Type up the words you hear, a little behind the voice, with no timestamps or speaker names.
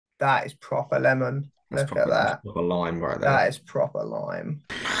That is proper lemon. Look at That's that. proper lime right there. That is proper lime.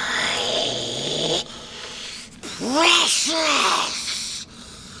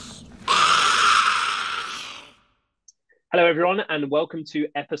 Hello, everyone, and welcome to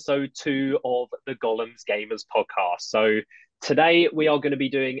episode 2 of the Gollum's Gamers podcast. So, today we are going to be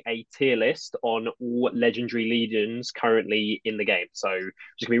doing a tier list on all legendary legions currently in the game. So,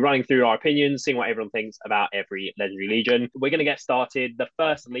 just going to be running through our opinions, seeing what everyone thinks about every legendary legion. We're going to get started. The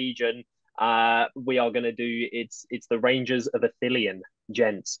first legion we are going to do it's the Rangers of Athelion.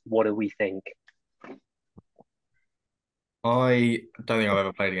 Gents, what do we think? I don't think I've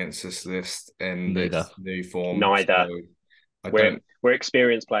ever played against this list in Neither. this new form. Neither. So I We're don't. we're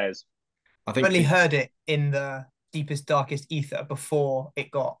experienced players. I I've think only heard it in the deepest, darkest ether before it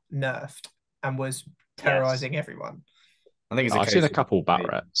got nerfed and was terrorizing everyone. I think it's. I've seen a of couple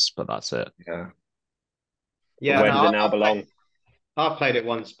Batrats, but that's it. Yeah. Where does it now belong? I've played it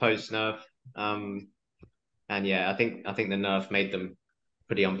once post nerf, and yeah, I think the nerf made them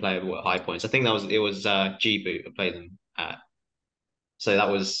pretty unplayable at high points. I think it was G boot I played them at.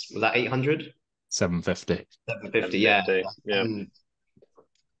 So was that 800? 750. 750, yeah. 750, yeah.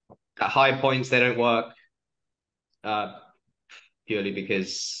 At high points they don't work, purely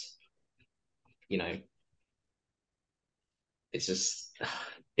because it's just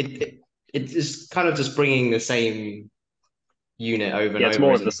it's just kind of just bringing the same unit over and Yeah, over. it's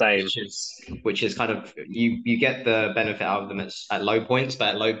more of the same. Which is kind of you get the benefit out of them at low points, but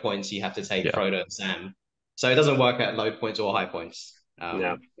at low points you have to take Frodo and Sam. So it doesn't work at low points or high points.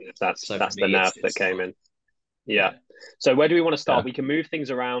 Yeah, that's so the nerf that came in. Yeah. So where do we want to start? Yeah. We can move things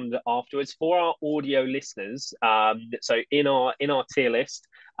around afterwards for our audio listeners. So in our tier list,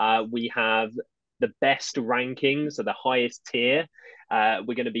 we have the best rankings, so the highest tier.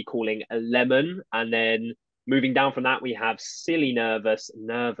 We're going to be calling a lemon, and then moving down from that, we have silly, nervous.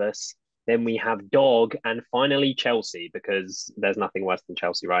 Then we have dog, and finally Chelsea, because there's nothing worse than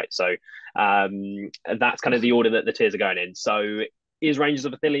Chelsea, right? So that's kind of the order that the tiers are going in. So is Rangers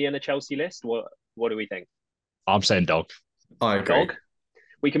of Athelion a Chelsea list? What do we think? I'm saying dog. I agree. Dog.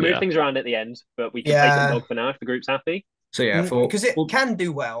 We can move things around at the end, but we can place it dog for now if the group's happy. So yeah, because it can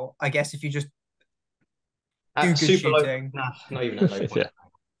do well, I guess, if you just do good shooting. Not even at low point.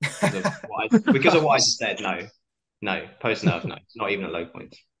 Because of what I just said, no, post nerf, no, not even at low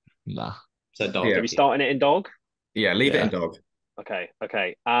points. Nah. So dog. Yeah. Are we starting it in dog? Yeah, leave it in dog. Okay.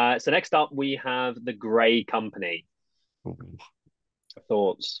 So next up we have the Grey Company. Ooh.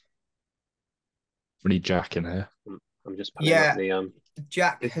 Thoughts? We need Jack in here. I'm just putting up the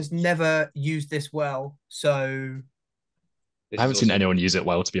Jack has never used this well, so I haven't seen anyone use it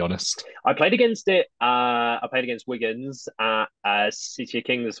well, to be honest. I played against it. I played against Wiggins at City of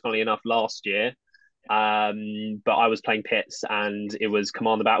Kings, funnily enough, last year. But I was playing Pits, and it was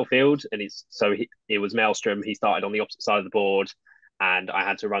Command the Battlefield, and it was Maelstrom. He started on the opposite side of the board, and I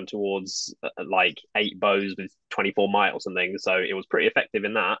had to run towards like 8 bows with 24 might or something. So it was pretty effective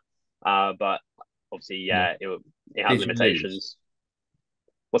in that. But obviously, it has limitations.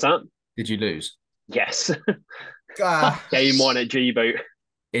 What's that? Did you lose? Yes. Game 1 at G boot.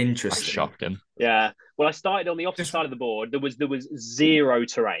 Interesting. That's shocking. Yeah. Well, I started on the opposite side of the board. There was zero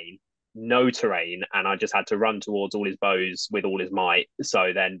terrain, no terrain, and I just had to run towards all his bows with all his might.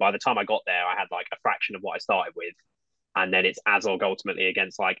 So then by the time I got there, I had like a fraction of what I started with. And then it's Azog ultimately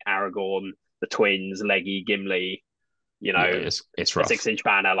against like Aragorn, the twins, Leggy, Gimli, it's rough. A 6-inch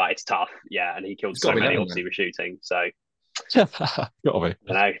banner, like it's tough. Yeah, and he killed so many obviously with shooting. So gotta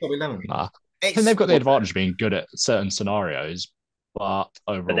be. Nah. I think they've got the advantage of being good at certain scenarios, but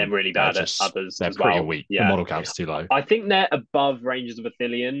overall, but they're really bad at others. They're pretty weak. Yeah. The model count's too low. I think they're above Rangers of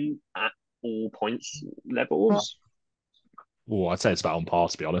Athelion at all points levels. Oh, I'd say it's about on par,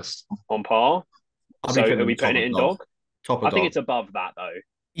 to be honest. On par. So are we putting it in dog? I think it's above that though.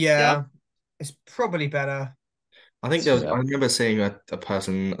 Yeah. It's probably better. I think I remember seeing a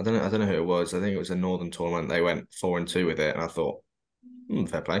person. I don't know who it was. I think it was a Northern tournament. They went 4-2 with it, and I thought,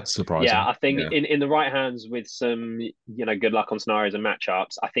 fair play. Surprising. Yeah, I think in the right hands with some good luck on scenarios and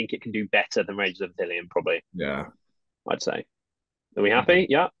matchups, I think it can do better than Rangers of Athelion probably. Yeah, I'd say. Are we happy?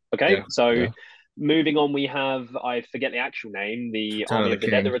 Yeah. Okay. Yeah. So moving on, we have I forget the actual name. The Army of the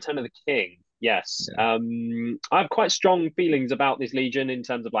Dead, the Return of the King. Yes. Yeah. I have quite strong feelings about this Legion in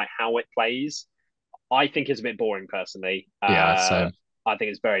terms of like how it plays. I think it's a bit boring personally. Yeah, I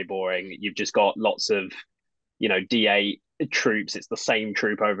think it's very boring. You've just got lots of, D8 troops. It's the same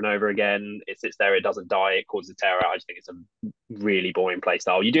troop over and over again. It sits there, it doesn't die, it causes terror. I just think it's a really boring play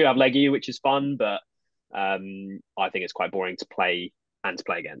style. You do have Leggy, which is fun, but I think it's quite boring to play and to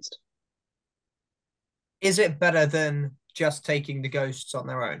play against. Is it better than just taking the ghosts on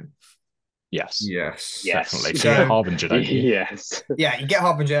their own. Yes. Yes. Definitely. So- You get Harbinger, don't you? Yes. Yeah, you get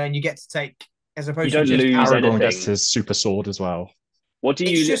Harbinger and you get to take, as opposed You to don't just lose Aragorn. Aragorn gets anything. his super sword as well. What do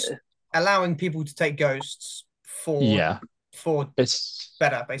It's you? just allowing people to take ghosts for Yeah. It's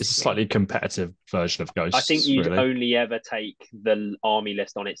better, basically. It's a slightly competitive version of Ghosts. I think you'd really. only ever take the army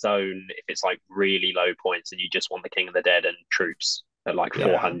list on its own if it's like really low points and you just want the King of the Dead and troops at like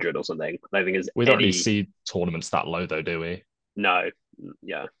 400 or something. I don't think there's We don't really see tournaments that low though, do we? No,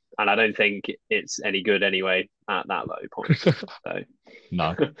 yeah, and I don't think it's any good anyway at that low point. So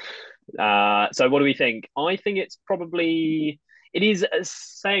No. So what do we think? I think it's probably it is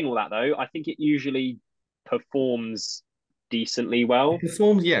saying all that though. I think it usually performs decently well. It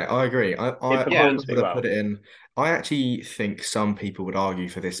performs, yeah, I agree. I performs would pretty have well. put it in. I actually think some people would argue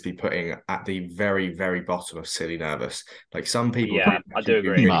for this to be putting at the very, very bottom of silly nervous. Like some people, Yeah, think I do actually agree.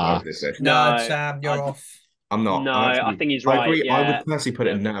 really Nah. well with this list. No, No, Sam, you're off. I'm not. No, I'm I think he's I right. agree. I Yeah. would personally put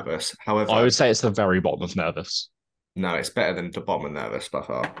it in nervous. However, I would say it's the very bottom of nervous. no, it's better than the bottom of nervous by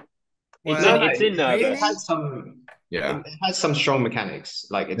far. It's in nervous. It has some. Yeah. It has some strong mechanics.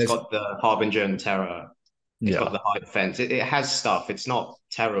 Like it's got the Harbinger and Terror. It's got the high defense. It has stuff. It's not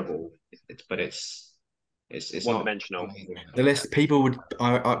terrible, but it's one-dimensional. not The list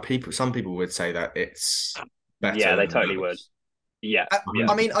some people would say that it's better. Yeah, they than totally would. nervous. Yeah,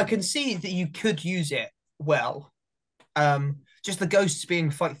 I mean, I can see that you could use it well. Just the ghosts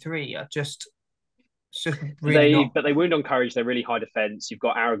being fight 3 are just really not. But they wound on courage. They're really high defense. You've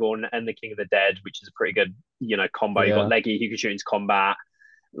got Aragorn and the King of the Dead, which is a pretty good, combo. You've got Leggy who can shoot into combat.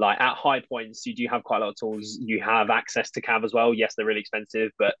 Like at high points, you do have quite a lot of tools. You have access to cav as well. Yes, they're really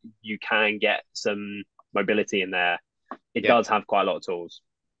expensive, but you can get some mobility in there. It does have quite a lot of tools.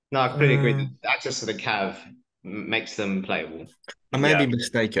 No, I completely agree. The access to the cav makes them playable. I may be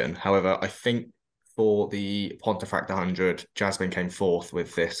mistaken. However, I think for the Pontefract 100, Jasmine came 4th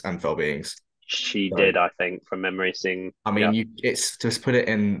with this and Fell Beings. She did, I think, from memory. I mean, it's just put it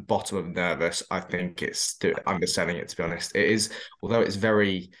in bottom of nervous. I think it's underselling it, to be honest. It is, although it's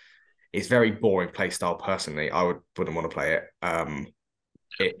very boring play style. Personally, I wouldn't want to play it.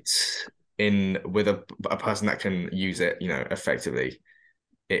 It's in with a person that can use it, effectively.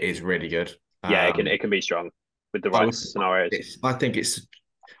 It is really good. Yeah, it can be strong with the right scenarios.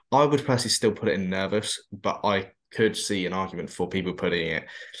 I would personally still put it in nervous, but I could see an argument for people putting it,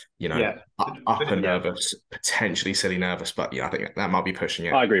 upper nervous, potentially silly nervous, but I think that might be pushing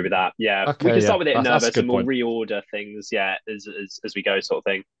it. I agree with that. Yeah, okay, we can start with it in that's nervous, and we'll point. reorder things, as we go, sort of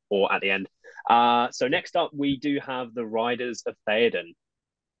thing, or at the end. So next up, we do have the Riders of Theoden.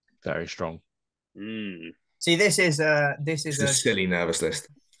 Very strong. See, this is a silly nervous list.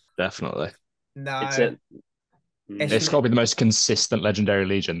 Definitely. No, it's got to be the most consistent legendary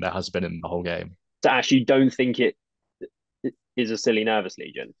legion there has been in the whole game. So Ash, you don't think it is a silly nervous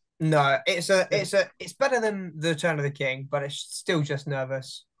legion? No, it's better than the Return of the King, but it's still just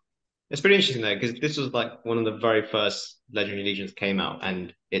nervous. It's pretty interesting though, because this was like one of the very first legendary legions came out,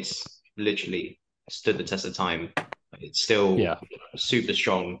 and it's literally stood the test of time. It's still super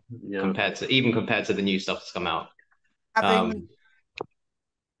strong compared to the new stuff that's come out.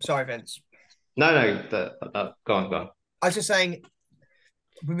 Sorry, Vince. No, go on. I was just saying,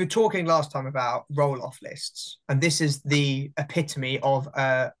 we were talking last time about roll-off lists, and this is the epitome of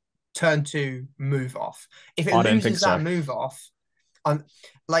a turn 2 move off. If it loses that move off,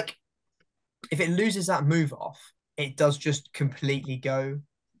 if it loses that move off, it does just completely go,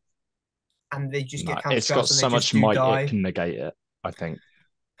 and they just get counter. It's got so much might it can negate it. I think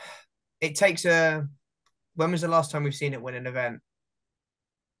it takes a. When was the last time we've seen it win an event?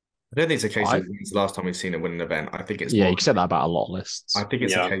 I don't think it's a case of it's the last time we've seen it win an event. I think it's you can say that about a lot of lists. I think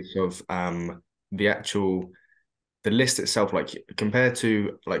it's a case of the list itself, like compared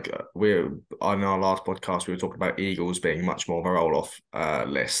to we're on our last podcast, we were talking about Eagles being much more of a roll-off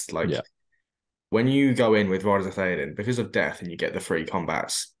list. When you go in with Riders of Theoden, because of death and you get the free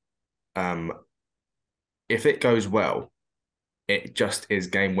combats, if it goes well, it just is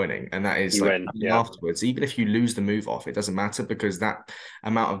game winning, and that is afterwards. Even if you lose the move off, it doesn't matter because that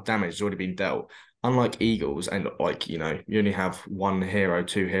amount of damage has already been dealt. Unlike Eagles, and you only have 1 hero,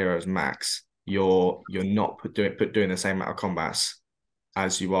 2 heroes max. You're not doing the same amount of combats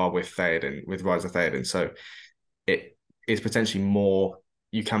as you are with Theoden, with Rise of Theoden. So it is potentially more.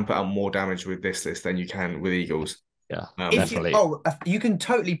 You can put out more damage with this list than you can with Eagles. Yeah, definitely. You can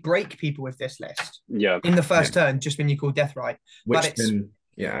totally break people with this list. Yeah, in the first turn, just when you call Death Right.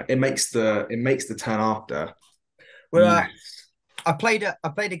 It makes the turn after. Well, I played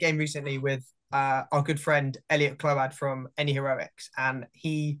a game recently with our good friend Elliot Cload from Any Heroics, and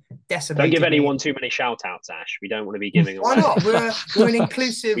he decimated. Don't give anyone too many shout outs, Ash. We don't want to be giving away. Why not? We're an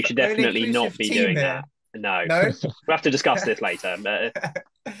inclusive. We should definitely not be doing here. that. No, no. We'll have to discuss this later.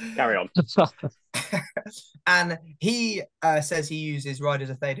 Carry on. And he says he uses Riders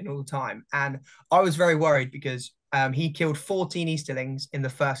of Théoden all the time, and I was very worried because he killed 14 Easterlings in the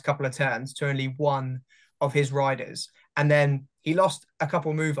first couple of turns to only one of his riders, and then he lost a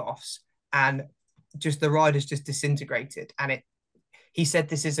couple move offs, and just the riders just disintegrated. And he said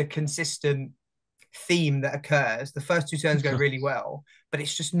this is a consistent theme that occurs. The first 2 turns go really well, but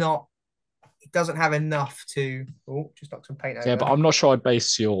it's just not. It doesn't have enough to. Oh, just knock some paint over. Yeah, but I'm not sure I'd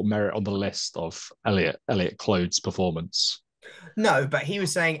base your merit on the list of Elliot Clode's performance. No, but he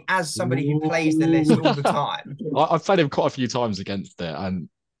was saying, as somebody who plays the list all the time, I've played him quite a few times against it, and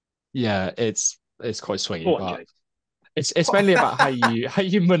yeah, it's quite swingy. But it's mainly about how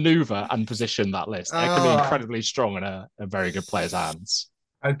you maneuver and position that list. It can be incredibly strong in a very good player's hands.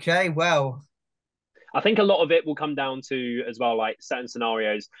 Okay, well. I think a lot of it will come down to, as well, like certain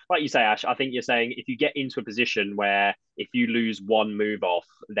scenarios. Like you say, Ash, I think you're saying if you get into a position where if you lose one move off,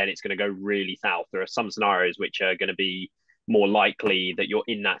 then it's going to go really south. There are some scenarios which are going to be more likely that you're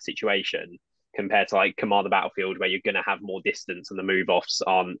in that situation compared to like Command the Battlefield, where you're going to have more distance and the move offs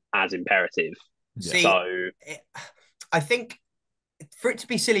aren't as imperative. See, I think for it to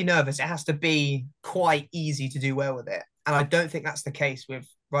be silly nervous, it has to be quite easy to do well with it. And I don't think that's the case with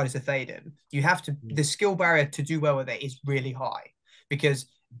Riders of Théoden. You have to, the skill barrier to do well with it is really high, because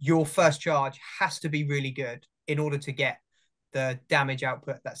your first charge has to be really good in order to get the damage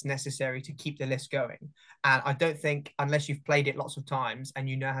output that's necessary to keep the list going. And I don't think, unless you've played it lots of times and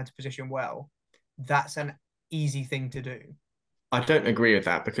you know how to position well, that's an easy thing to do. I don't agree with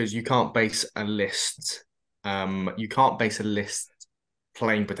that, because you can't base a list.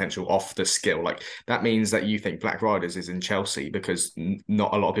 Playing potential off the skill. Like, that means that you think Black Riders is in Chelsea because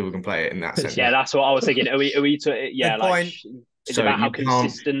not a lot of people can play it in that sense. Yeah, that's what I was thinking. Are we to yeah, good like point. It's about how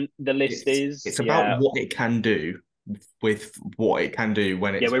consistent the list is. It's about what it can do with what it can do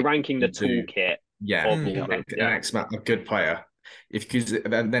when it's. Yeah, we're ranking the toolkit. Yeah, an X amount of good player. Because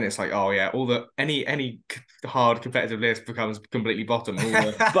then it's like, oh yeah, all the any hard competitive list becomes completely bottom.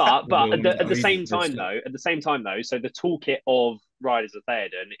 But at the same time though, so the toolkit of Riders of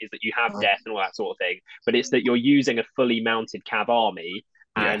Théoden is that you have death and all that sort of thing, but it's that you're using a fully mounted cav army,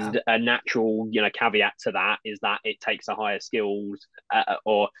 and a natural caveat to that is that it takes a higher skilled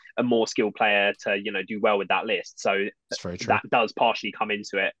or a more skilled player to do well with that list. So that does partially come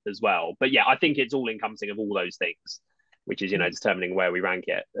into it as well. But yeah, I think it's all encompassing of all those things, which is determining where we rank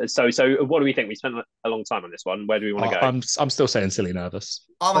it. So what do we think? We spent a long time on this one. Where do we want to go? I'm still saying silly nervous.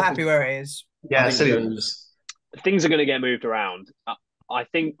 I'm happy where it is. Yeah, silly nervous. Things are going to get moved around. I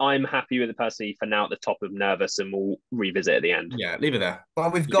think I'm happy with it personally for now at the top of nervous, and we'll revisit at the end. Yeah, leave it there.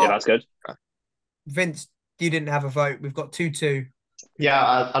 Well, we've got. Yeah, that's good. Vince, you didn't have a vote. We've got 2-2.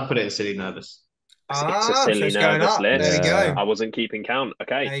 Yeah, I'd put it in silly nervous. It's a silly nervous list. There we go. I wasn't keeping count.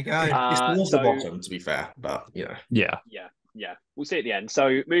 Okay. There you go. It's towards the bottom, to be fair, but Yeah. We'll see at the end.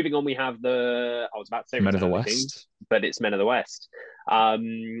 So moving on, we have I was about to say Men of the West, but it's Men of the West.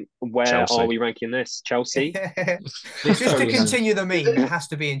 Where Chelsea. Are we ranking this? Chelsea? Just to continue the meme, it has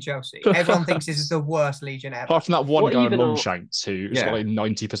to be in Chelsea. Everyone thinks this is the worst Legion ever. Apart from that one guy in Longshanks who's got like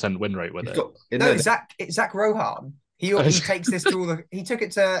 90% win rate with it. It's Zach Rohan. He takes this to all the. He took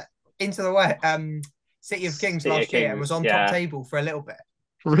it into the City of Kings last year and was on top table for a little bit.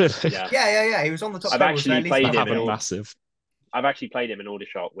 Really? Yeah. He was on the top table. I've actually played him in massive. I've actually played him in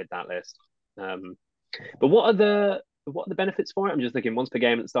Aldershot with that list. But what are the benefits for it? I'm just thinking once per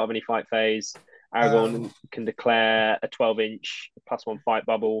game at the start of any fight phase, Aragorn can declare a 12-inch +1 fight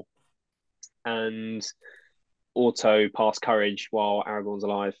bubble and auto pass courage while Aragorn's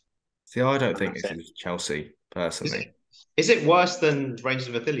alive. See, I don't think this is Chelsea, personally. Is it worse than Rangers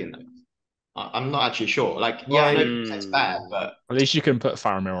of Ithilien, though? I'm not actually sure. I know it's bad, but... At least you can put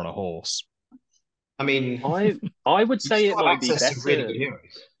Faramir on a horse. I mean, I would say it might be better. Really good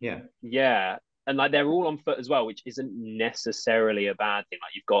heroes. Yeah, and they're all on foot as well, which isn't necessarily a bad thing.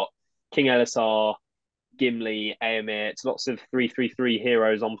 Like, you've got King Elisar, Gimli, Éomer. It's lots of 3-3-3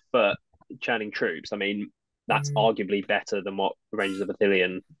 heroes on foot churning troops. I mean, that's arguably better than what Rangers of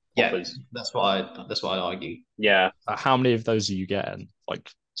Ithilien offers. That's what I'd argue. Yeah. How many of those are you getting? Like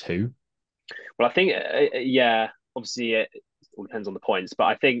 2? Well, I think obviously it all depends on the points, but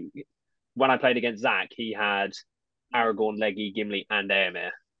I think when I played against Zach, he had Aragorn, Leggy, Gimli, and Éomer,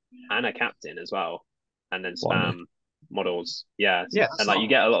 and a captain as well, and then spam models. Yeah, and you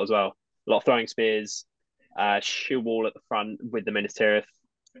get a lot as well. A lot of throwing spears, shield wall at the front with the Minas Tirith.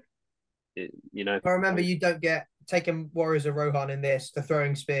 I remember you don't get taking Warriors of Rohan in this, the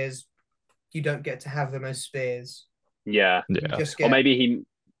throwing spears. You don't get to have them as spears. Yeah. You just get... Or maybe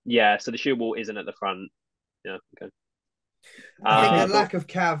so the shield wall isn't at the front. Yeah, okay. I think the lack of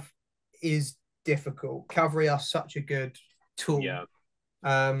cav is difficult. Cavalry are such a good tool. Yeah.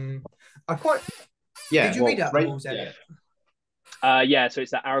 Did you read out the rules, Elliot? So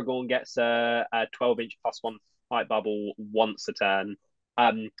it's that Aragorn gets a 12-inch +1 fight bubble once a turn.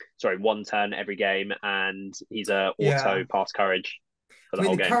 1 turn every game, and he's a auto pass courage for the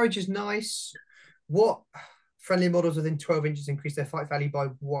whole game. The courage is nice. What friendly models within 12 inches increase their fight value by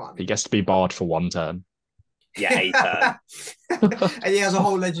 1? He gets to be barred for 1 turn. Yeah, a turn. And he has a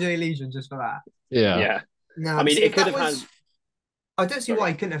whole Legendary Legion just for that. Yeah. No, I mean, it could have had... I don't see why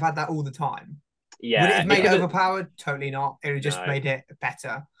he couldn't have had that all the time. Yeah. Would it have made it overpowered? Totally not. It would have just made it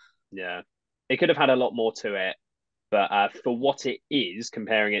better. Yeah. It could have had a lot more to it. But for what it is,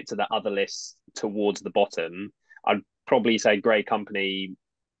 comparing it to the other lists towards the bottom, I'd probably say Grey Company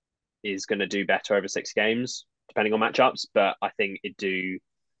is going to do better over 6 games, depending on matchups. But I think it'd do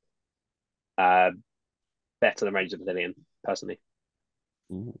better than Rangers of Pavilion, personally.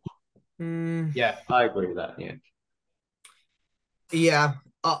 Yeah, I agree with that. Yeah.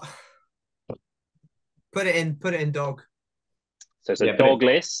 Put it in dog. So it's a dog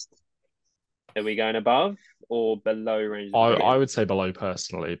list. Are we going above or below Rangers? I would say below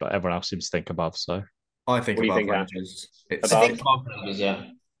personally, but everyone else seems to think above. So I think above Rangers. Above Rangers, yeah.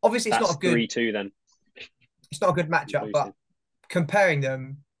 Obviously, it's not a good 3-2 then. It's not a good matchup, but comparing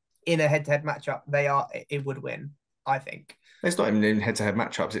them in a head-to-head matchup, it would win, I think. It's not even in head-to-head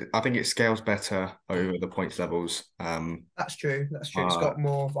matchups. I think it scales better over the points levels. That's true. It's got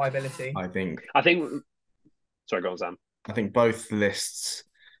more viability. I think. Sorry, go on, Sam. I think both lists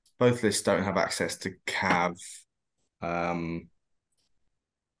don't have access to cav. I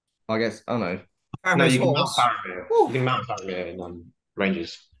guess I don't know. No, you can mount Faramir. You can mount Faramir in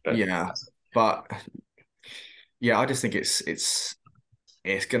Rangers. But I just think it's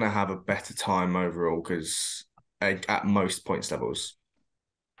gonna have a better time overall because at most points levels.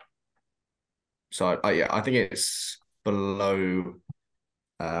 So I think it's below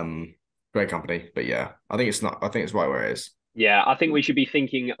Grey Company, but yeah, I think it's not. I think it's right where it is. Yeah, I think we should be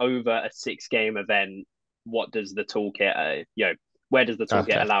thinking over a 6-game event. What does the toolkit, where does the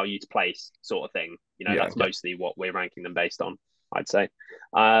toolkit allow you to place, sort of thing? That's mostly what we're ranking them based on, I'd say.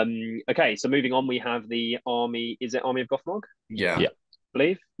 Okay, so moving on, we have the Army. Is it Army of Gothmog? Yeah. I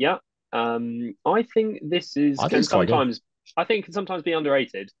believe. Yeah. I think this can sometimes be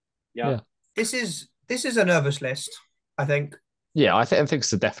underrated. Yeah. This is a nervous list, I think. Yeah, I think it's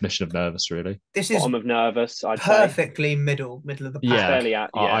the definition of nervous, really. This is bottom of nervous, I'd perfectly say. middle of the pack. Yeah,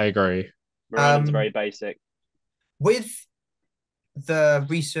 I agree. Moran's very basic. With the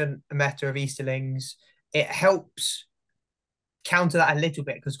recent meta of Easterlings, it helps counter that a little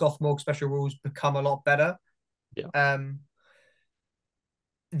bit because Gothmog special rules become a lot better. Yeah.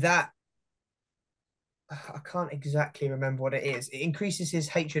 That I can't exactly remember what it is. It increases his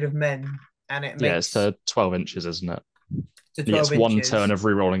hatred of men, and it makes it's to 12 inches, isn't it? To 12 inches. 1 turn of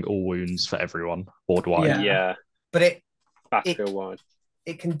rerolling all wounds for everyone, board wide. Yeah. But battlefield wide.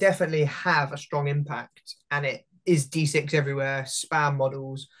 It can definitely have a strong impact, and it is D6 everywhere, spam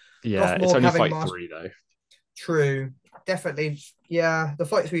models. Yeah, it's only fight 3 though. True, definitely. Yeah, the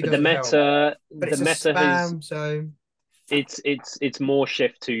fight 3 doesn't help. But it's the meta spam, so it's more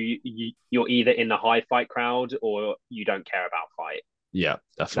shift to you're either in the high fight crowd or you don't care about fight. Yeah,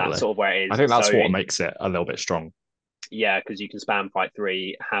 definitely. That's sort of where it is. I think that's what makes it a little bit strong. Yeah, because you can spam fight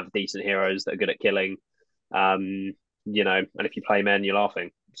 3, have decent heroes that are good at killing. And if you play men, you're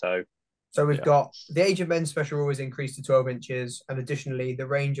laughing. So we've got the Age of Men special rule is increased to 12 inches, and additionally, the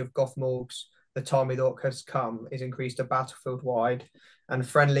range of Gothmorgs the Tarmid Orc has come is increased to battlefield wide, and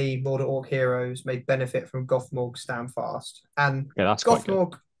friendly Mordor Orc heroes may benefit from Gothmorg stand fast. And that's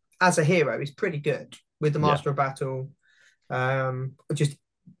Gothmorg as a hero is pretty good with the Master of Battle. Just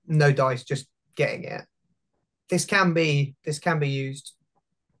no dice, just getting it. This can be used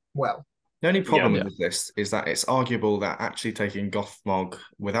well. The only problem with this is that it's arguable that actually taking Gothmog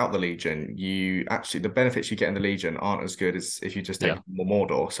without the Legion, the benefits you get in the Legion aren't as good as if you just take more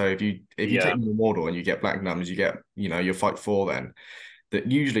Mordor. So if you take more Mordor and you get Black Nuns, you get your fight 4 then.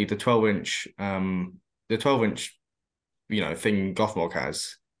 That usually the 12-inch thing Gothmog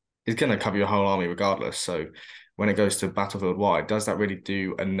has is going to cover your whole army regardless. So when it goes to battlefield wide, does that really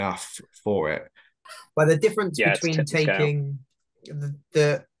do enough for it? Well, the difference between taking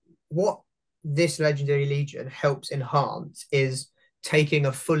what this Legendary Legion helps enhance is taking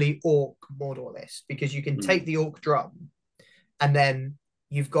a fully Orc Mordor list, because you can take the Orc drum and then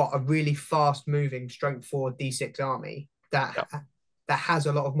you've got a really fast-moving strength 4 D6 army that has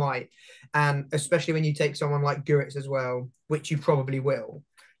a lot of might, and especially when you take someone like Guritz as well, which you probably will.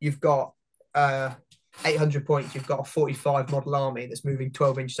 You've got 800 points. You've got a 45 model army that's moving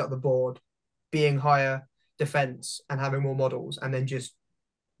 12 inches up the board, being higher defense and having more models, and then just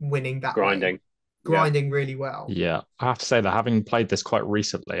winning that grinding. way. Grinding really well. Yeah, I have to say that having played this quite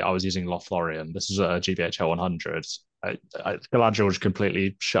recently, I was using Lothlorien. This is a GBHL 100. Galadriel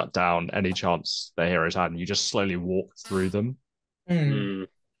completely shut down any chance their heroes had, and you just slowly walked through them.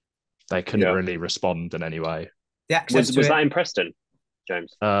 They couldn't really respond in any way. Was that in Preston,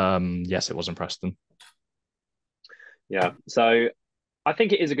 James? Yes, it was in Preston. Yeah, so I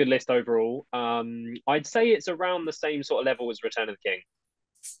think it is a good list overall. I'd say it's around the same sort of level as Return of the King.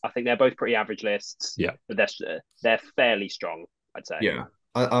 I think they're both pretty average lists. Yeah, but they're fairly strong, I'd say. Yeah,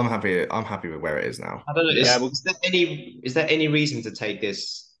 I'm happy. I'm happy with where it is now. I don't know. Is there any reason to take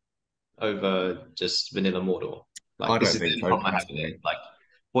this over just vanilla Mordor? Like, I this don't is think the problem I have with it.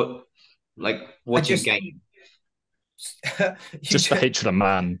 What do you gain? Just the hatred of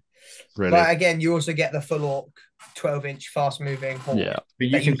man, really. But again, you also get the full orc 12-inch fast-moving horde. Yeah, but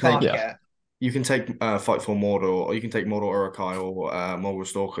you can't get. You can take Fight for Mordor, or you can take Mordor Uruk-hai or Morgul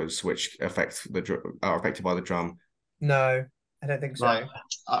Stalkers, which are affected by the drum. No, I don't think so. Like,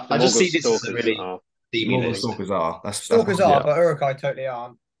 I just see this as a really Morgul Stalkers are. Stalkers are, but Uruk-hai totally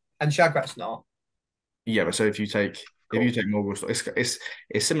aren't, and Shagrat's not. Yeah, but so if you take Morgul Stalkers,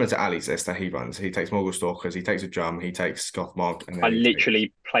 it's similar to Ali's list that he runs. He takes Morgul Stalkers, he takes a drum, he takes Gothmog. And then I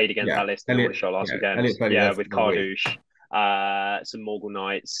literally played against that list in the show last weekend. With Kardouche, some Morgul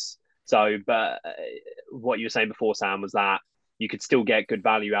Knights. So, but what you were saying before, Sam, was that you could still get good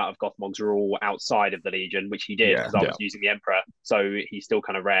value out of Gothmog's rule outside of the Legion, which he did because I was using the Emperor. So he still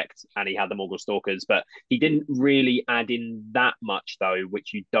kind of wrecked, and he had the Morgul Stalkers, but he didn't really add in that much, though,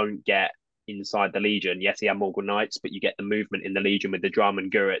 which you don't get inside the Legion. Yes, he had Morgul Knights, but you get the movement in the Legion with the drum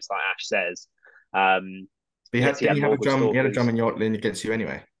and Guritz, like Ash says. He had a drum in your lane against you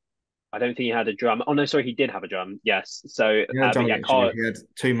anyway. I don't think he had a drum. Oh no, sorry, he did have a drum. Yes. So he had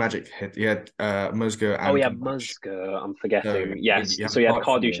two magic hits. He had Musgur and Musgur. I'm forgetting. Yes. So he had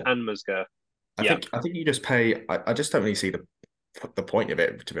Kardouche and Musgur. I think you just pay. I just don't really see the point of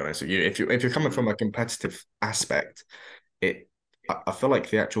it, to be honest with you. If you're coming from a competitive aspect, I feel like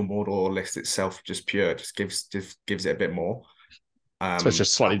the actual Mordor list itself, just gives it a bit more. So it's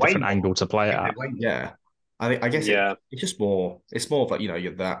just slightly different angle to play it at. Yeah. I guess it's just more. It's more of like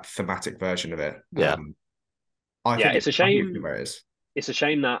you're that thematic version of it. Yeah. I think it's a shame. It's a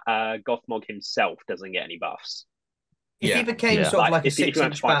shame that Gothmog himself doesn't get any buffs. If he became sort of like a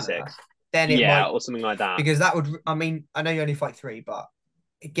 6-inch banner, then it might, or something like that. Because that would, I mean, I know you only fight 3, but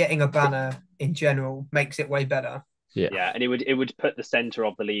getting a banner in general makes it way better. Yeah, and it would put the center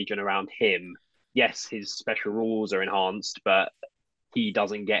of the Legion around him. Yes, his special rules are enhanced, but he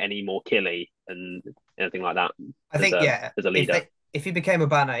doesn't get any more killy and anything like that. I think as a leader, if he became a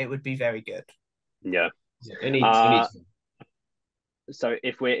banner, it would be very good. Yeah. So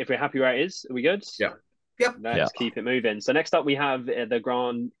if we're happy where it is, are we good? Yeah. Yep. Let's keep it moving. So next up we have the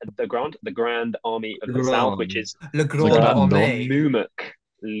Grand Army of the South, which is Le Grand Armée. Mumuk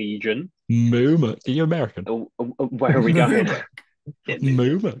Legion. Mumuk. Are you American? Where are we going?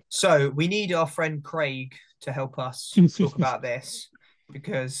 Mumuk. So we need our friend Craig to help us talk about this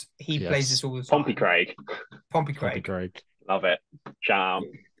because he plays this all the time. Pompey Craig. Love it. Shout out.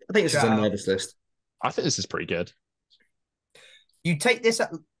 I think this is on this list. I think this is pretty good. You take this,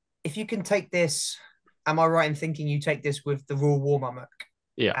 if you can take this, am I right in thinking you take this with the Raw War Mumuk?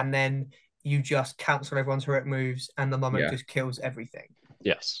 Yeah. And then you just cancel everyone's heroic moves and the Mumuk just kills everything.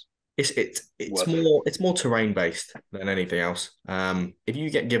 Yes. It's more terrain based than anything else. If you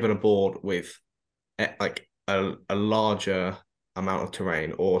get given a board with like a larger amount of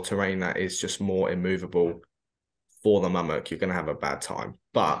terrain or terrain that is just more immovable for the Mumuk, you're going to have a bad time.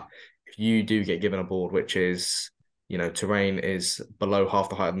 But if you do get given a board which is, terrain is below half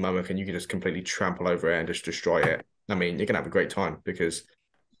the height of the Mumuk and you can just completely trample over it and just destroy it, I mean, you're going to have a great time because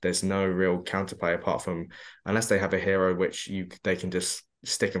there's no real counterplay apart from, unless they have a hero which they can just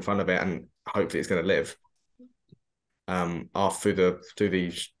stick in front of it and hopefully it's going to live. Through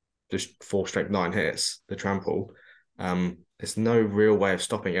these just 4 strength 9 hits, the trample, there's no real way of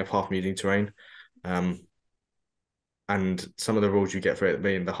stopping it apart from using terrain. And some of the rules you get for it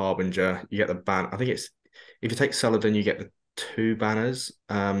being the Harbinger, you get the ban. I think it's, if you take Saladin, you get the 2 banners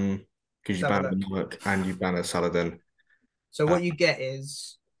because you ban the Mumuk and you ban a Saladin. So what you get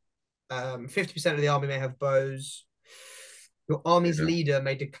is 50% of the army may have bows. Your army's leader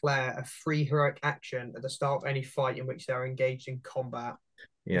may declare a free heroic action at the start of any fight in which they are engaged in combat.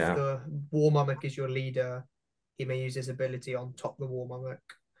 Yeah. If the War Mummock is your leader, he may use his ability on top of the War Mummock.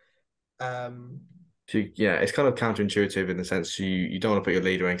 So yeah, it's kind of counterintuitive in the sense you don't want to put your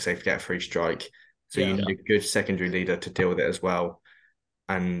leader in because they get a free strike. So you need a good secondary leader to deal with it as well.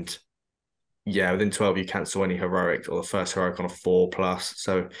 And yeah, within 12 you cancel any heroic or the first heroic on a 4+.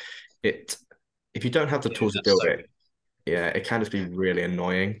 So if you don't have the tools to build it, yeah, it can just be really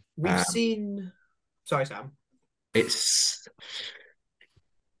annoying. We've seen. Sorry, Sam.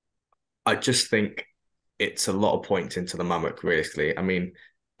 I just think it's a lot of points into the Mummock, realistically. I mean,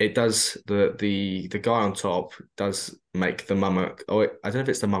 it does the guy on top does make the Mummock. Oh, I don't know if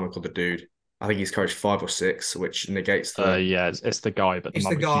it's the Mummock or the dude. I think he's courage 5 or 6, which negates the. Yeah, it's the guy, but the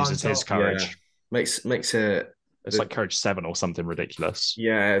Mummock uses his courage. Yeah. Makes it. It's like courage 7 or something ridiculous.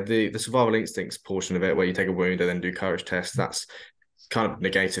 Yeah, the survival instincts portion of it, where you take a wound and then do courage tests, that's kind of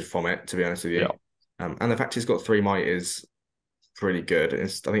negated from it, to be honest with you. Yeah. And the fact he's got 3 might is pretty good. I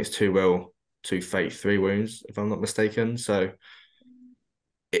think it's 2 will, 2 fate, 3 wounds, if I'm not mistaken. So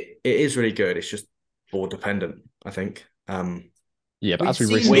it is really good. It's just board dependent, I think. Yeah, but as we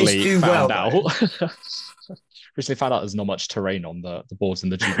recently found out, there's not much terrain on the boards in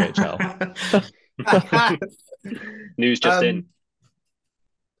the GBHL. News just in.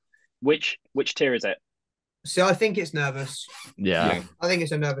 Which tier is it? So I think it's nervous. Yeah. I think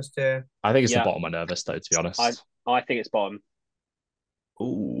it's a nervous tier. I think it's the bottom of nervous, though, to be honest. I think it's bottom.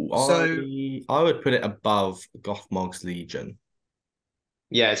 Oh, I would put it above Gothmog's Legion.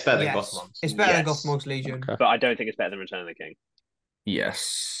 Yeah, it's better than Gothmog's. It's better than Gothmog's Legion. Okay. But I don't think it's better than Return of the King.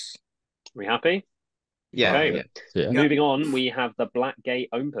 Yes. Are we happy? Yeah. Okay. Yeah. Moving on, we have the Blackgate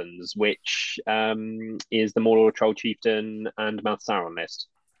Opens, which is the Mordor Troll Chieftain and Mouth Sauron list.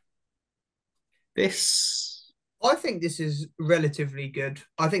 I think this is relatively good.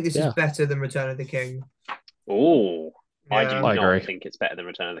 I think this is better than Return of the King. Oh, I do not think it's better than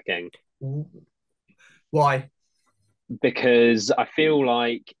Return of the King. Why? Because I feel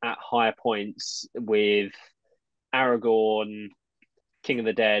like at higher points with Aragorn, King of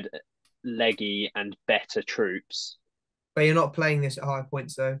the Dead, leggy, and better troops. But you're not playing this at higher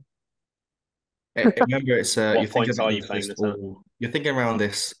points, though. Remember, it's what points are you playing this at? You're thinking around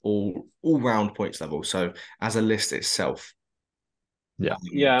this all round points level. So as a list itself. Yeah.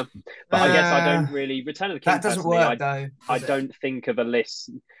 But I guess I don't really Return of the King. That doesn't work, though. I don't think of a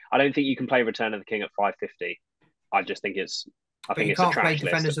list. I don't think you can play Return of the King at 550. I just think it's. I think you it's can't a trash play list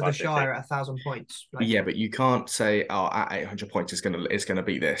Defenders of the 550. Shire at 1,000 points. Like, yeah, but you can't say, "Oh, at 800 points, it's gonna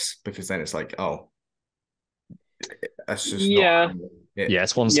beat this," because then it's like, "Oh, that's just not." Yeah,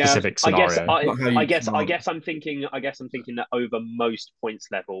 it's one specific scenario. I guess I'm thinking that over most points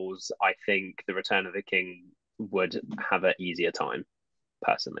levels, I think the Return of the King would have an easier time.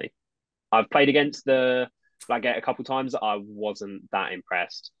 Personally, I've played against the Blackgate a couple times. I wasn't that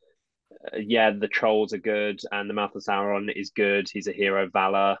impressed. The trolls are good, and the Mouth of Sauron is good. He's a hero of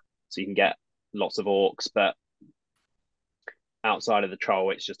valor, so you can get lots of orcs. But outside of the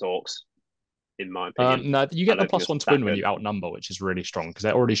troll, it's just orcs, in my opinion. No, you get the +1 to win when you outnumber, which is really strong because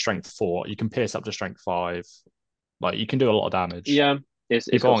they're already strength 4. You can pierce up to strength 5. Like you can do a lot of damage. Yeah,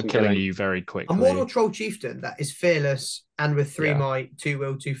 people aren't killing you very quickly. A Mordor Troll Chieftain that is fearless and with 3 might, 2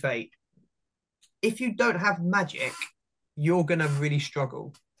 will, 2 fate. If you don't have magic, you're gonna really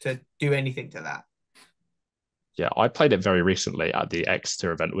struggle to do anything to that. Yeah, I played it very recently at the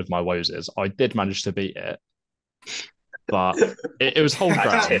Exeter event with my Woses. I did manage to beat it, but it was hold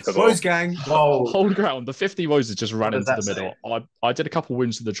ground. Wose gang. Hold ground. The 50 Woses just ran into the middle. I did a couple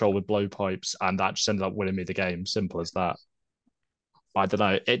wounds to the troll with blowpipes, and that just ended up winning me the game. Simple as that. I don't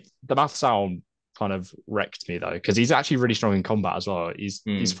know. The Mouth Sauron kind of wrecked me though, because he's actually really strong in combat as well. He's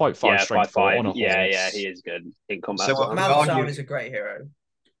fight 5, strength 4 on a horse. Yeah, he is good in combat. So Mouth Sauron is a great hero.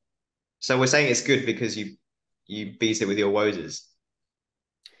 So we're saying it's good because you beat it with your Woses.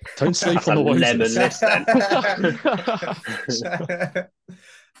 Don't sleep on the Woses.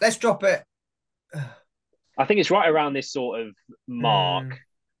 Let's drop it. I think it's right around this sort of mark,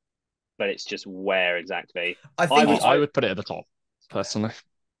 but it's just where exactly. I would put it at the top, personally.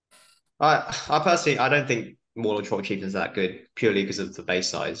 I personally, I don't think Mordor Troll Chieftain is that good purely because of the base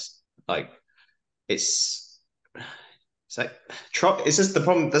size. Like, it's like it's just the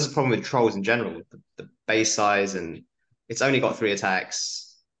problem. There's a problem with trolls in general. The base size, and it's only got 3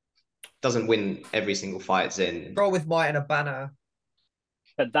 attacks. Doesn't win every single fight it's in. Troll with might and a banner.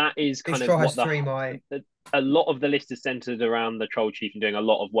 But that is kind of what a lot of the list is centered around the Troll Chief and doing a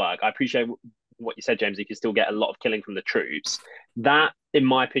lot of work. I appreciate what you said, James. You can still get a lot of killing from the troops. That, in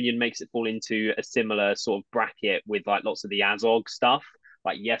my opinion, makes it fall into a similar sort of bracket with like lots of the Azog stuff,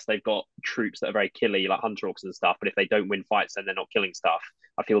 Like, yes, they've got troops that are very killy, like Hunter Orcs and stuff, but if they don't win fights, then they're not killing stuff.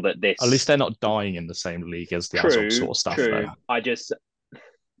 I feel that this... At least they're not dying in the same league as the Azog sort of stuff. True. I just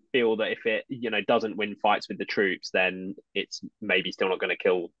feel that if it, doesn't win fights with the troops, then it's maybe still not going to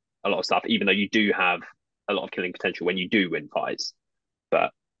kill a lot of stuff, even though you do have a lot of killing potential when you do win fights.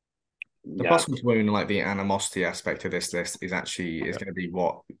 But the possible wound, like the animosity aspect of this list, is going to be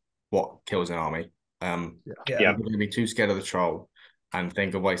what kills an army. You're going to be too scared of the troll and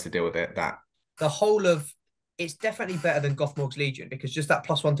think of ways to deal with it. That the whole of it's definitely better than Gothmog's Legion, because just that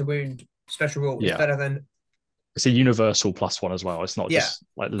 +1 to wound special rule is better than. It's a universal +1 as well. It's not just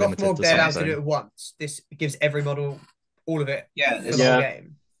like limited Gothmog, to they're allowed to do it once. This gives every model all of it. For the whole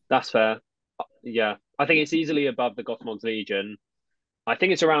game. That's fair. Yeah, I think it's easily above the Gothmog's Legion. I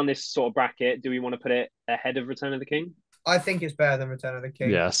think it's around this sort of bracket. Do we want to put it ahead of Return of the King? I think it's better than Return of the King.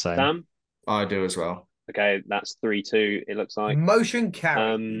 Yeah, same. Sam? I do as well. Okay, that's 3-2, it looks like. Motion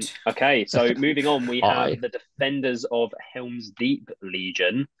carried. Okay, so moving on, we have the Defenders of Helm's Deep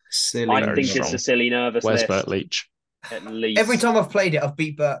Legion. I think it's a silly nervous Where's list. Bert Leach? At least. Every time I've played it, I've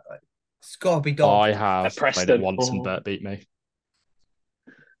beat Bert. It's got to be dog. I have played it once and Bert beat me.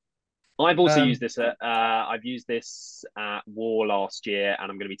 I've also used this I've used this at War last year,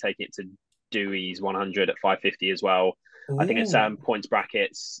 and I'm going to be taking it to Dewey's 100 at 550 as well. Ooh. I think at certain points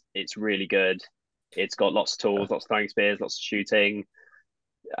brackets, it's really good. It's got lots of tools, lots of throwing spears, lots of shooting.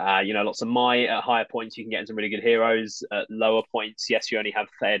 Lots of might. At higher points, you can get into really good heroes. At lower points, yes, you only have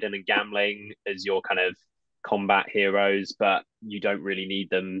Theoden and Gamling as your kind of combat heroes, but you don't really need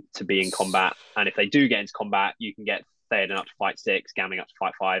them to be in combat. And if they do get into combat, you can get Theoden up to fight 6, Gamling up to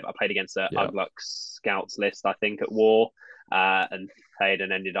fight 5. I played against the Ugluk Scouts list, I think, at War, and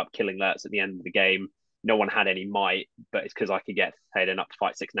Theoden ended up killing Lurtz at the end of the game. No one had any might, but it's because I could get Theoden up to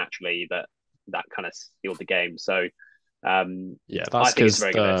fight 6 naturally that kind of sealed the game. So that's because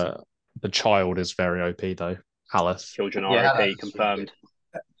the child is very OP though. Haleth. Children are OP, confirmed.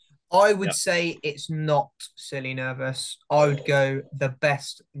 I would say it's not silly nervous. I would go the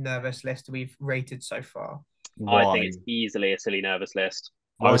best nervous list we've rated so far. Why? I think it's easily a silly nervous list.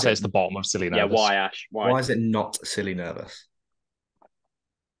 I would say it's the bottom of silly nervous. Yeah, why, Ash? Why is it not silly nervous?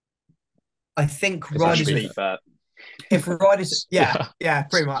 I think Riders... If Riders... Yeah,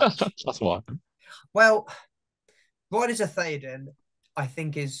 pretty much. That's why. Well, Riders of Theoden, I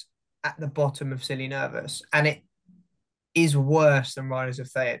think, is at the bottom of silly nervous, and it is worse than Riders of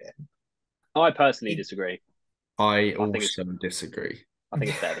Theoden. I personally disagree. I also disagree. I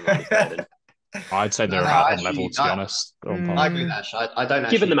think it's better than Riders of Theoden. I'd say they're about on level, to be honest. I agree with Ash. I don't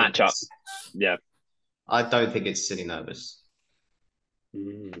actually... Given the matchup, I don't think it's silly nervous.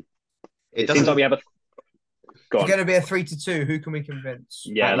 It seems like we have a... It's going to be a 3-2. Who can we convince?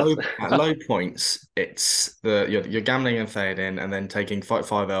 Yeah, at low points, it's your Gamling and Theoden, and then taking fight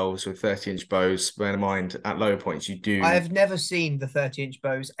 5 elves with 30-inch bows. Bear in mind, at low points, you do. I have never seen the 30-inch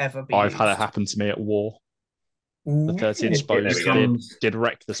bows ever be. I've had it happen to me at War. Ooh. The 30-inch bows did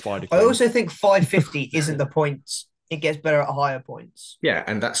wreck the Spider King. I also think 550 isn't the points. It gets better at higher points. Yeah,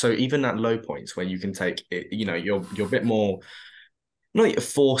 and that's so even at low points where you can take it, you're a bit more. Not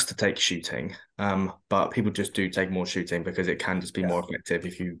forced to take shooting, but people just do take more shooting because it can just be more effective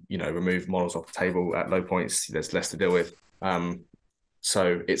if you remove models off the table at low points. There's less to deal with.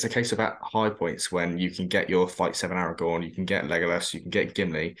 So it's a case of at high points when you can get your fight 7 Aragorn, you can get Legolas, you can get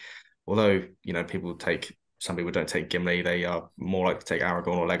Gimli. Although some people don't take Gimli, they are more likely to take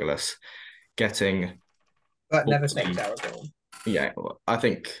Aragorn or Legolas. But never takes Aragorn. Yeah, I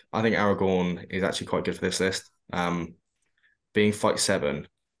think Aragorn is actually quite good for this list. Being fight 7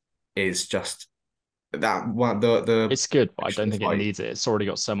 is just that one. It's good, but I don't think it needs it. It's already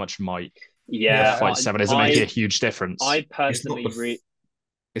got so much might. Yeah, fight 7 isn't making a huge difference. I personally,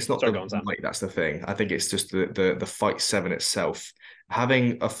 it's not the might. That's the thing. I think it's just the fight 7 itself.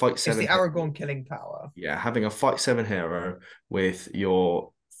 Having a fight 7, it's the Aragorn killing power. Yeah, having a fight 7 hero with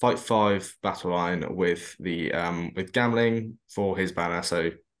your fight 5 battle line with with Gamling for his banner.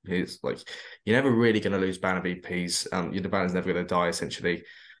 So he's like, you're never really going to lose banner VPs. Your banner's never going to die, essentially.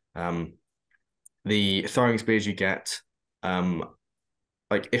 The throwing spears you get,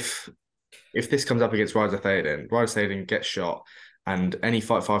 like if this comes up against Riders of Theoden gets shot, and any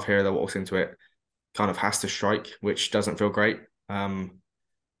fight 5 hero that walks into it kind of has to strike, which doesn't feel great. I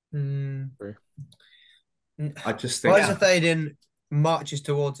just think Riders of Theoden marches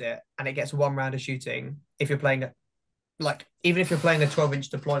towards it, and it gets 1 round of shooting if you're playing it. Like, even if you're playing a 12-inch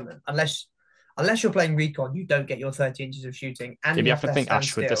deployment, unless you're playing recon, you don't get your 30 inches of shooting. And you have to think,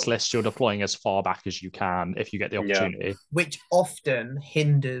 Ash, with this list, you're deploying as far back as you can if you get the opportunity. Which often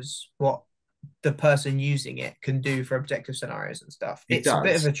hinders what the person using it can do for objective scenarios and stuff. It's a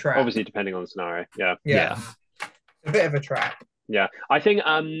bit of a trap. Obviously, depending on the scenario. Yeah. A bit of a trap. Yeah. I think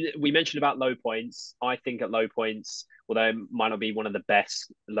we mentioned about low points. I think at low points, although it might not be one of the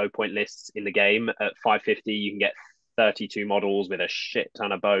best low point lists in the game, at 550 you can get 32 models with a shit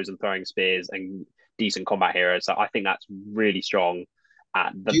ton of bows and throwing spears and decent combat heroes. So I think that's really strong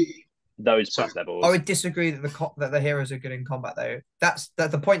at those price levels. I would disagree that the heroes are good in combat though.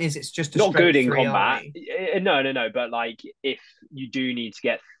 The point is it's just not good in combat. No. But like if you do need to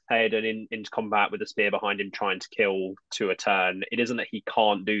get Theoden into combat with a spear behind him trying to kill to a turn, it isn't that he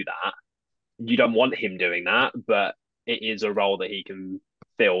can't do that. You don't want him doing that, but it is a role that he can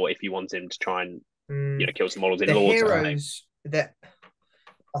fill if you want him to try and kill some models in the Lords. Heroes that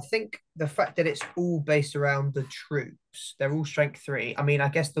I think the fact that it's all based around the troops, they're all strength 3. I mean, I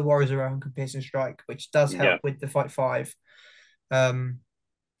guess the Warriors are around Piercing Strike, which does help with the Fight 5,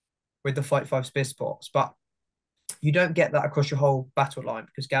 spear spots, but you don't get that across your whole battle line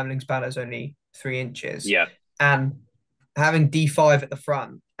because Gambling's banner is only 3 inches. Yeah. And having D5 at the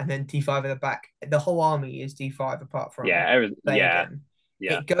front and then D5 at the back, the whole army is D5 apart from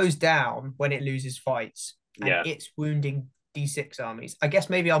It goes down when it loses fights. And it's wounding D6 armies. I guess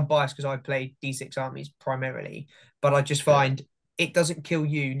maybe I'm biased because I play D6 armies primarily, but I just find it doesn't kill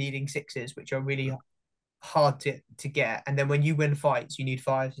you needing 6s, which are really hard to get. And then when you win fights, you need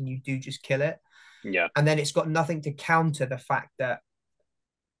 5s and you do just kill it. Yeah. And then it's got nothing to counter the fact that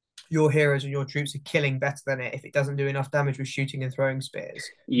your heroes and your troops are killing better than it if it doesn't do enough damage with shooting and throwing spears.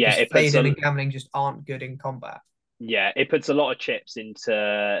 Yeah, Theoden and Gambling just aren't good in combat. Yeah, it puts a lot of chips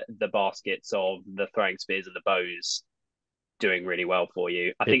into the baskets of the throwing spears and the bows doing really well for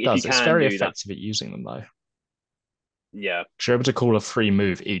you. I think it's very effective at using them though. Yeah. You're able to call a free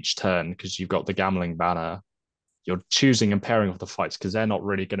move each turn because you've got the Gambling banner. You're choosing and pairing off the fights because they're not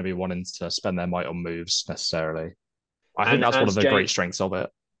really going to be wanting to spend their might on moves necessarily. I think that's one of the great strengths of it.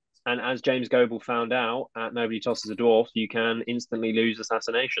 And as James Goble found out at Nobody Tosses a Dwarf, you can instantly lose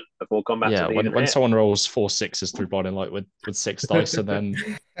Assassination before combat. Yeah, when someone rolls 4 6s through Blinding Light with 6 dice and then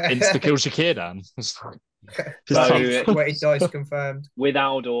insta kills your Círdan. So 20 dice confirmed. With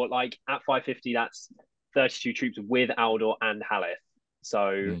Aldor, like at 550, that's 32 troops with Aldor and Haleth.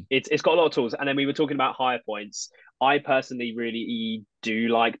 So it's got a lot of tools. And then we were talking about higher points. I personally really do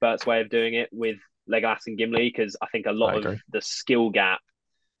like Bert's way of doing it with Legolas and Gimli because I think a lot of the skill gap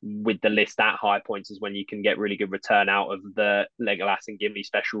with the list at high points is when you can get really good return out of the Legolas and Gimli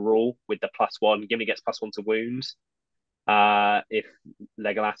special rule with the +1. Gimli gets +1 to wounds if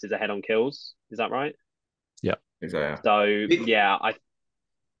Legolas is ahead on kills. Is that right? Yeah, exactly. So yeah,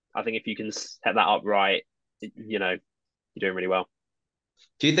 I think if you can set that up right, you're doing really well.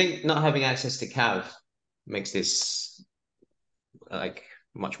 Do you think not having access to Cav makes this like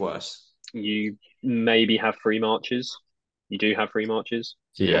much worse? You maybe have free marches. You do have free marches.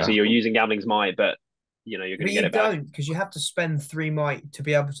 Yeah. So you're using Gambling's might, but you're going to get it back. You don't, because you have to spend 3 might to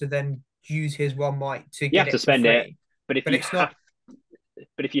be able to then use his 1 might to get it. You have to spend it, but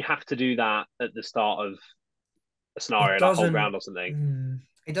if you have to do that at the start of a scenario like Hold Ground or something,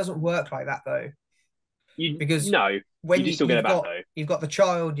 it doesn't work like that though. When you still get it back though. You've got the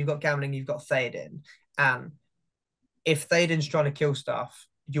child, you've got Gambling, you've got Theoden, and if Theoden's trying to kill stuff,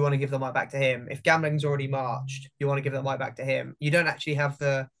 you want to give the might back to him. If Gambling's already marched, you want to give the might back to him. You don't actually have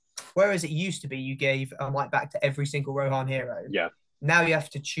whereas it used to be you gave a might back to every single Rohan hero. Yeah. Now you have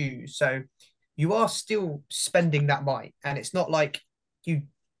to choose. So you are still spending that might, and it's not like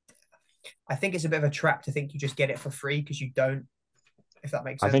I think it's a bit of a trap to think you just get it for free because you don't, if that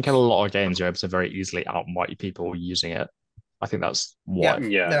makes sense. I think in a lot of games you're able to very easily outmight people using it. I think that's what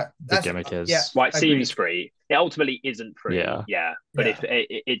the gimmick is. Yeah, well, it seems free. It ultimately isn't free. Yeah. But if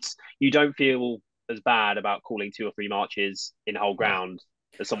it's, you don't feel as bad about calling 2 or 3 marches in Whole Ground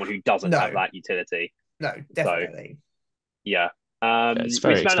as someone who doesn't have that utility. No, definitely. So, yeah. We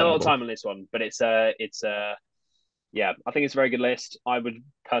spent a lot of time on this one, but it's I think it's a very good list. I would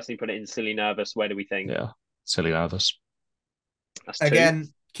personally put it in Silly Nervous. Where do we think? Yeah, Silly Nervous. That's again,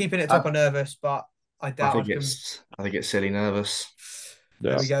 keeping it top of Nervous, but I doubt I think it's Silly Nervous.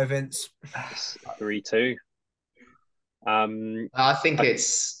 There we go, Vince. 3-2. I think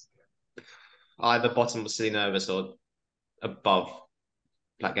it's either bottom of Silly Nervous or above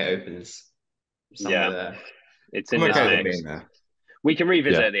Blackgate Opens. There. It's in this mix. We can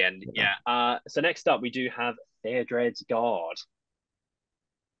revisit at the end. Yeah. So next up, we do have Theodred's Guard.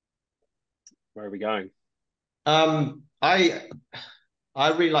 Where are we going? I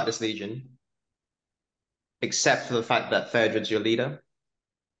really like this Legion, except for the fact that Theodred's your leader.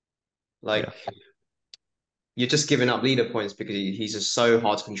 you're just giving up leader points because he's just so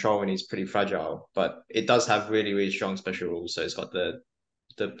hard to control and he's pretty fragile. But it does have really, really strong special rules. So it's got the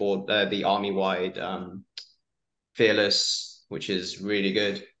board, the army wide fearless, which is really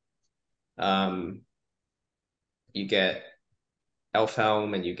good. You get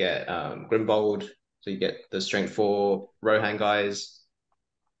Elfhelm and you get Grimbold. So you get the strength 4 Rohan guys.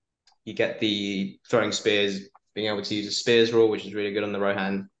 You get the throwing spears, being able to use a spears rule, which is really good on the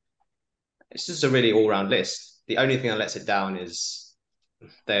Rohan. It's just a really all-round list. The only thing that lets it down is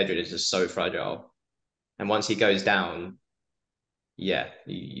Theodred is just so fragile. And once he goes down, yeah,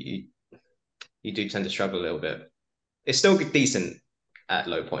 you do tend to struggle a little bit. It's still decent at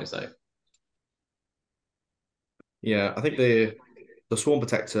low points, though. Yeah, I think the Swarm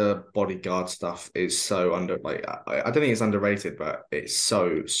Protector bodyguard stuff is so I don't think it's underrated, but it's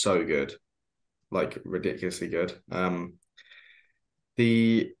so good, like ridiculously good.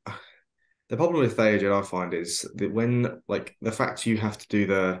 The problem with Theodred I find is that when like the fact you have to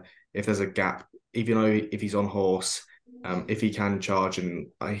do if there's a gap, even though if he's on horse, if he can charge and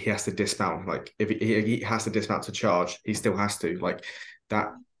he has to dismount, like if he has to dismount to charge, he still has to like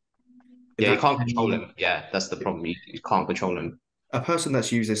that. Yeah, you can't control him. Yeah, that's the problem. You can't control him. A person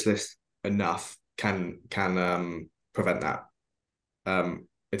that's used this list enough can prevent that.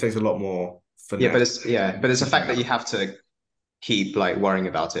 It takes a lot more finesse. But it's a fact that you have to keep like worrying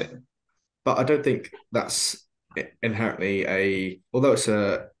about it. But I don't think that's inherently although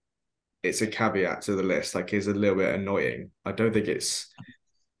it's a caveat to the list, like it's a little bit annoying. I don't think I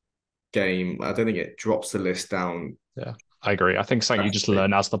don't think it drops the list down. Yeah, I agree. I think something you just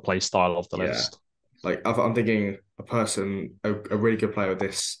learn as the play style of the list. Like I'm thinking a a really good player with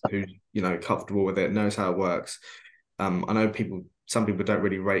this who's comfortable with it, knows how it works. I know some people don't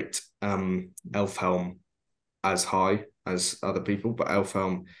really rate Elfhelm as high as other people, but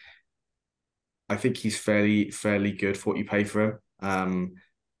Elfhelm, I think he's fairly good for what you pay for him.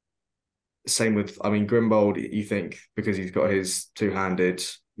 Same with, Grimbold, you think because he's got his two-handed,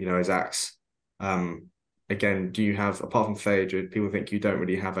 his axe. Again, do you have, apart from Theodred, people think you don't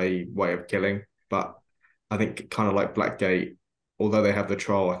really have a way of killing, but I think kind of like Blackgate, although they have the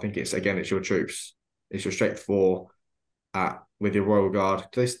troll, I think it's your troops. It's your strength 4 with your Royal Guard.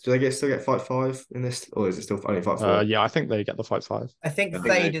 Do they still get fight 5 in this, or is it still only fight 4? Yeah, I think they get the fight 5. I think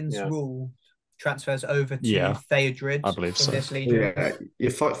Théoden's rule transfers over to Theodred. I believe so. This leader. Yeah, you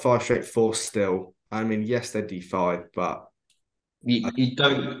fight 5 straight 4 still. Yes, they're D5, but you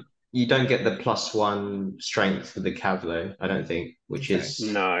don't get the +1 strength for the cav though. I don't think, which is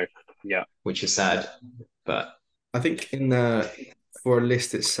sad. But I think for a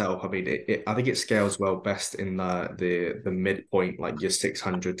list itself, I think it scales well best in the midpoint, like your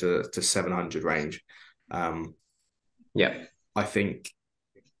 600 to 700 range. I think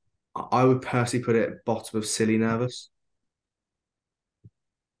I would personally put it at bottom of Silly Nervous.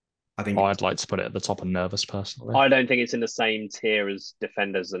 I think I'd like to put it at the top of Nervous personally. I don't think it's in the same tier as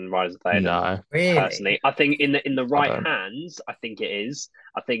Defenders and Rise of Theoden. No, really? Personally, I think in the right hands, I think it is.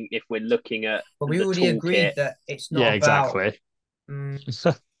 I think if we're looking at, but we already agreed that it's not. Yeah, exactly. I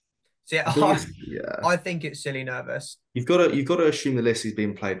think it's Silly Nervous. You've got to assume the list is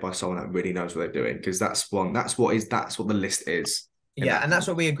being played by someone that really knows what they're doing, because that's what the list is. Yeah, and that's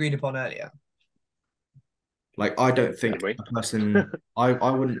what we agreed upon earlier. Like, I don't think a person,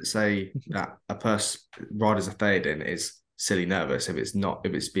 I wouldn't say that a person Riders of Theoden is Silly Nervous if it's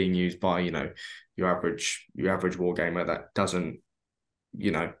being used by, your average war gamer that doesn't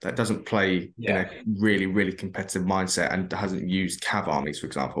play in a really, really competitive mindset and hasn't used cav armies, for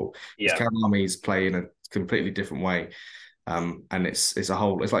example. Because cav armies play in a completely different way. And it's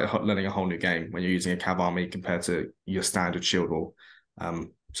like learning a whole new game when you're using a cav army compared to your standard shield wall.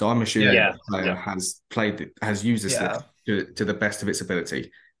 So I'm assuming the player has used this list to the best of its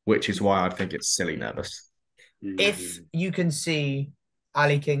ability, which is why I think it's Silly Nervous. If you can see,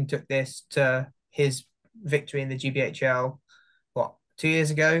 Ali King took this to his victory in the GBHL, 2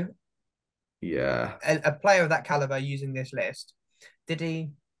 years ago? Yeah. A player of that caliber using this list, did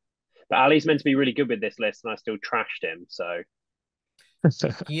he? But Ali's meant to be really good with this list, and I still trashed him, so...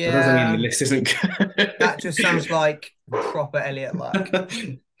 Yeah. That doesn't mean the list isn't good. That just sounds like proper Elliot luck.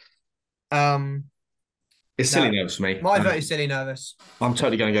 It's Silly Nervous for me. My vote is Silly Nervous. I'm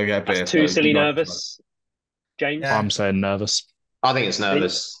totally going to go get a beer. That's too Silly Nervous. James? Yeah. I'm saying Nervous. I think it's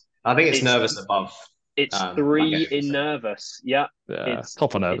Nervous. I think it's Nervous above. It's 3 in Nervous. Yeah. It's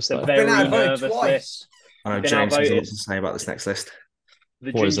top of Nervous. It's a very nervous list. I know James has a lot to say about this next list.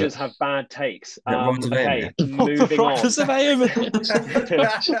 The Gingers have bad takes. Okay, moving on. Riders of Aim.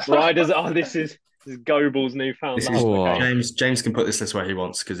 Riders. Oh, this is Goebel's newfound love. James can put this list where he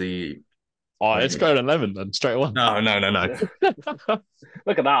wants because he Oh, it's going 11 then, straight away. No.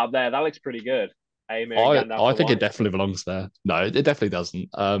 Look at that up there. That looks pretty good. I think it definitely belongs there. No, it definitely doesn't.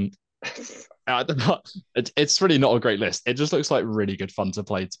 It's really not a great list. It just looks like really good fun to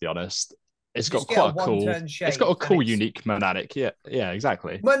play, to be honest. It's got quite a cool. It's got a cool, unique Monadic. Yeah,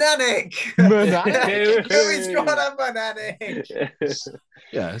 exactly. Monadic. Who's got a Monadic?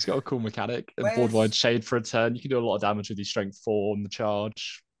 Yeah, it's got a cool mechanic. Board wide shade for a turn. You can do a lot of damage with your strength 4 on the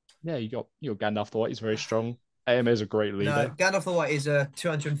charge. Yeah, you got Gandalf the White. He's very strong. AMA is a great leader. No, Gandalf the White is a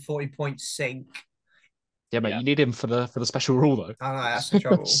 240 point sink. Yeah, mate, you need him for the special rule though. I know, that's the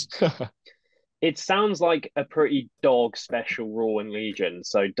trouble. It sounds like a pretty dog special rule in Legion,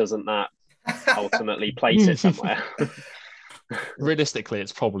 so doesn't that ultimately place it somewhere? Realistically,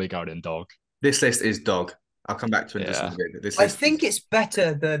 it's probably going in dog. This list is dog. I'll come back to it in just a bit. I think it's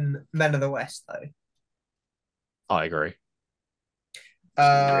better than Men of the West, though. I agree.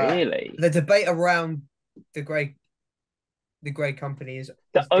 Really? The debate around the Grey Company is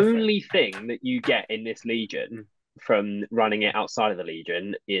the only thing that you get in this Legion from running it outside of the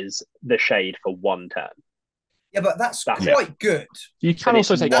Legion is the shade for 1 turn. Yeah, but that's quite good. You can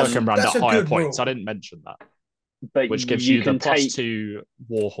also take Erkenbrand at higher points. I didn't mention that. But which gives you the +2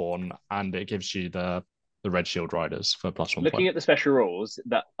 Warhorn, and it gives you the Red Shield Riders for +1. Looking at the special rules,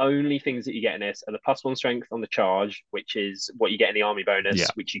 the only things that you get in this are the +1 strength on the charge, which is what you get in the army bonus,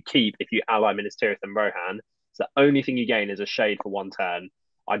 which you keep if you ally Minas Tirith and Rohan. So the only thing you gain is a shade for 1 turn.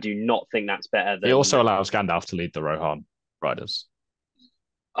 I do not think that's better than... It also allows Gandalf to lead the Rohan Riders.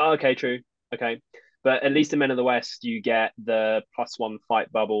 Oh, okay, true. Okay. But at least in Men of the West, you get the +1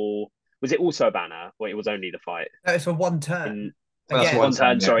 fight bubble. Was it also a banner, or it was only the fight? No, it's for 1 turn. Again, one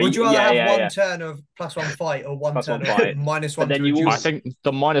turn, sorry. Would you rather have one turn of +1 fight or one turn of -1 then you I think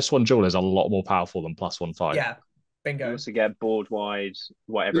the -1 duel is a lot more powerful than +1 fight. Yeah, bingo. You also get board wide,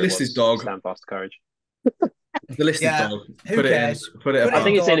 whatever the list is dog. Stand fast courage. The list is dog. Who cares? Put it I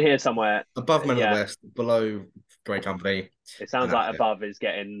think it's in here somewhere. Above Men of the West, below Grey Company. It sounds like above is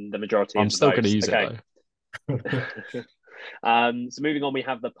getting the majority of the still going to use it though. So moving on, we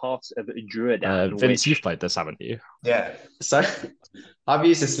have the part of Druidan. Vince, you've played this, haven't you? Yeah. So I've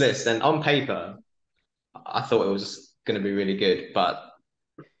used this list, and on paper, I thought it was going to be really good, but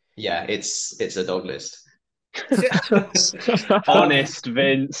yeah, it's a dog list. Honest,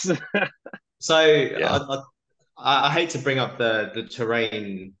 Vince. So I hate to bring up the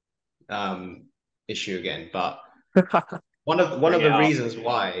terrain issue again, but one of the reasons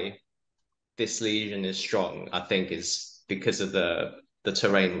why this Legion is strong, I think, is because of the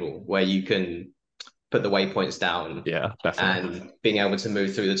terrain rule, where you can put the waypoints down. Yeah, definitely. And being able to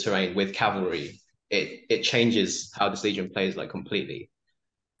move through the terrain with cavalry, it changes how this Legion plays like completely.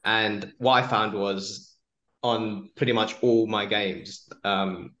 And what I found was on pretty much all my games,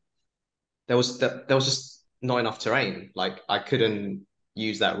 there was just not enough terrain. Like I couldn't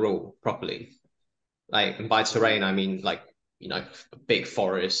use that rule properly. Like, and by terrain I mean like, you know, a big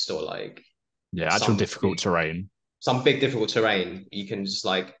forest or like actual difficult terrain. Some big difficult terrain, you can just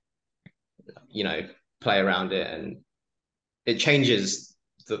like, you know, play around it, and it changes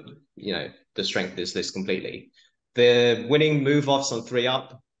the strength of this list completely. The winning move offs on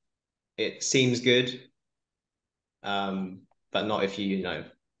 3-up, it seems good, but not if you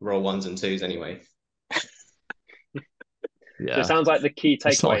roll 1s and 2s anyway. So it sounds like the key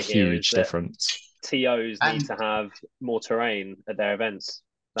takeaway here is difference. TOs need to have more terrain at their events.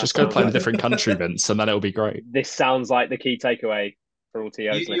 Just go play in a different country, Vince, and then it'll be great. This sounds like the key takeaway for all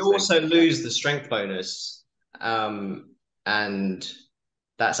TOs. You also lose the strength bonus, and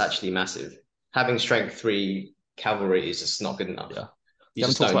that's actually massive. Having strength 3 cavalry is just not good enough. Yeah. You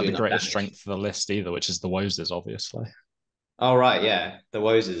haven't talked about the greatest strength of the list either, which is the Wozes, obviously. Oh, right, yeah. The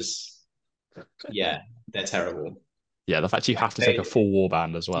Wozes, yeah, they're terrible. Yeah, the fact you have to take a full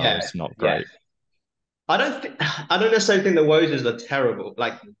warband as well is not great. Yeah. I don't necessarily think the Wozes are terrible.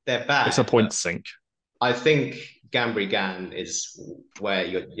 Like, they're bad. It's a point sink. I think Gambri Gan is where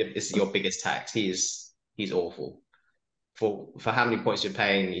this is your biggest tax. He's awful. For how many points you're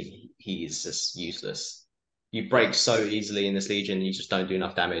paying, he's just useless. You break so easily in this Legion, you just don't do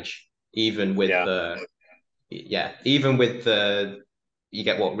enough damage. Even with you get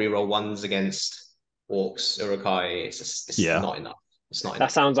reroll 1s against Orcs, Urukai. It's not enough. It's not enough.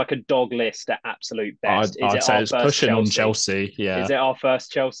 That sounds like a dog list at absolute best. I'd say it's pushing on Chelsea. Yeah. Is it our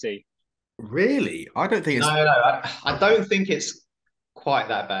first Chelsea? Really? I don't think it's... No. I don't think it's quite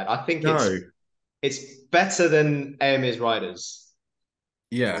that bad. I think it's better than AMA's Riders.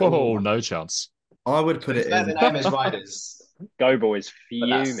 Yeah. Oh, no chance. I would put it in... better than AMA's Riders. Go Boys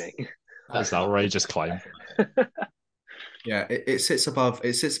fuming. That's an outrageous claim. Yeah, it sits above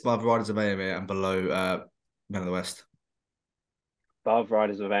Riders of Aemir and below Men of the West. Above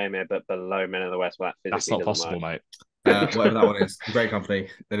Riders of Aemir, but below Men of the West. Well, that That's physically not doesn't possible, work. mate. Whatever that one is, great company.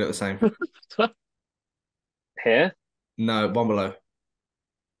 They look the same. Here, No, one below.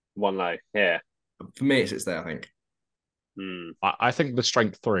 one low. Here. For me, it sits there, I think. I think the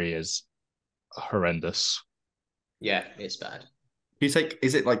strength 3 is horrendous. Yeah, it's bad. Is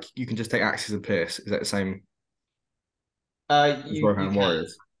it like you can just take axes and pierce? Is that the same? You can,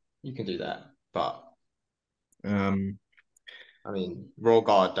 Warriors. you can do that, but I mean, Royal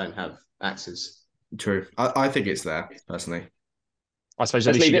Guard don't have axes. True. I think it's there personally. I suppose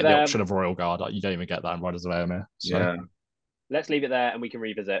at least you get the option of Royal Guard. You don't even get that in Riders of Aemir. So. Yeah. Let's leave it there, and we can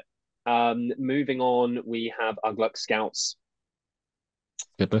revisit. Moving on, we have Ugluk Scouts.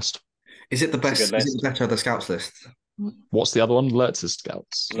 Good list. Is it the best? Is it the better of the Scouts list? What's the other one? Lurtz's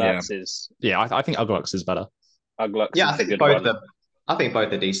Scouts. Lurtz's. Yeah, I think Ugluk's is better. Ugluk's. Yeah, I think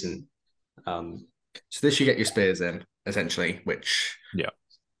both are decent. So this you get your spears in essentially, which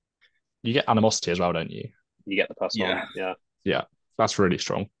you get animosity as well, don't you? You get the +1. Yeah, that's really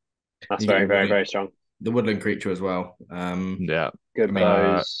strong. That's very, very, very strong. The woodland creature as well. Yeah. Good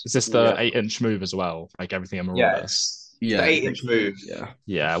bows. Is this the 8-inch move as well? Like everything in Marauder? Yeah. The 8-inch move.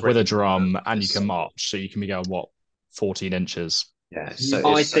 Yeah. With a drum, and you can march, so you can be going 14 inches. Yeah.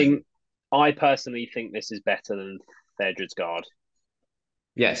 I personally think this is better than Thedred's Guard.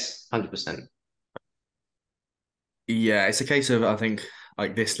 Yes, 100%. Yeah, it's a case of I think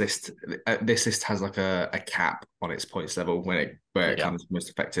like this list has like a cap on its points level where it comes most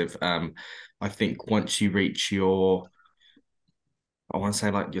effective. I think once you reach I want to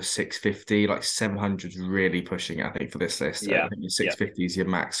say like your 650, like 700 is really pushing it, I think, for this list. Yeah. I think your 650 is your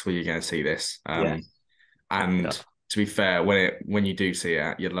max where you're going to see this. And to be fair, when you do see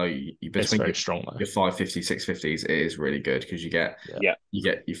it, you're low. It's very strong though. Your 550, 650s, it is really good because you get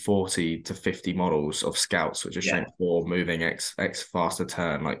your 40 to 50 models of scouts, which are strength 4, moving X faster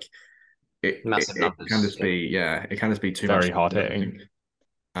turn. Like it can just be too much. Very hard hitting.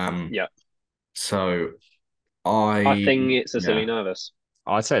 So I think it's a silly nervous.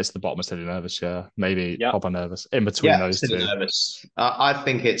 I'd say it's the bottom of silly nervous. Yeah, maybe proper nervous in between those two. Nervous. I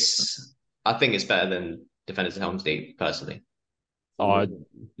think it's better than Defenders of Helm's Deep, personally.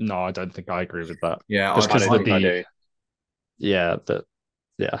 No, I don't think I agree with that. Yeah, I do. Yeah,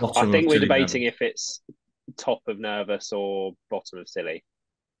 I think we're debating if it's top of nervous or bottom of silly.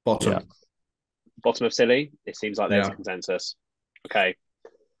 Bottom of silly. It seems like there's a consensus. Okay.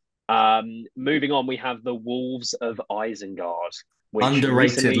 Moving on, we have the Wolves of Isengard, which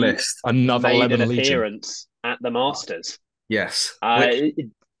underrated list. Another made an appearance at the Masters. Yes. I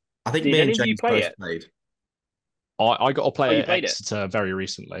think me and James both played. I got to play it at Exeter very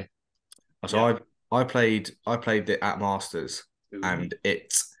recently. So I played it at Masters. Ooh. And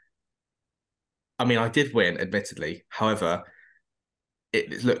I did win, admittedly. However,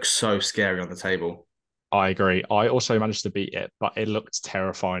 it looks so scary on the table. I agree. I also managed to beat it, but it looked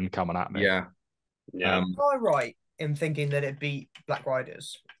terrifying coming at me. Yeah. Am I right in thinking that it beat Black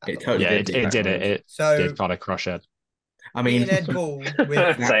Riders? It totally did. It did it. It did kind of crush it. I mean, Ed Bull with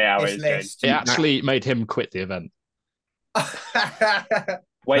this list. It actually made him quit the event.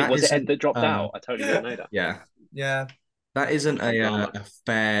 Wait, was it Ed that dropped out? I totally didn't know that. Yeah. That isn't a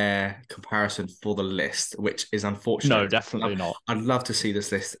fair comparison for the list, which is unfortunate. No, definitely not. I'd love to see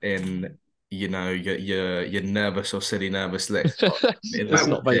this list in, your nervous or silly nervous list. It's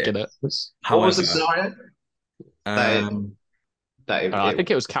not making it. What was the scenario? I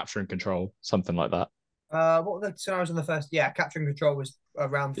think it was capture and control, something like that. What were the scenarios on the first? Yeah, capture and control was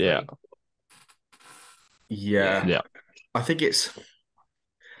around 3. Yeah. I think it's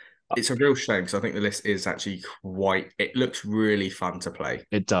a real shame because I think the list is actually it looks really fun to play.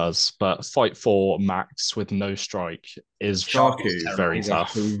 It does, but fight 4 max with no strike is very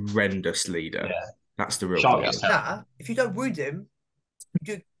tough. A horrendous leader. Yeah. That's the real problem. If you don't wound him,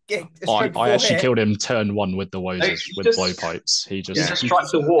 you get I actually killed him turn 1 with the Wozers with blowpipes. He just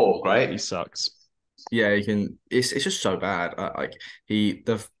strikes the wall, right? He sucks. Yeah, you can. It's just so bad.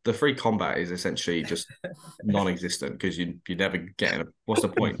 The free combat is essentially just non-existent because you never get. What's the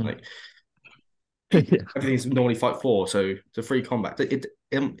point? Like everything's normally fight 4, so the free combat.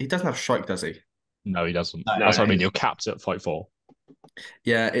 He doesn't have strike, does he? No, he doesn't. That's what I mean. You're capped at fight 4.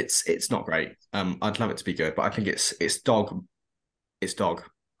 Yeah, it's not great. I'd love it to be good, but I think it's dog. It's dog.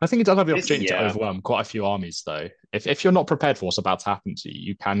 I think it does have the opportunity to overwhelm quite a few armies, though. If you're not prepared for what's about to happen to you,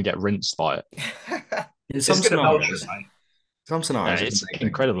 you can get rinsed by it. In some scenarios, it's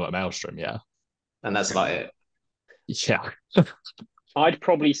incredible at Maelstrom, and that's about it. Yeah. I'd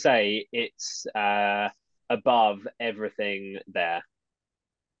probably say it's a above everything there.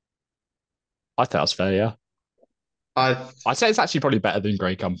 I think that's fair, yeah. I'd say it's actually probably better than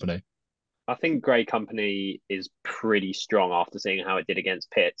Grey Company. I think Grey Company is pretty strong after seeing how it did against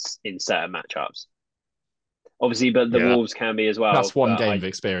Pits in certain matchups. Obviously, but the Wolves can be as well. That's one game of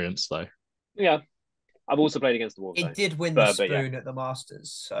experience, though. Yeah. I've also played against the Wolves. It did win the spoon at the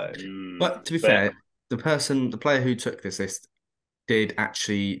Masters, so. But to be fair, the player who took this list did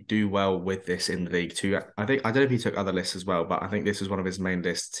actually do well with this in the league too. I don't know if he took other lists as well, but I think this was one of his main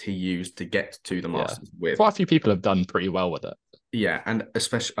lists he used to get to the Masters with. Quite a few people have done pretty well with it. Yeah, and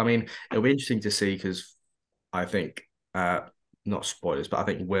especially, I mean, it'll be interesting to see because I think, not spoilers, but I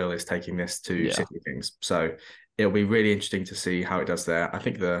think Will is taking this to City Kings. So it'll be really interesting to see how it does there. I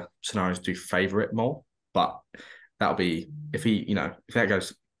think the scenarios do favour it more, but that'll be, if that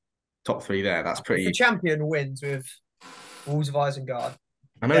goes top 3 there, that's pretty. If the champion wins with Wolves of Isengard.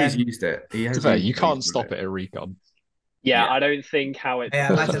 I know he's used it. You can't stop it at Recon. Yeah, I don't think how it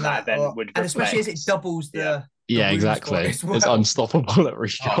imagine that event would reflect. And especially as it doubles the exactly. Well. It's unstoppable at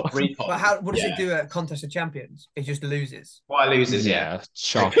Recon. But what does it do at Contest of Champions? It just loses. Well, it loses,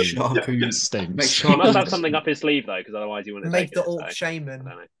 Sharku stinks. He must have something up his sleeve though, because otherwise he wouldn't make the Orc Shaman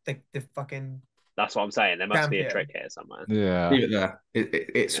the fucking. That's what I'm saying. There must be a trick here somewhere. Yeah, leave it there.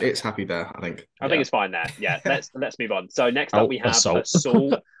 It's happy there. I think. I think it's fine there. Yeah, let's move on. So next up we have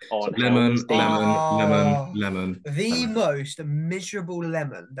Assault on lemon. The most miserable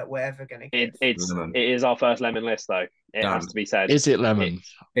lemon that we're ever going to get. It is our first lemon list though. It has to be said. Is it lemon?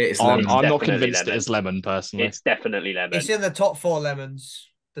 It's lemon. I'm not convinced it is lemon personally. It's definitely lemon. It's in the top 4 lemons.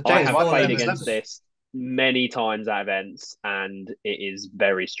 I have played against this many times at events, and it is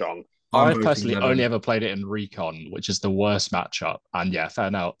very strong. I've personally only ever played it in Recon, which is the worst matchup. And yeah, fair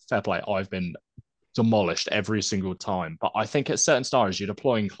play. I've been demolished every single time. But I think at certain scenarios, you're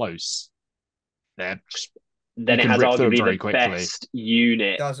deploying close. Then it has arguably the best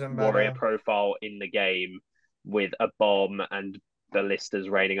unit warrior matter. profile in the game, with a bomb and ballistas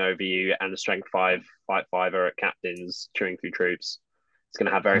raining over you and the strength 5 fight 5er at captains chewing through troops. It's going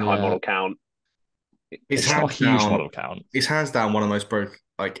to have very high model count. It's not a huge model count. It's hands down one of the most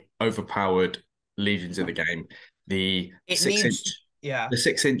overpowered legions in the game. The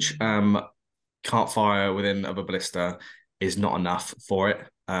 6-inch can't fire within of a ballista is not enough for it.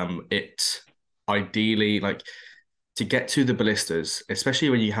 It ideally to get to the ballistas, especially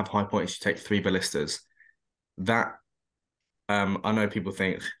when you have high points, you take 3 ballistas. That I know people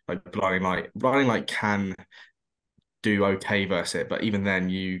think blinding light can do okay versus it, but even then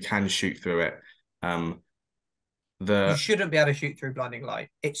you can shoot through it. You shouldn't be able to shoot through blinding light.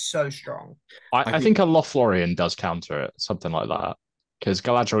 It's so strong. I think a Lothlorien does counter it, something like that. Because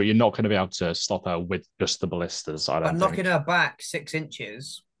Galadriel, you're not going to be able to stop her with just the ballistas. But knocking her back 6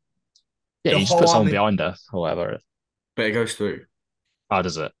 inches. Yeah, you just put someone behind her, or whatever. But it goes through. How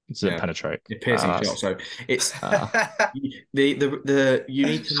does it? Does it penetrate? It piercing shot. So it's the you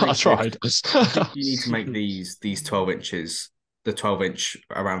need to. I tried. You need to make these 12 inches. The 12-inch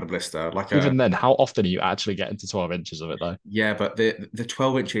around the blister, even then, how often are you actually getting to 12 inches of it though? Yeah, but the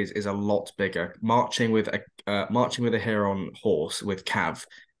 12 inches is a lot bigger. Marching with a Huron horse with cav,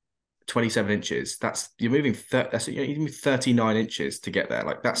 27 inches. You're moving 39 inches to get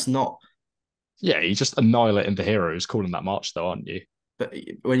there. That's not. Yeah, you're just annihilating the heroes calling that march though, aren't you? But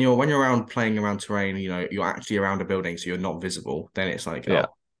when you're around playing around terrain, you're actually around a building, so you're not visible. Then it's I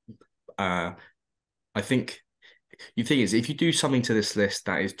think. The thing is, if you do something to this list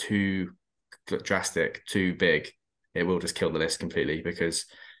that is too drastic, too big, it will just kill the list completely, because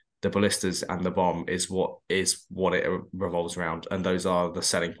the ballistas and the bomb is what it revolves around, and those are the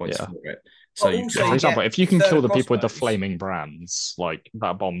selling points for it. So, for example, if you can kill the people with the flaming brands,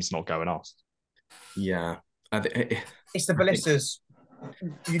 that bomb's not going off. Yeah, it's the ballistas.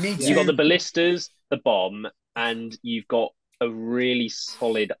 You've got the ballistas, the bomb, and you've got a really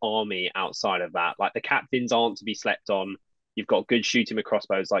solid army outside of that. The captains aren't to be slept on. You've got good shooting with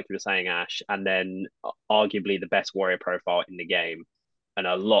crossbows, like you were saying, Ash, and then arguably the best warrior profile in the game. And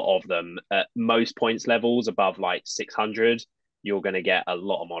a lot of them at most points levels above 600, you're going to get a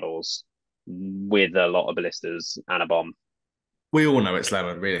lot of models with a lot of ballistas and a bomb. We all know it's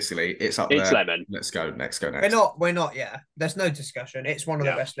lemon, realistically. It's up there. It's lemon. Let's go next. We're not, yeah. There's no discussion. It's one of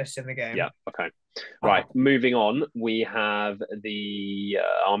the best lists in the game. Yeah, okay. Right, moving on. We have the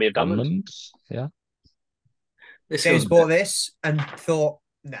Army of Dunland. Yeah. James bought this and thought,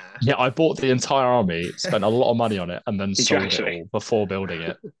 nah. Yeah, I bought the entire army, spent a lot of money on it, and then sold it all before building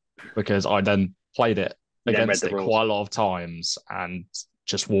it, because I then played it against it quite a lot of times and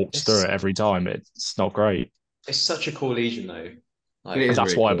just walked through it every time. It's not great. It's such a cool legion, though.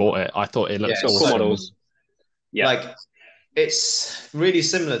 That's why I bought it. I thought it looked cool models. Yeah. Like, it's really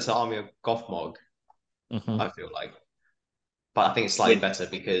similar to Army of Gothmog, I feel like. But I think it's slightly better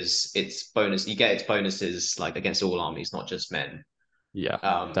because it's bonus. You get its bonuses like against all armies, not just men.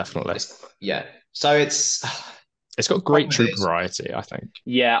 Yeah, definitely. So it's got great troop variety, I think.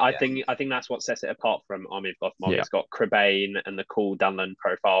 Yeah, I think that's what sets it apart from Army of Gothmog. It's got Crebain and the cool Dunland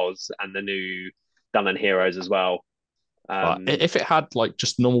profiles and the new Dunland heroes as well. But if it had like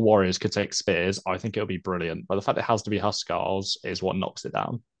just normal warriors could take spears, I think it would be brilliant. But the fact it has to be Huskars is what knocks it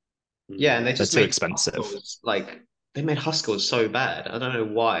down. Yeah, and they just too expensive. Huskars, like they made Huskars so bad. I don't know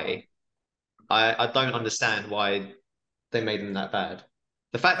why. I don't understand why they made them that bad.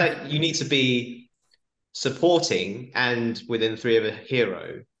 The fact that you need to be supporting and within 3 of a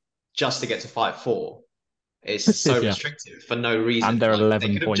hero just to get to fight 4 is so restrictive for no reason. And they're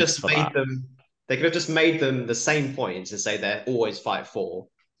 11 points for that. They could have just made them the same points and say they're always fight 4.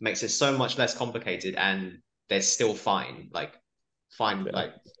 Makes it so much less complicated, and they're still fine. Like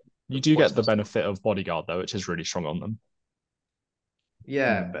you do get the benefit of bodyguard though, which is really strong on them.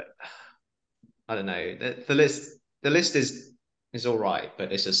 Yeah, but I don't know. The list is all right,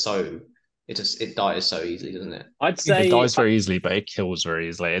 but it's just it dies so easily, doesn't it? I'd say it dies very easily, but it kills very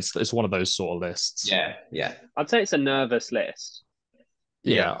easily. It's one of those sort of lists. Yeah. I'd say it's a nervous list.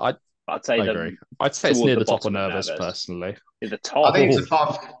 Yeah, I'd say I agree. I'd say it's near the top of nervous, personally. Near the top. I think it's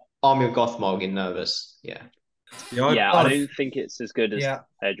above Army of Gothmog in nervous. Yeah. I don't think it's as good as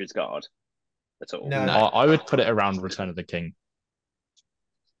Edred's Guard at all. No, I would put it around Return of the King.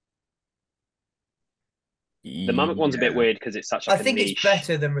 The Mimic one's a bit weird because it's such. I think it's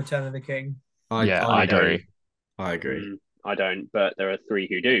better than Return of the King. I agree. I agree. I don't, but there are 3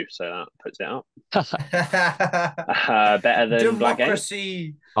 who do, so that puts it up. Better than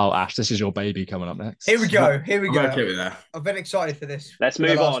Democracy. Oh, Ash, this is your baby coming up next. Here we go. Okay with that. I've been excited for this. Let's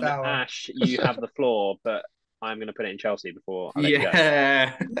move on. Hour. Ash, you have the floor, but I'm going to put it in Chelsea before I let you go.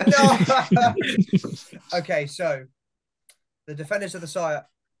 No. Okay, so the Defenders of the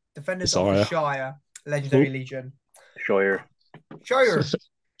Shire, Legendary Legion. Shire.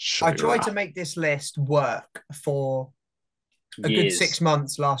 I tried to make this list work for a good 6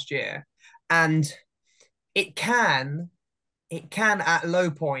 months last year, and it can at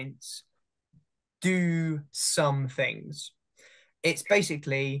low points do some things. It's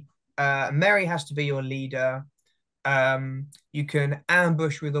basically Merry has to be your leader. You can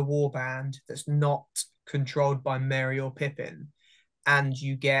ambush with a warband that's not controlled by Merry or Pippin, and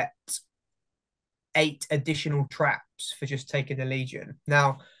you get 8 additional traps for just taking the Legion.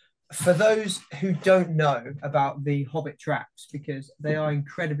 Now, for those who don't know about the Hobbit traps, because they are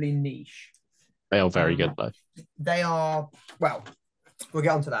incredibly niche. They are very good, though. They are, well, we'll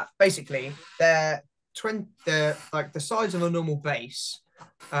get onto that. Basically, they're like the size of a normal base,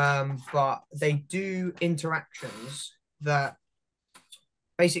 but they do interactions that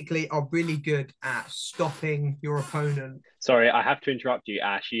basically are really good at stopping your opponent. Sorry, I have to interrupt you,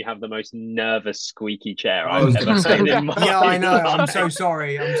 Ash. You have the most nervous squeaky chair I've ever seen in my life. Yeah, I know. I'm so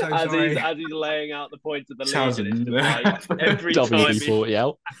sorry. As he's laying out the points of the Legion, every WD-40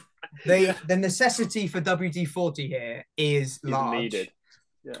 out. The necessity for WD-40 here is large. Needed.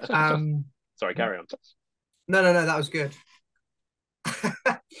 Yeah. Sorry, carry on. No, that was good.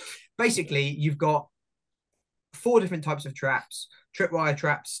 Basically, you've got 4 different types of traps: tripwire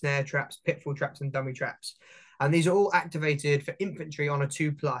traps, snare traps, pitfall traps, and dummy traps. And these are all activated for infantry on a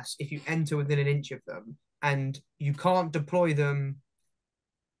 2+ if you enter within an inch of them. And you can't deploy them.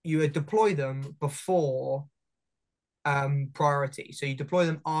 You deploy them before priority. So you deploy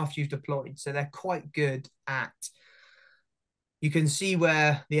them after you've deployed. So they're quite good at... You can see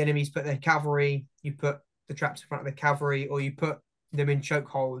where the enemies put their cavalry. You put the traps in front of the cavalry, or you put them in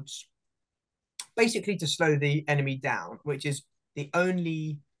chokeholds, basically to slow the enemy down, which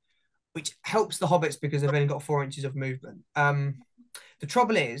helps the hobbits because they've only got 4 inches of movement. The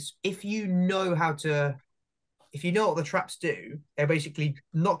trouble is, if you know what the traps do, they basically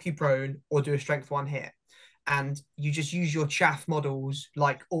knock you prone or do a strength 1 hit. And you just use your chaff models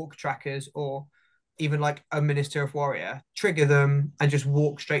like orc trackers or even like a Minister of Warrior, trigger them and just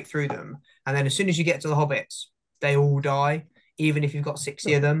walk straight through them. And then as soon as you get to the hobbits, they all die, even if you've got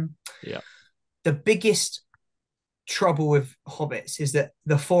 60 of them. Yeah. The biggest trouble with hobbits is that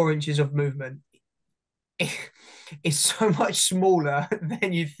the 4 inches of movement is so much smaller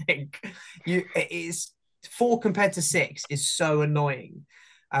than you think. It is 4 compared to 6 is so annoying.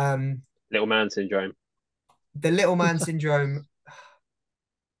 Little man syndrome. The little man syndrome,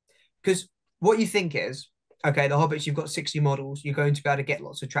 because what you think is, okay, the hobbits, you've got 60 models, you're going to be able to get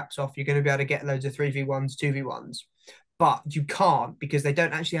lots of traps off, you're going to be able to get loads of 3v1s, 2v1s, but you can't because they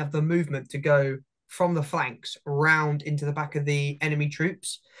don't actually have the movement to go from the flanks round into the back of the enemy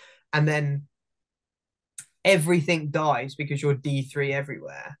troops, and then everything dies because you're D3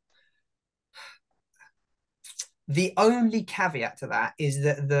 everywhere. The only caveat to that is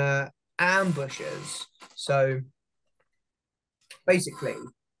that the ambushers, so basically,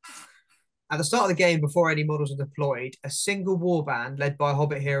 at the start of the game, before any models are deployed, a single warband led by a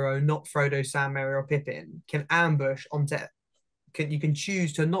Hobbit hero, not Frodo, Sam, Merry, or Pippin, can ambush onto. You can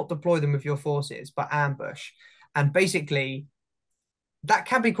choose to not deploy them with your forces, but ambush. And basically, that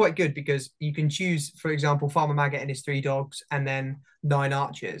can be quite good because you can choose, for example, Farmer Maggot and his 3 dogs, and then 9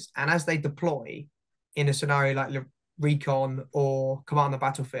 archers. And as they deploy in a scenario like Recon or Command the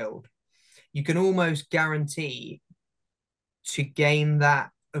Battlefield, you can almost guarantee to gain that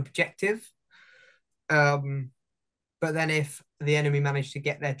objective. But then if the enemy manage to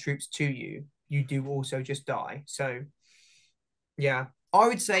get their troops to you, you do also just die. So yeah, I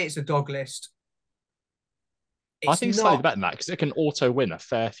would say it's a dog list. I think it's slightly better than that because it can auto win a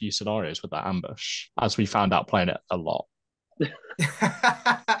fair few scenarios with that ambush, as we found out playing it a lot.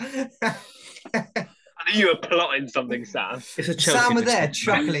 I knew you were plotting something, Sam. It's a Chelsea Sam was there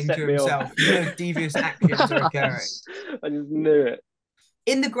chuckling to himself. You know, devious actions are occurring. I just knew it.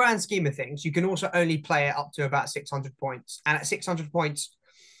 In the grand scheme of things, you can also only play it up to about 600 points. And at 600 points,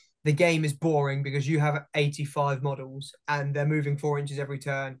 the game is boring because you have 85 models and they're moving 4 inches every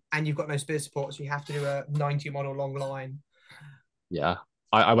turn, and you've got no spear support, so you have to do a 90 model long line. Yeah.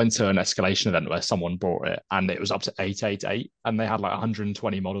 I went to an escalation event where someone bought it and it was up to 888 and they had like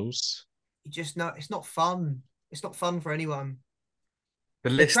 120 models. It's not fun. It's not fun for anyone.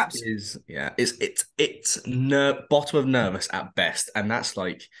 The list is it's bottom of nervous at best, and that's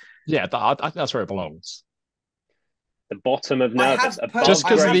like I think that's where it belongs. The bottom of nervous, just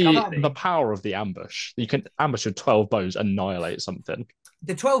because of the power of the ambush. You can ambush with 12 bows, annihilate something.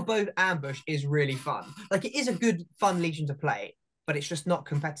 The 12 bow ambush is really fun. Like, it is a good fun legion to play, but it's just not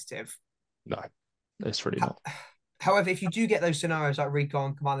competitive. No, it's really not. However, if you do get those scenarios like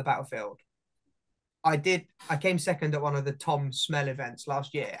Recon, Command the Battlefield, I came second at one of the Tom Smell events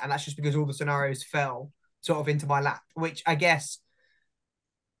last year, and that's just because all the scenarios fell sort of into my lap, which I guess,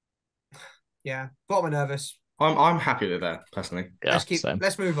 yeah, bottom of nervous. I'm happy with that personally. Yeah,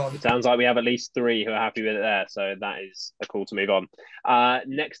 let's move on. It sounds like we have at least 3 who are happy with it there, so that is a call to move on.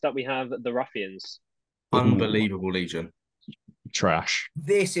 Next up, we have the Ruffians. Unbelievable legion. Trash.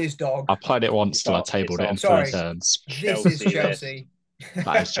 This is dog. I played it once till I tabled it in 3 turns. This is Chelsea.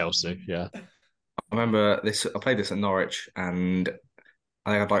 That is Chelsea. Yeah. I remember this. I played this at Norwich, and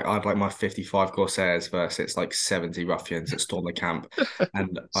I think I'd like my 55 Corsairs versus like 70 Ruffians that stormed the camp,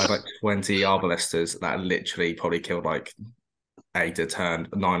 and I had like 20 Arbalesters that literally probably killed like 8 a turn,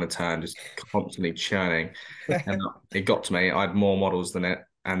 9 a turn, just constantly churning. And it got to me. I had more models than it,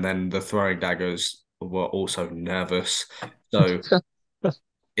 and then the throwing daggers were also nervous. So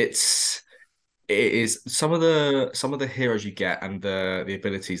it is some of the heroes you get and the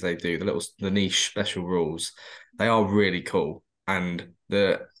abilities they do, the niche special rules, they are really cool. And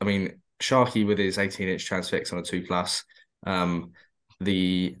Sharky with his 18-inch transfix on a 2+.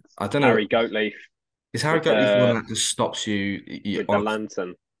 I don't know. Harry Goatleaf. Is Harry Goatleaf the one that just stops you with the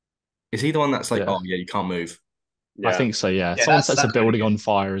lantern? Is he the one that's like, you can't move? Yeah. I think so, yeah. Someone sets a building on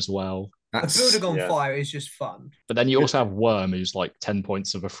fire as well. A building on fire is just fun. But then you also have Worm, who's like 10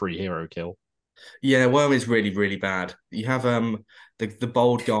 points of a free hero kill. Yeah, Worm is really, really bad. You have the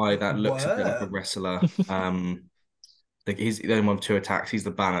bold guy that looks a bit like a wrestler. He's the only one with 2 attacks. He's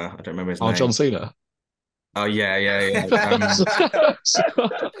the banner. I don't remember his name. John Cena. Oh yeah.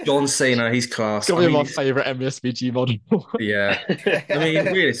 John Cena, he's class. Got me my favourite MESBG model. Yeah, I mean,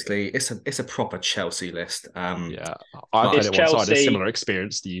 realistically, it's a proper Chelsea list. Yeah, I played it once. I had a similar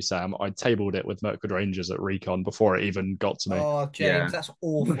experience to you, Sam. I tabled it with Mirkwood Rangers at Recon before it even got to me. Oh, James, that's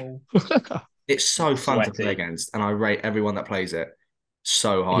awful. It's so fun to play against, and I rate everyone that plays it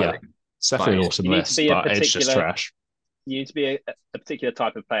so highly. Yeah, it's definitely an awesome list, but it's just trash. You need to be a particular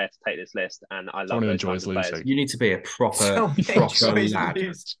type of player to take this list, and I love those types of players. You need to be a proper lad.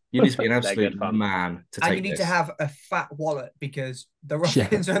 You need to be an absolute man to take this. And you need to have a fat wallet because the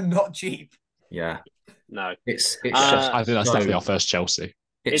Ruffians are not cheap. Yeah. No. It's I think that's definitely our first Chelsea.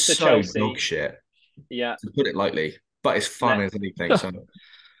 It's so Chelsea. Dog shit. Yeah. To put it lightly. But it's fun as anything. So.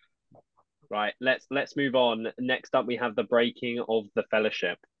 Right, let's move on. Next up, we have the breaking of the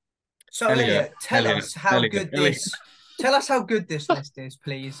Fellowship. So Elliot, tell us how good this list is,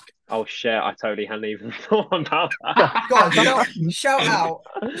 please. Oh shit! I totally hadn't even thought about that. God, shout out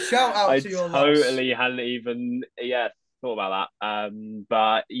to your loss. I totally hadn't even thought about that.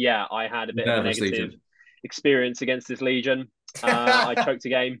 But yeah, I had a bit of a negative experience against this Legion. I choked a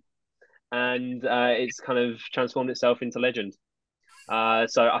game. and it's kind of transformed itself into legend.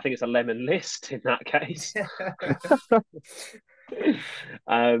 So I think it's a lemon list in that case.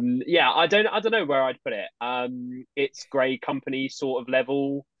 Yeah, I don't know where I'd put it. It's Grey Company sort of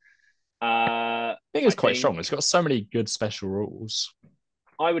level. I think it's quite strong. It's got so many good special rules.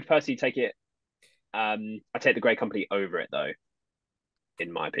 I would personally take it. I take the Grey Company over it though,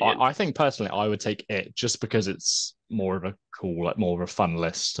 in my opinion. I think personally, I would take it just because it's more of a cool, like more of a fun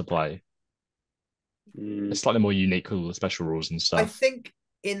list to play. It's slightly more unique with all the special rules and stuff. I think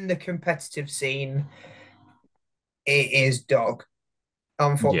in the competitive scene, it is dog.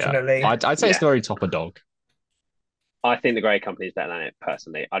 Unfortunately, yeah. I'd say it's the very top of dog. I think the Grey Company is better than it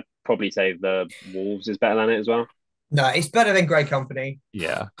personally. I'd probably say the Wolves is better than it as well. No, it's better than Grey Company.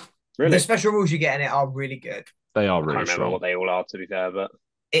 Yeah, really. The special rules you get in it are really good. They are really I can't remember strong. what they all are, to be fair, but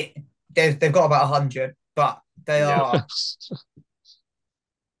they've got about 100, but they are.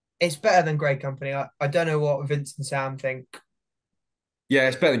 It's better than Grey Company. I don't know what Vince and Sam think. Yeah,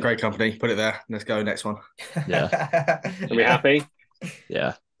 it's better than Grey Company. Put it there. Let's go next one. Yeah. Are we happy?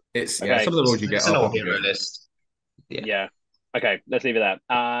 Yeah. It's okay. Some of the rules you get are probably hero list. Yeah. Okay, let's leave it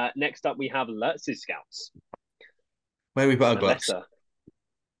there. Next up, we have Lurtz's Scouts. Where we put our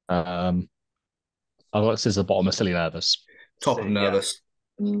Glutz? Lurtz is the bottom of Silly Nervous. Top of Nervous.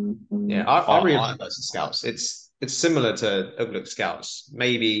 Yeah, I really like Lurtz's Scouts. It's similar to Ugluk Scouts,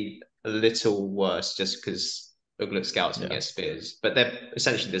 maybe a little worse just because Ugluk Scouts can get spears, but they're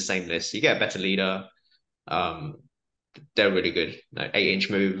essentially the same list. You get a better leader. They're really good. Like 8-inch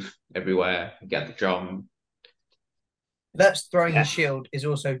move everywhere. You get the drum. Lurtz throwing his shield is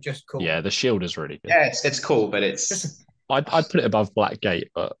also just cool. Yeah, the shield is really good. Yeah, it's cool, but it's. I'd put it above Blackgate,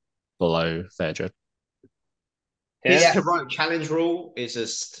 but below Thedred. His heroic challenge rule is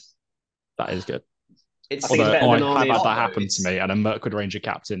just. That is good. Although I have had that happen to me, and a Mirkwood Ranger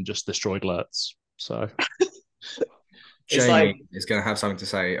captain just destroyed Lurtz. So. Jamie is going to have something to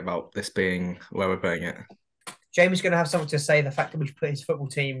say about this being where we're putting it. Jamie's going to have something to say. The fact that we've put his football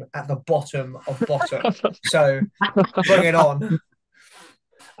team at the bottom of bottom. So bring it on.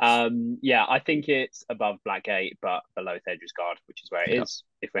 Yeah, I think it's above Blackgate, but below Thedred's Guard, which is where it is.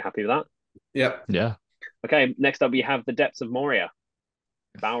 If we're happy with that. Yep. Yeah. Okay. Next up, we have the Depths of Moria.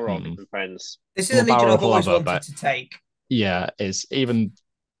 Balrog and friends. This is a legion I've always wanted to take. Yeah, it's even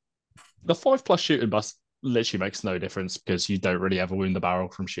the 5+ shooting bust literally makes no difference because you don't really ever wound the barrel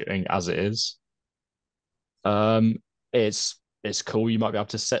from shooting as it is. It's cool. You might be able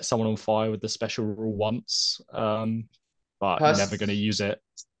to set someone on fire with the special rule once, but you're never going to use it.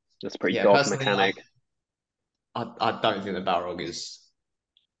 That's pretty dog mechanic. I don't think the Balrog is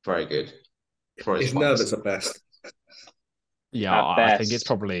very good. It's nervous at best. Yeah, I think it's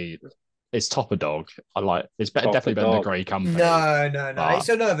top of dog. It's definitely better than the Grey Company. No. It's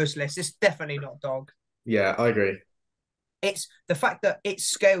a nervous list. It's definitely not dog. Yeah, I agree. It's the fact that it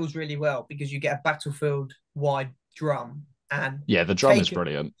scales really well because you get a battlefield-wide drum. And the drum is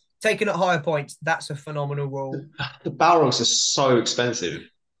brilliant. Taken at higher points, that's a phenomenal rule. The Balrogs are so expensive.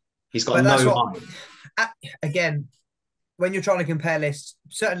 He's got mind. Again, when you're trying to compare lists,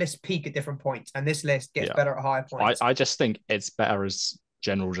 certain lists peak at different points, and this list gets better at higher points. I just think it's better as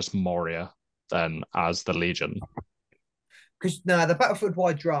general just Moria than as the Legion. Because the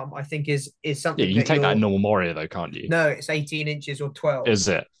battlefield-wide drum, I think, is something. Yeah, you can take that in normal Moria, though, can't you? No, it's 18 inches or 12. Is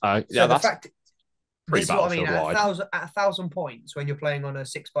it? So that's this is what I mean. At 1,000 points, when you're playing on a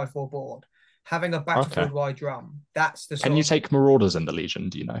 6x4 board, having a battlefield-wide drum, that's the. Can you take Marauders in the Legion?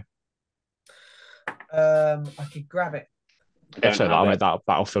 Do you know? I could grab it. If so, that'll make that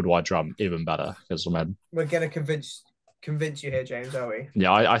battlefield-wide drum even better. Because we're gonna convince you here, James, are we?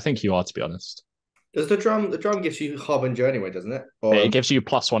 Yeah, I think you are, to be honest. Does the drum gives you Harbinger anyway, doesn't it? It gives you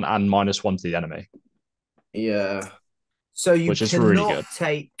 +1 and -1 to the enemy. Yeah. So you cannot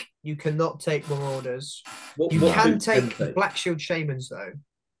take Marauders. You can take Black Shield Shamans though.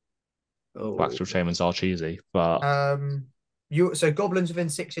 Oh. Black Shield Shamans are cheesy, but so goblins within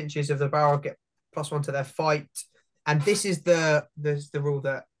 6 inches of the barrel get +1 to their fight, and this is the rule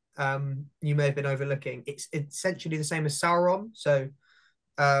that you may have been overlooking. It's essentially the same as Sauron. So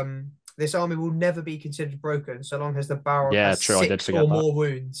this army will never be considered broken so long as the barrel has 6 or more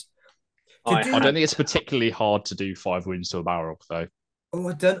wounds. I don't think it's particularly hard to do 5 wounds to a barrel, though. Oh,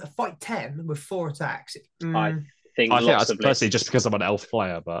 I don't fight 10 with 4 attacks. I think that's personally just because I'm an elf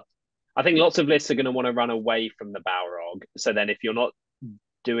player, but I think lots of lists are going to want to run away from the Balrog. So then, if you're not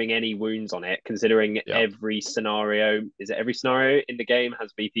doing any wounds on it, considering every scenario in the game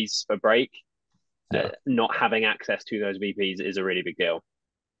has VPs for break, not having access to those VPs is a really big deal.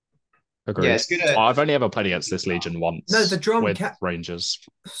 Agreed. Yeah, it's good. I've only ever played against this Legion once. No, the drum with Rangers.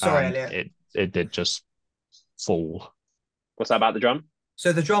 Sorry, Elliot. It did just fall. What's that about the drum?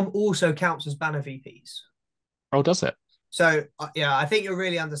 So the drum also counts as banner VPs. Oh, does it? So yeah, I think you're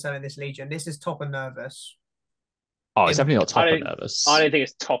really underselling this Legion. This is Topper nervous. Oh, it's definitely not Topper nervous. I don't think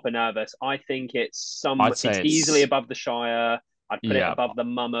it's Topper nervous. I think it's easily above the Shire. I'd put it above the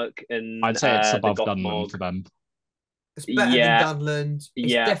Mummock and I'd say it's above Dunland for them. It's better than Dunland.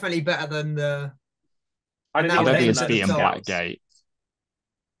 It's definitely better than the. I don't think it's beating Blackgate.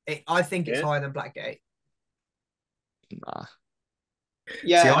 I think it's higher than Blackgate. Nah.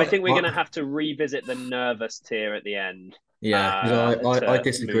 Yeah, see, I think we're going to have to revisit the nervous tier at the end. Yeah, I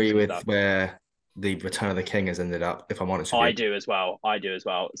disagree with where the Return of the King has ended up, if I'm honest with you. I do as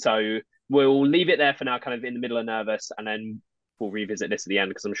well. So we'll leave it there for now, kind of in the middle of nervous, and then we'll revisit this at the end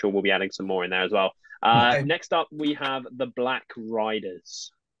because I'm sure we'll be adding some more in there as well. Next up, we have the Black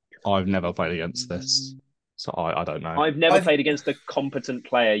Riders. I've never played against this, so I don't know. I've never played against a competent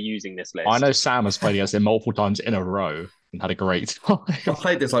player using this list. I know Sam has played against it multiple times in a row and had a great time. I've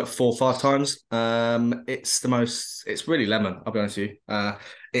played this like 4 or 5 times. It's really lemon, I'll be honest with you.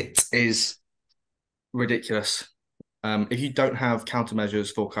 It is ridiculous. If you don't have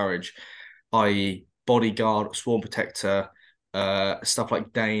countermeasures for courage, i.e. bodyguard, swarm protector, stuff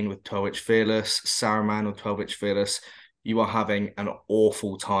like Dane with 12-inch fearless, Saruman with 12-inch fearless, you are having an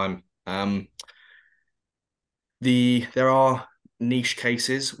awful time. There are niche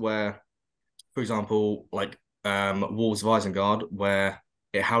cases where, for example, like Wolves of Isengard, where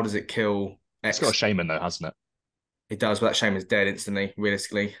how does it kill X? It's got a shaman though, hasn't it? It does, but that shaman's dead instantly,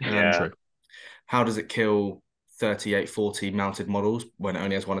 realistically. True. How does it kill 38-40 mounted models when it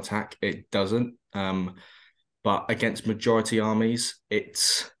only has 1 attack? It doesn't. But against majority armies,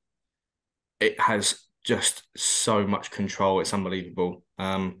 it has just so much control. It's unbelievable.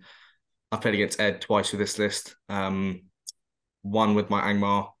 I've played against Ed twice with this list. One with my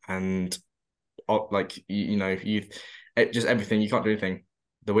Angmar, and just everything. You can't do anything.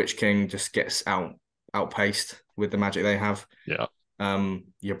 The Witch King just gets outpaced with the magic they have. Yeah.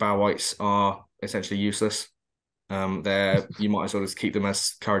 Your Bow Whites are essentially useless. You might as well just keep them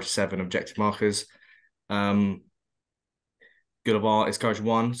as Courage 7 objective markers. Gollum is Courage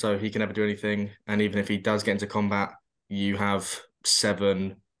 1, so he can never do anything. And even if he does get into combat, you have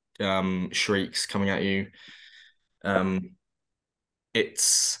 7 shrieks coming at you.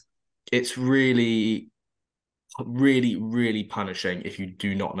 It's really, really, really punishing if you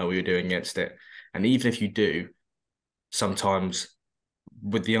do not know what you're doing against it. And even if you do, sometimes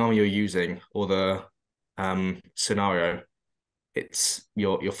with the army you're using or the scenario,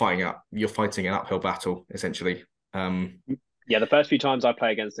 you're fighting an uphill battle essentially. The first few times I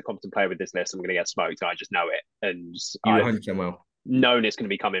play against a competent player with this list, I'm going to get smoked. I just know it, and you 100% will. Known it's going to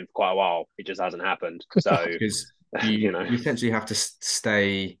be coming for quite a while. It just hasn't happened. So because you essentially have to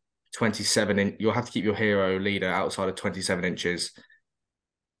stay 27 you'll have to keep your hero leader outside of 27 inches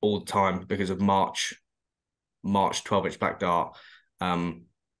all the time because of March 12-inch Black Dart.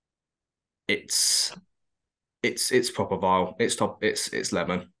 It's proper vile. It's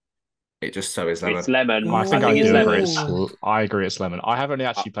lemon. It just so is lemon. It's lemon. I think I do agree. I agree it's lemon. I have only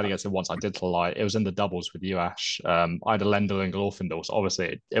actually played against it once. I did lie. It was in the doubles with you, Ash. I had a Lendl and Glorfindel, so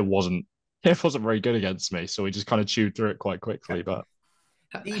obviously it wasn't very good against me. So we just kind of chewed through it quite quickly. But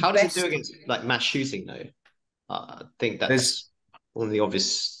how does it do against like mass shooting though? I think that's one of the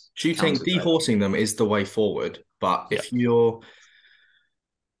obvious shooting. Dehorsing them is the way forward, but if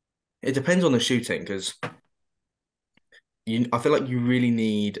it depends on the shooting because I feel like you really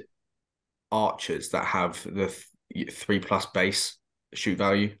need archers that have the 3+ base shoot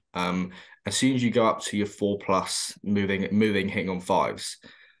value. As soon as you go up to your 4+, moving, hitting on 5s,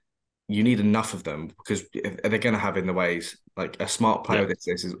 you need enough of them because they're going to have in the ways. Like a smart player with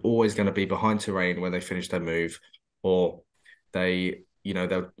this is always going to be behind terrain when they finish their move, or when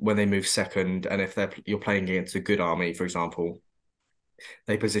they move second, and if you're playing against a good army, for example,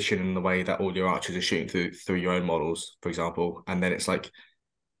 they position in the way that all your archers are shooting through your own models, for example, and then it's like,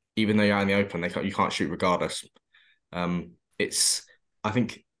 even though you're out in the open, you can't shoot regardless. I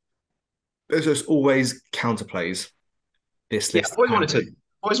think there's just always counterplays. This list. I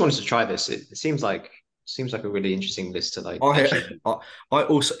always wanted to try this. It seems like a really interesting list to like. I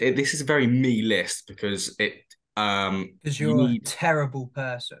also this is a very me list because you're a terrible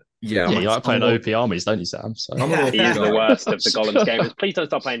person. Yeah, you like playing OP armies, don't you, Sam? So he's the worst of the Gollum's gamers. Please don't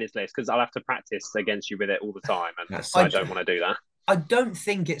stop playing this list because I'll have to practice against you with it all the time, and I don't want to do that. I don't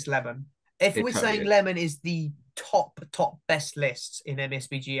think it's lemon. If we're saying lemon is the top best lists in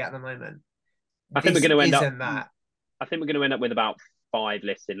MESBG at the moment, I think we're going to end up with about 5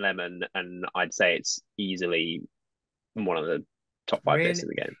 lists in Lemon, and I'd say it's easily one of the top 5 lists in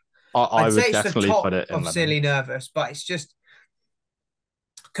the game. I would definitely put it in of Lemon. Silly Nervous, but it's just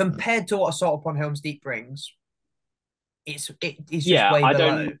compared to what Assault Upon Helm's Deep brings, it's just way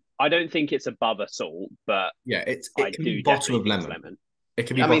below. I don't think it's above Assault, but it I can do be bottom of Lemon. It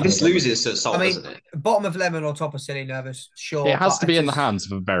can be. I mean, this loses to Assault, doesn't it? Bottom of Lemon or top of Silly Nervous, sure. It has to be in the hands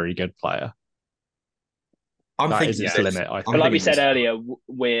of a very good player. That is its limit. I think. But like we said earlier,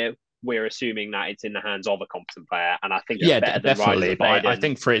 we're assuming that it's in the hands of a competent player, and I think it's better definitely. Than but I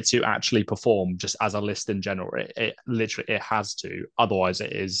think for it to actually perform, just as a list in general, it literally has to. Otherwise,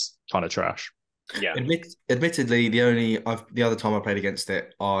 it is kind of trash. Yeah. Admittedly, the other time I played against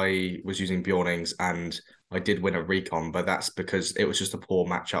it, I was using Bjornings and I did win a recon, but that's because it was just a poor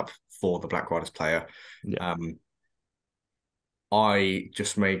matchup for the Black Riders player. Yeah. I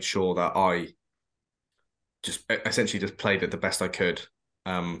just made sure that I just essentially just played it the best I could,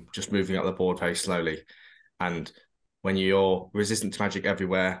 just moving up the board very slowly. And when you're resistant to magic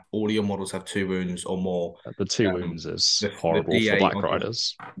everywhere, all of your models have 2 wounds or more. The 2 wounds is horrible for Black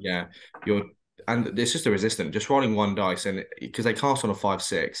Riders. Yeah, and it's just a resistant. Just rolling 1 dice, and because they cast on a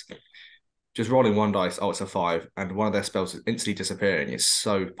 5/6, just rolling 1 dice. Oh, it's a 5, and one of their spells is instantly disappearing. It's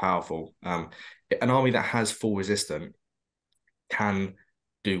so powerful. An army that has full resistant can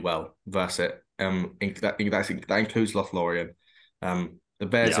do well versus it. That includes Lothlorien. The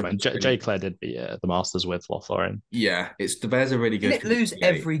Bears. Jay Clare did beat the Masters with Lothlorien. Yeah, the Bears are really good. Did it lose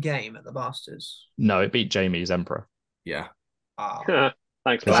every game at the Masters? No, it beat Jamie's Emperor. Yeah.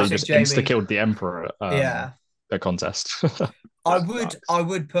 Thanks, because he just insta-killed the Emperor. The contest. I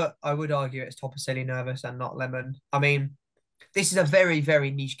would argue it's top of Silly Nervous and not Lemon. I mean, this is a very, very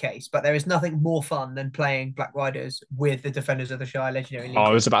niche case, but there is nothing more fun than playing Black Riders with the Defenders of the Shire Legendary Legion.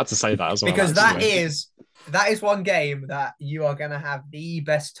 I was about to say that as well. Because that is one game that you are going to have the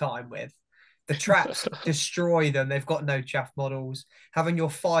best time with. The traps destroy them. They've got no chaff models. Having your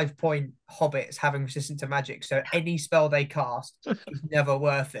 5-point hobbits having resistant to magic, so any spell they cast is never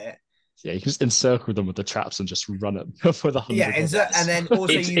worth it. Yeah, you can just encircle them with the traps and just run it with 100. Yeah, and then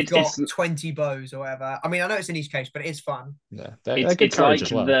also you've got 20 bows or whatever. I mean, I know it's in each case, but it is fun. Yeah, it's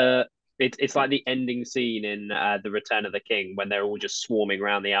like it's like the ending scene in The Return of the King when they're all just swarming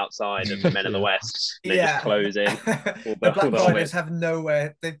around the outside of the Men of the West. And they just close in. The Black Riders have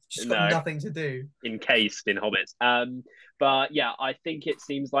nowhere. They've just got nothing to do. Encased in hobbits. But yeah, I think it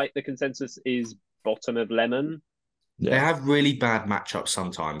seems like the consensus is bottom of Lemon. Yeah. They have really bad matchups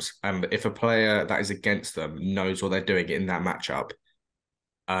sometimes. And if a player that is against them knows what they're doing in that matchup,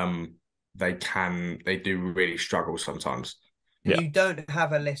 they do really struggle sometimes. You don't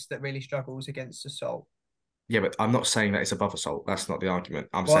have a list that really struggles against Assault. Yeah, but I'm not saying that it's above Assault. That's not the argument.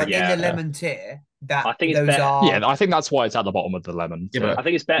 I'm saying in the Lemon tier, I think it's better. Yeah, I think that's why it's at the bottom of the Lemon. Yeah, but I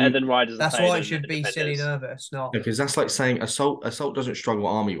think it's better than Riders. That's why it should be Silly Nervous, not because that's like saying Assault doesn't struggle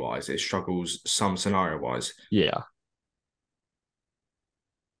army wise; it struggles some scenario wise. Yeah.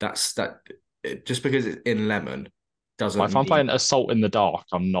 That's just because it's in Lemon doesn't. If I'm playing Assault in the dark,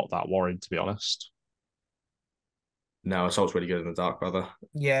 I'm not that worried, to be honest. No, Assault's really good in the dark, brother.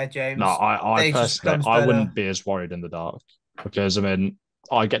 Yeah, James. No, I personally, I wouldn't be as worried in the dark because I mean,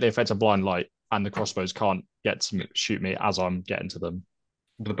 I get the effect of blind light, and the crossbows can't get to shoot me as I'm getting to them.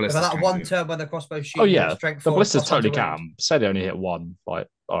 The ballistas that one turn when the crossbows shoot. Oh yeah, the ballistas totally can. Say they only hit 1, like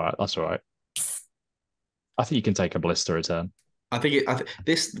all right, that's all right. I think you can take a ballista a turn. I think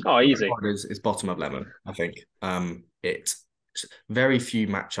this easy is bottom of Lemon. I think it very few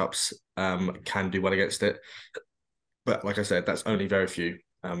matchups can do well against it, but like I said, that's only very few.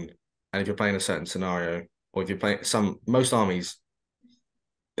 And if you're playing a certain scenario, or if you're playing most armies,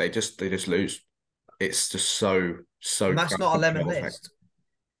 they just lose. It's just so. And that's not a Lemon list.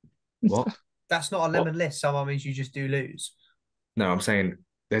 What? That's not a Lemon list. Some armies you just do lose. No, I'm saying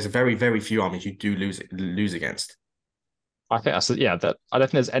there's a very, very few armies you do lose against. I think I don't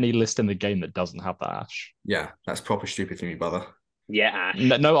think there's any list in the game that doesn't have that, Ash. Yeah, that's proper stupid for me, brother. Yeah, Ash.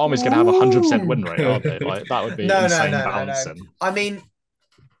 No army's going to have 100% win rate, are they? Like, that would be insane balancing. No. I mean,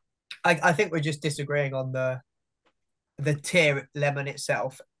 I think we're just disagreeing on the tier Lemon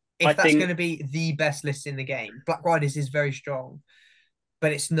itself. If that's going to be the best list in the game, Black Riders is very strong,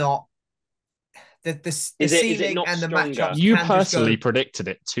 but it's not. The ceiling and the matchup. You personally predicted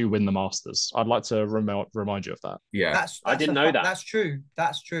it to win the Masters. I'd like to remind you of that. Yeah, I didn't know that. That's true.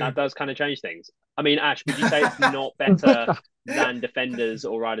 That does kind of change things. I mean, Ash, would you say it's not better than Defenders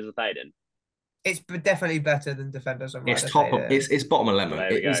or Riders of Théoden? It's definitely better than Defenders and Riders of Théoden. It's bottom of Lemon.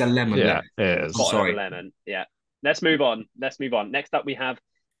 It is a Lemon. Yeah, it is. Bottom of Lemon. Yeah. Let's move on. Next up, we have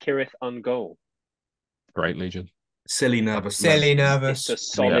Kirith Ungol. Great Legion. silly nervous. Silly nervous. It's a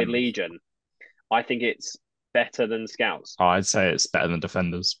solid Legion. I think it's better than Scouts. I'd say it's better than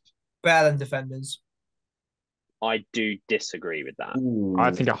Defenders. Better than Defenders. I do disagree with that. Ooh.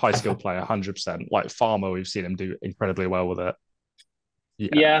 I think a high skill player, 100%. Like Farmer, we've seen him do incredibly well with it.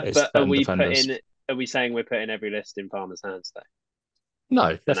 Yeah, but are we saying we're putting every list in Farmer's hands though?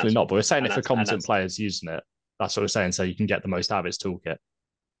 No, definitely not. But we're saying if a competent player is using it, that's what we're saying. So you can get the most out of its toolkit.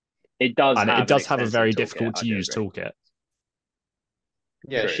 It does, and it does have a very difficult to use toolkit.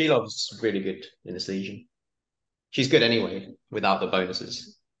 Yeah, Sheilov's really good in this Legion. She's good anyway without the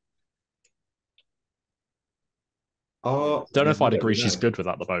bonuses. Don't know if I'd agree she's good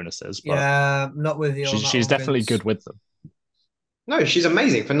without the bonuses. But yeah, not with you. She's definitely good with them. No, she's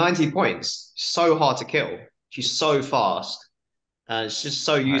amazing for 90 points. So hard to kill. She's so fast. It's just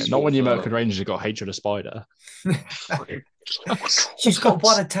so useful. Not when you Mercury Rangers have got Hatred of Spider. She's got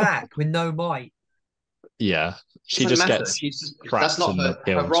one attack with no might. Yeah, she just gets. That's not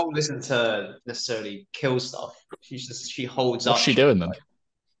her role. Isn't to necessarily kill stuff. She holds up. What's she doing then?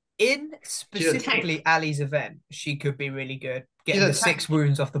 In specifically Ali's event, she could be really good. Getting the 6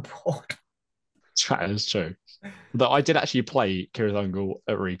 wounds off the board. That is true. But I did actually play Kirathungal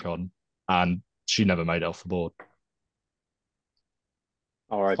at Recon, and she never made it off the board.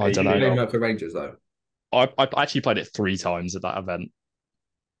 All right, I don't know. For Rangers though. I actually played it 3 times at that event.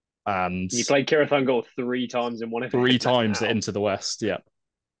 And you played Kirathungal 3 times in one event? 3 times Into the West, yeah.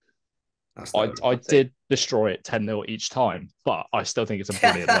 I did destroy it 10-0 each time, but I still think it's a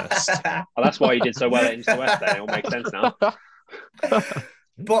brilliant list. Well, that's why you did so well at Into the West then. It all makes sense now.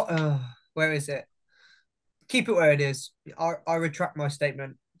 But where is it? Keep it where it is. I retract my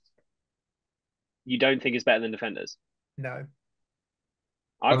statement. You don't think it's better than Defenders? No.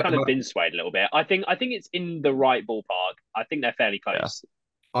 I've kind of been swayed a little bit. I think it's in the right ballpark. I think they're fairly close.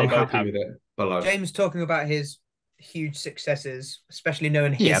 Yeah. I'm happy with it below. James talking about his huge successes, especially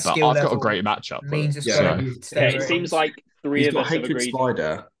knowing his skill I've level. Got a great matchup. Means it's it seems like 3 of us have agreed.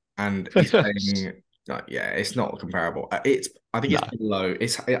 Spider, and he's playing. It's not comparable. I think it's below. I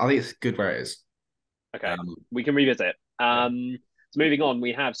think it's good where it is. Okay, we can revisit. So moving on,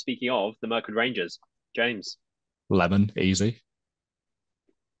 we have, speaking of, the Mirkwood Rangers. James. Lemon, easy.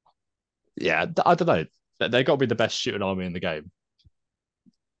 Yeah, I don't know. They've got to be the best shooting army in the game.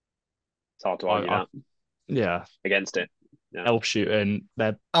 It's hard to argue that. Yeah. Against it. Yeah. Elf shooting.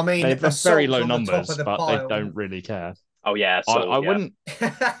 They've Assault's very low numbers, but pile. they don't really care. Oh, yeah. I wouldn't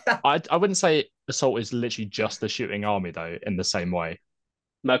I wouldn't say Assault is literally just the shooting army, though, in the same way.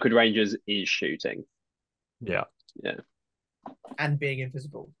 Mirkwood Rangers is shooting. Yeah. Yeah. And being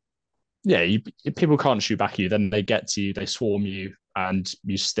invisible. Yeah, people can't shoot back at you. Then they get to you, they swarm you, and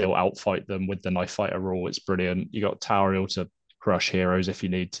you still outfight them with the knife fighter rule. It's brilliant. You got Taureal to crush heroes if you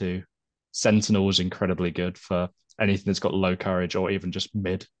need to. Sentinel is incredibly good for anything that's got low courage or even just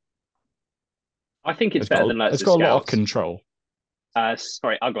mid. I think it's better than Lurks. It's got a lot of control.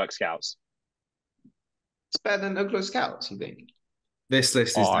 Sorry, Ugluk Scouts. It's better than Ugluk Scouts, you think? This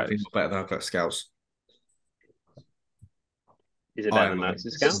list is definitely not better than Ugluk Scouts. Is it better than Lurks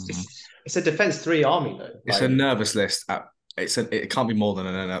Scouts? It's a defense 3 army though. It's a nervous list. It can't be more than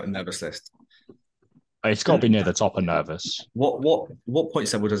a nervous list. It's got to be near the top of nervous. What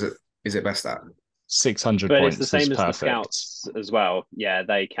points level is it best at? 600 but points. It's the same as perfect. the Scouts as well. Yeah,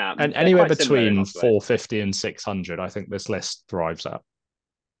 they can. And anywhere between 450 and 600, I think this list thrives at.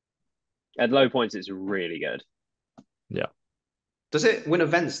 At low points, it's really good. Yeah. Does it win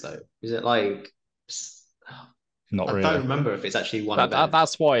events though? Is it like? Not really. I don't remember if it's actually one event.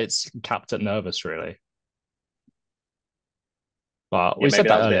 That's why it's capped at nervous, really. But we said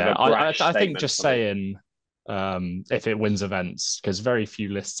that earlier. I think just saying if it wins events, because very few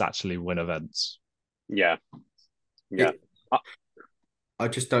lists actually win events. Yeah. Yeah. I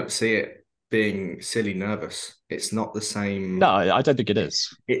just don't see it being silly nervous. It's not the same. No, I don't think it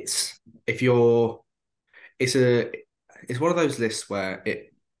is. It's one of those lists where it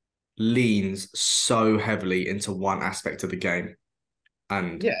leans so heavily into one aspect of the game.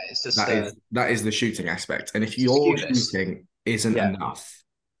 And it's just that is the shooting aspect. And if your shooting isn't enough,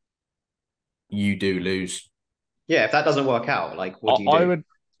 you do lose. Yeah, if that doesn't work out, like what do you do? I would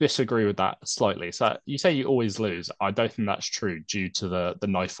disagree with that slightly. So you say you always lose. I don't think that's true due to the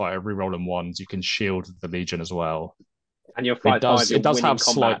knife fighter rerolling ones. You can shield the Legion as well. And your fight it does have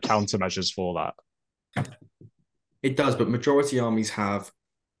slight countermeasures for that. It does, but majority armies have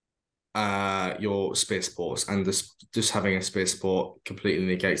your spear sports, and just having a spear sport completely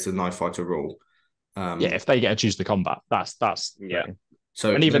negates the knife fighter rule. If they get to choose the combat, that's yeah.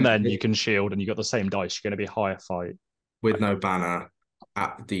 So and even then you can shield, and you got the same dice. You're going to be higher fight with no banner.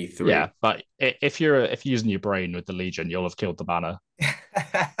 at D3. Yeah, but if you're using your brain with the Legion, you'll have killed the banner.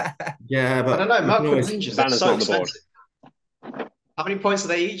 Yeah, but I don't know. Mercury Legions are Banner's so not on the board. expensive. How many points are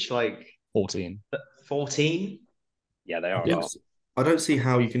they each? Like 14. 14? Yeah, they are a lot. I don't see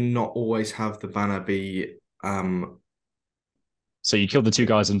how you can not always have the banner be. So you kill the two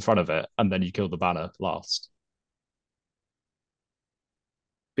guys in front of it, and then you kill the banner last.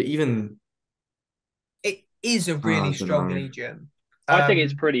 But even it is a really strong Legion. I think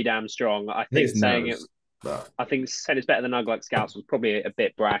it's pretty damn strong. I think saying nervous, but... I think saying it's better than Ugly Scouts was probably a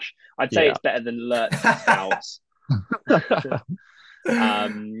bit brash. I'd say it's better than Lurtz Scouts. But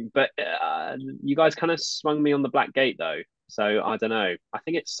you guys kind of swung me on the Black Gate though, so I don't know. I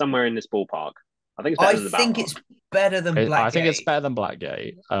think it's somewhere in this ballpark. I think it's better than think it's better than Blackgate. I think it's better than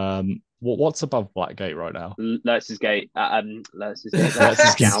Blackgate. What's above Blackgate right now? Lurtz's Gate. Lurtz's Gate.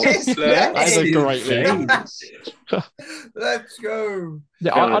 Lurtz's Scouts. That is a great league. Let's go.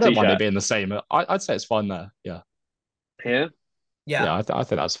 Yeah, I don't mind it being the same. I'd say it's fine there. Yeah. Here? Yeah. I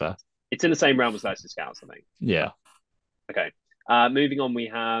think that's fair. It's in the same realm as Lurtz's Scouts, I think. Yeah. Okay. Moving on, we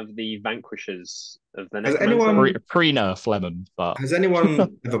have the Vanquishers of the Has anyone pre-nerf Lemon, but has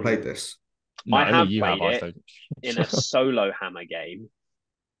anyone ever played this? No, I have played it in a solo hammer game.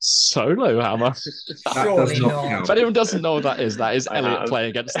 Solo hammer? Surely not. If anyone doesn't know what that is Elliot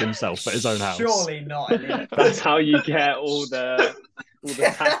playing against himself at his own house. Surely not, Elliot. That's how you get all the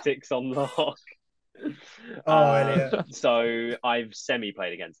tactics on lock. Elliot. So I've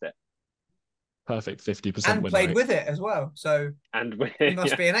semi-played against it. Perfect 50% and win played rate. with it as well. So you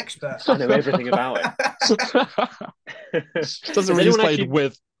must be an expert. I know everything about it. Doesn't mean he's played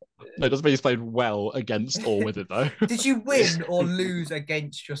with. No, it doesn't mean he's played well against or with it though. Did you win or lose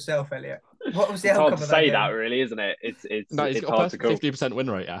against yourself, Elliot? What was the outcome outcome of that? It's hard to say that, really, isn't it? It's he's got a 50% win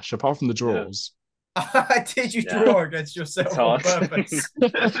rate, Ash. Apart from the draws. Yeah. Did you draw against yourself on purpose?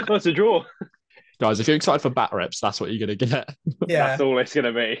 That's a draw, guys. If you're excited for bat reps, that's what you're gonna get. Yeah, that's all it's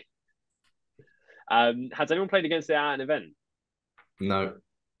gonna be. Has anyone played against it at an event? No.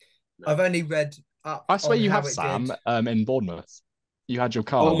 I've only read up. I swear you have, Sam, in Bournemouth. You had your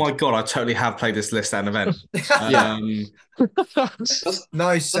card. Oh my god, I totally have played this list at an event.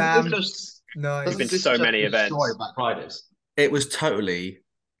 Nice, Sam. Nice. There's been so many events. Black Riders. It was totally.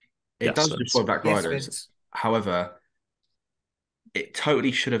 It does destroy Black Riders. However, it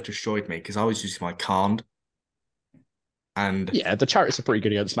totally should have destroyed me because I was using my Khand. And yeah, the chariots are pretty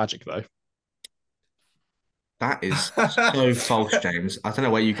good against magic though. That is so false, James. I don't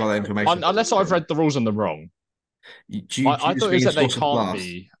know where you got that information. Unless I've read the rules on them wrong. I thought it said they can't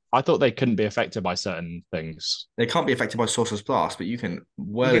be. I thought they couldn't be affected by certain things. They can't be affected by Sorcerer's Blast, but you can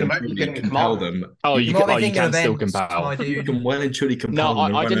well and truly compel them. Oh, you can still compel. You can well and truly compel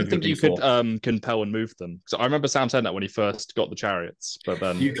them. No, I didn't think you could compel and move them. So I remember Sam saying that when he first got the chariots, but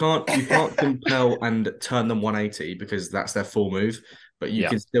then you can't compel and turn them 180 because that's their full move. But you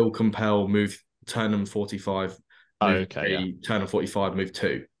can still compel, move, turn them 45. Turn them 45, move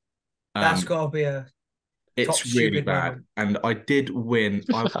 2. That's got to be a. It's really bad. Moment. And I did win.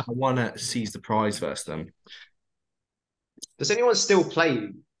 I want to seize the prize versus them. Does anyone still play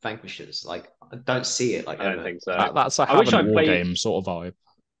Vanquishers? Like, I don't see it. Like, I don't think so. That's a Haven War game sort of vibe.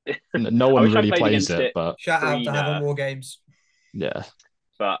 No one really plays it, but shout out to Haven War games. Yeah.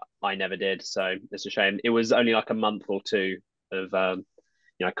 But I never did, so it's a shame. It was only like a month or two of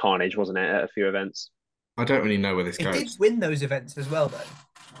carnage, wasn't it, at a few events? I don't really know where this goes. It did win those events as well, though.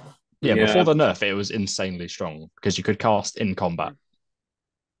 Yeah, before the nerf, it was insanely strong because you could cast in combat.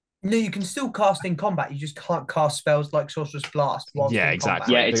 No, you can still cast in combat. You just can't cast spells like Sorcerer's Blast. Yeah,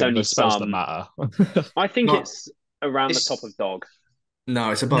 exactly. Yeah, it's only spells that matter. I think it's around the top of dog.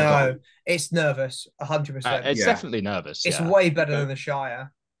 No, it's above dog. No, it's nervous, 100%. It's definitely nervous. It's way better than the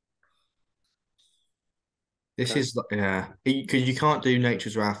Shire. This is because you can't do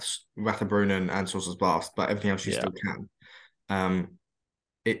Nature's Wrath, Wrath of Brunnen, and Sorcerer's Blast, but everything else you still can.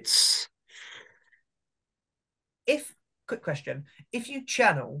 It's quick question. If you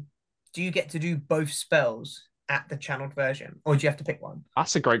channel, do you get to do both spells at the channeled version, or do you have to pick one?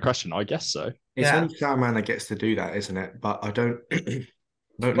 That's a great question. I guess so. It's only Saruman that gets to do that, isn't it? But I don't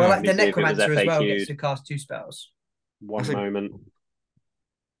know. Well, like the Necromancer as well gets to cast 2 spells. One moment.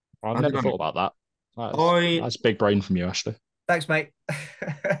 I've never thought about that. That's big brain from you, Ashley. Thanks, mate.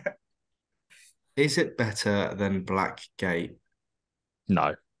 Is it better than Blackgate?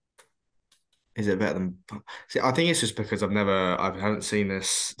 No. Is it better than? See, I think it's just because I haven't seen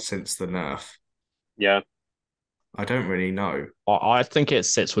this since the nerf. Yeah. I don't really know. I think it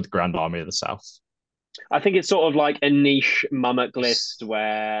sits with Grand Army of the South. I think it's sort of like a niche Mummock list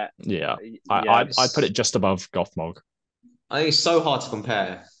where. Yeah. I put it just above Gothmog. I think it's so hard to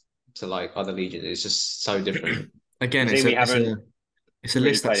compare to like other legions. It's just so different. Again, it's a really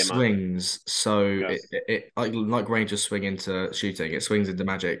list that played it much. swings. So Yeah. it like Rangers swing into shooting, it swings into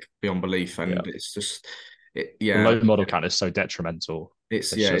Magic beyond belief, and it's just Low model count is so detrimental.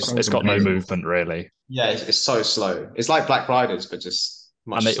 It's got no movement really. Yeah, it's so slow. It's like Black Riders, but just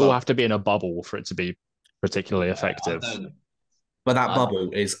much and they slower. all have to be in a bubble for it to be particularly effective. But that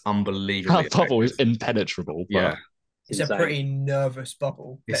bubble is unbelievably. That bubble is impenetrable. Yeah. It's a pretty nervous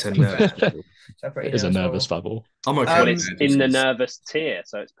bubble. It's a nervous bubble. It is a nervous bubble. I'm okay. Well, it's in the nervous tier,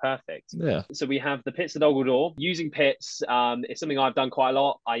 so it's perfect. Yeah. So we have the Pits of Doggledore. Using Pits is something I've done quite a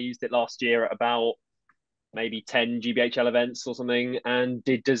lot. I used it last year at about maybe 10 GBHL events or something and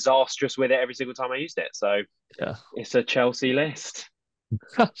did disastrous with it every single time I used it. So yeah, it's a Chelsea list.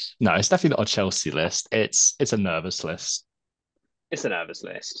 No, it's definitely not a Chelsea list. It's a nervous list. It's a nervous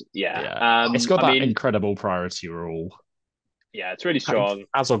list. Yeah. It's got that incredible priority rule. Yeah, it's really strong.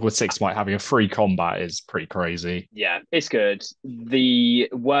 Azog with 6 might having a free combat is pretty crazy. Yeah, it's good. The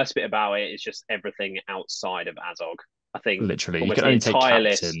worst bit about it is just everything outside of Azog. I think literally you can only take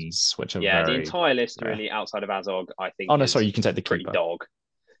captains, list, which are the entire list really outside of Azog. I think. Oh no, sorry, you can take the keeper. Dog.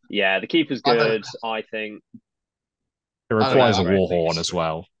 Yeah, the keeper's good. I think it requires a Warhorn as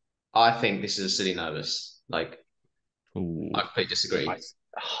well. I think this is a silly nervous. Like, I completely disagree.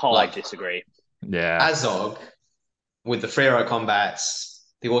 I disagree. Yeah, Azog with the free arrow combats,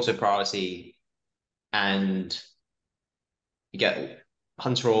 the auto priority, and you get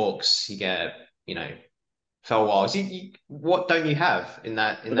Hunter Orcs, you get Fell Wilds. What don't you have in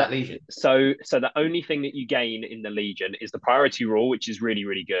that Legion? So the only thing that you gain in the Legion is the priority rule, which is really,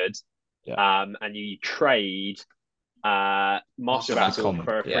 really good. Yeah. And you trade Master Battle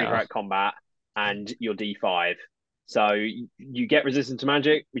for a free heroic combat and your D5. So you get resistance to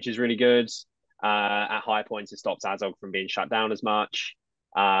magic, which is really good. At higher points, it stops Azog from being shut down as much.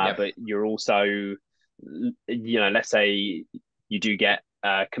 But you're also, let's say you do get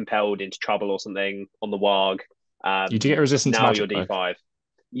compelled into trouble or something on the Warg. You do get resistance to magic. Now your D5.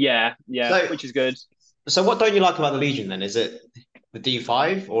 Yeah, so, which is good. So what don't you like about the Legion then? Is it the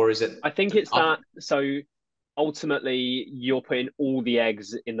D5 or is it? I think it's that. So ultimately, you're putting all the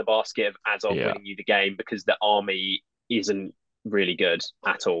eggs in the basket of Azog winning you the game because the army isn't really good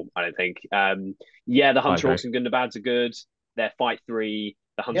at all, I don't think. The Hunter Orcs and Gundabads are good. They're fight 3.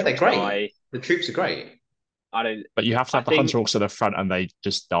 The Hunter they're great. The troops are great. But you have to have the Hunter Orcs at the front, and they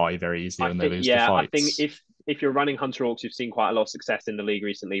just die very easily when they lose the fights. I think if you're running Hunter Orcs, you've seen quite a lot of success in the league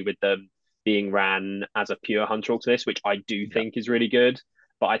recently with them being ran as a pure Hunter Orcs list, which I do think is really good.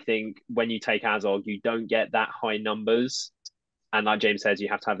 But I think when you take Azog, you don't get that high numbers. And like James says, you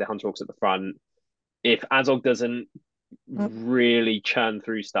have to have the Hunter Orcs at the front. If Azog doesn't really churn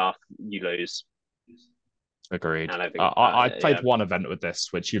through stuff, you lose. Agreed. I played one event with this,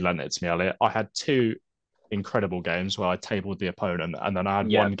 which you lent it to me earlier. I had 2 incredible games where I tabled the opponent, and then I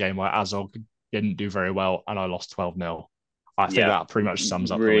had one game where Azog didn't do very well and I lost 12-0. I think that pretty much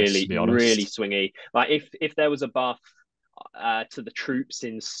sums up the list, to be honest. Really swingy. Like if there was a buff to the troops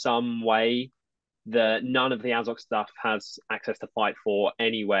in some way, none of the Azog stuff has access to Fight 4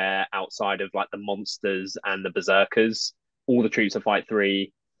 anywhere outside of like the monsters and the berserkers. All the troops are Fight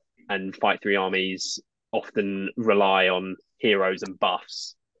 3, and Fight 3 armies often rely on heroes and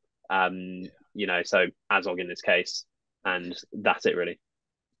buffs. So Azog in this case, and that's it really.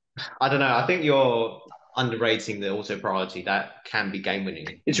 I don't know. I think you're underrating the auto priority. That can be game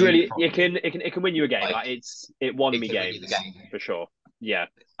winning. It's really it can win you a game. Like it won me games for sure. Yeah,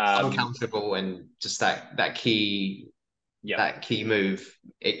 uncounterable and just that key move.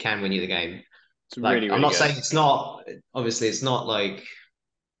 It can win you the game. It's really I'm not good. saying it's not. Obviously, it's not like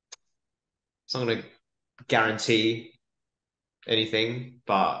it's not going to guarantee anything,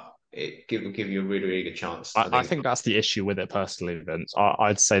 but it will give you a really, really good chance. I think that's the issue with it personally, Vince.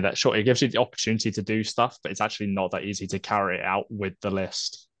 I'd say that sure, it gives you the opportunity to do stuff, but it's actually not that easy to carry it out with the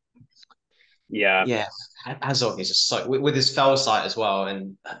list. Yeah. Azog is just so with his fell sight as well,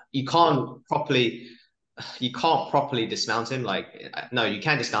 and you can't properly dismount him. No, you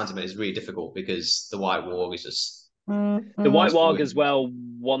can dismount him, but it's really difficult because the White Warg is just the White Warg as well.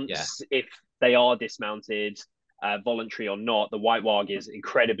 If they are dismounted, voluntary or not, the White Warg is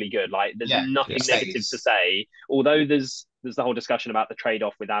incredibly good. Like there's nothing negative to say. Although there's the whole discussion about the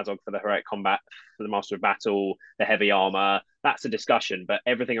trade-off with Azog for the heroic combat, for the Master of Battle, the heavy armor. That's a discussion, but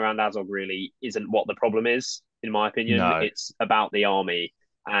everything around Azog really isn't what the problem is, in my opinion. No. It's about the army.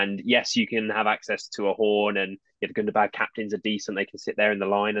 And yes, you can have access to a horn, and if the Gundabad captains are decent, they can sit there in the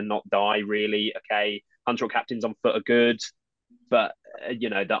line and not die, really. Okay, Hunter captains on foot are good, but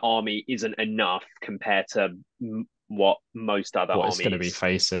the army isn't enough compared to what most other what armies it's going to be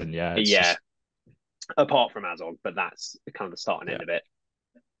facing. Yeah, just... apart from Azog, but that's kind of the start and end of it,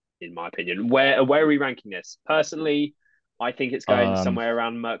 in my opinion. Where are we ranking this? Personally, I think it's going somewhere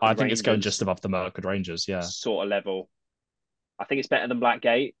around Mirkwood Rangers. I think it's going just above the Mirkwood Rangers, sort of level. I think it's better than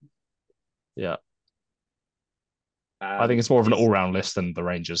Blackgate. Yeah. I think it's more of an all-round list than the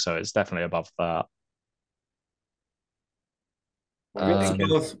Rangers, so it's definitely above that.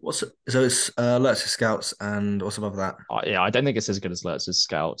 So it's Lurtz's Scouts, and what's above that? I don't think it's as good as Lurtz's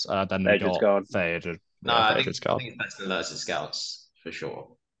Scouts. Then we got Theodred. No, I think it's better than Lurtz's Scouts for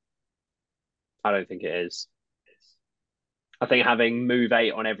sure. I don't think it is. I think having move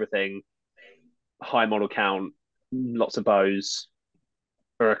 8 on everything, high model count, lots of bows,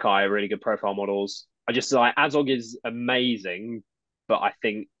 Urukai are really good profile models. I just like Azog is amazing, but I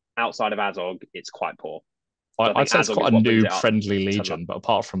think outside of Azog, it's quite poor. I'd say it's quite a noob friendly legion, but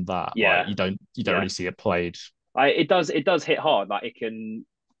apart from that, you don't really see it played. It does hit hard. Like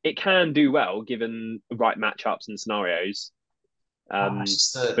it can do well given the right matchups and scenarios.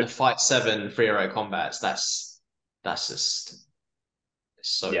 The fight 7 3-hero combats. That's just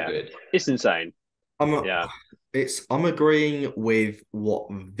so good. It's insane. I'm agreeing with what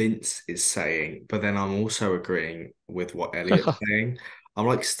Vince is saying, but then I'm also agreeing with what Elliot's saying. I'm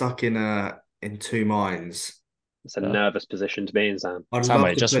like stuck in two minds. It's a nervous position to be in, Sam.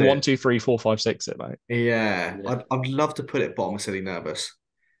 Mate, just 1, 2, 3, 4, 5, 6 it, mate. Yeah. I'd love to put it bottom of silly nervous.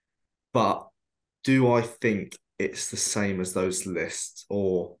 But do I think it's the same as those lists,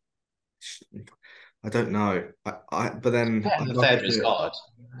 or I don't know. But then it's better than God.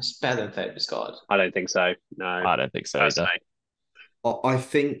 It's better than Theodred's God. I don't think so. No, I don't think so either. I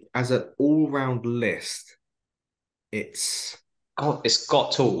think as an all-round list, it's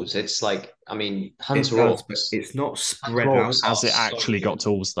got tools. It's like, I mean, Hunter it's not spread out. Has it actually got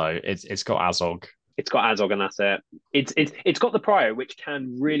tools though? It's got Azog. It's got Azog, and that's it. It's got the Prio, which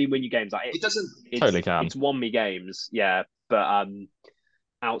can really win you games. Like it doesn't totally can. It's won me games, but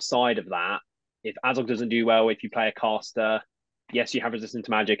outside of that, if Azog doesn't do well, if you play a caster, yes, you have resistance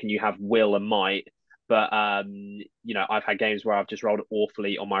to magic and you have will and might, but I've had games where I've just rolled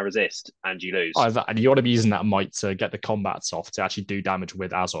awfully on my resist and you lose. And you want to be using that might to get the combats off to actually do damage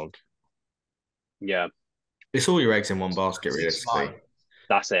with Azog. Yeah. It's all your eggs in one basket, realistically.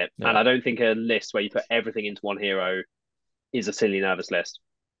 That's it. Yeah. And I don't think a list where you put everything into one hero is a silly nervous list.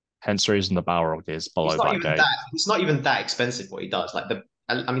 Hence the reason the Balrog is below Blackgate. It's not even that expensive what he does. Like the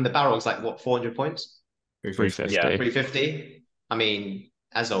Balrog's like what, 400 points? 350. Yeah, 350. I mean,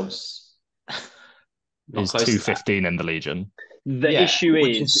 Azog's is 215 in the Legion. The issue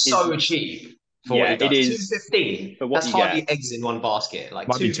is so cheap for what he does. It is 215. That's hardly eggs in one basket. Like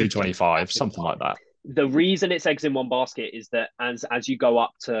might be 225, something like that. The reason it's eggs in one basket is that as you go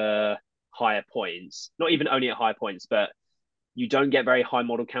up to higher points, not even only at higher points, but you don't get very high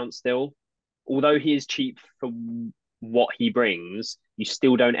model count still. Although he is cheap for what he brings, you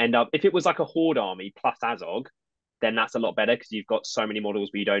still don't end up... If it was like a Horde army plus Azog, then that's a lot better because you've got so many models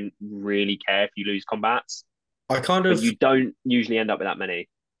where you don't really care if you lose combats. But you don't usually end up with that many.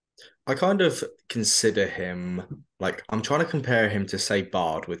 I kind of consider him like I'm trying to compare him to say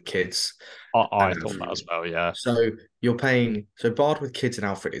Bard with kids. I thought that as well, yeah. So you're paying Bard with kids and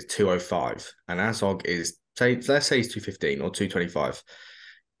Alfred is 205 and Azog is let's say he's 215 or 225.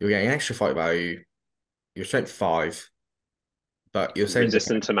 You're getting extra fight value, you're strength 5, but you're saying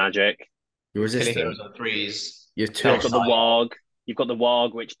resistant to magic. You're resistant. Killing heroes on 3s. You've got the Warg. You've got the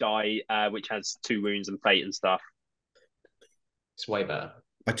Warg which which has 2 wounds and fate and stuff. It's way better.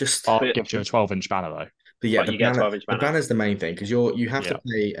 Gives you a 12-inch banner though. But yeah, the banner's the main thing because you have to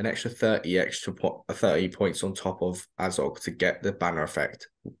pay an extra 30 points on top of Azog to get the banner effect,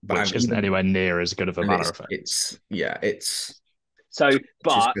 which isn't anywhere near as good of a banner effect. It's so,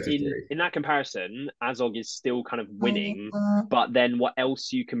 but in that comparison, Azog is still kind of winning. But then what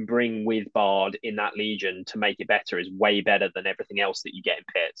else you can bring with Bard in that Legion to make it better is way better than everything else that you get in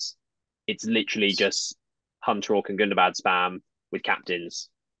pits. It's literally just Hunter Orc and Gundabad spam with captains.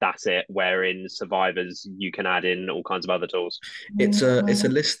 That's it. Where in Survivors you can add in all kinds of other tools. It's a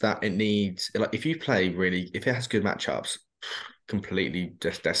list that it needs. Like if you play if it has good matchups, completely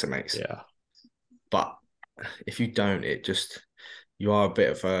just decimates. Yeah. But if you don't, you are a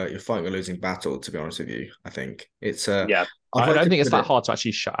bit of you're fighting a losing battle. To be honest with you, I think it's I don't think it's that hard to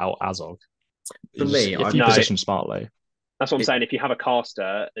actually shut out Azog. For me, if you position smartly. That's what I'm saying. If you have a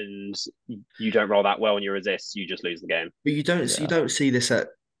caster and you don't roll that well in your resists, you just lose the game. But you don't see this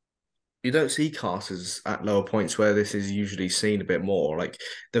you don't see casters at lower points where this is usually seen a bit more. Like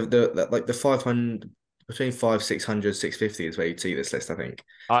the 500 between 500, 600, 650 is where you'd see this list, I think.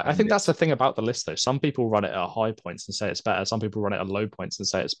 I think that's the thing about the list, though. Some people run it at high points and say it's better. Some people run it at low points and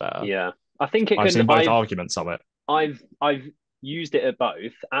say it's better. Yeah, I think I've seen both arguments of it. I've used it at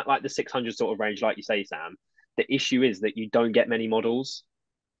both at like the 600 sort of range, like you say, Sam. The issue is that you don't get many models.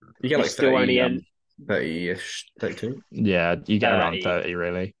 You get like 30, 30-ish, 32. Yeah, you get around 30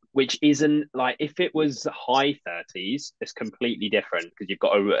 really. Which isn't like, if it was high 30s, it's completely different because you've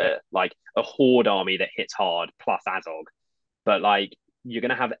got a horde army that hits hard plus Azog. But like you're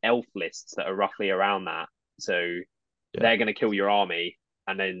gonna have elf lists that are roughly around that. So they're gonna kill your army,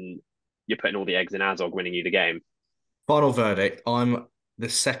 and then you're putting all the eggs in Azog winning you the game. Final verdict. I'm the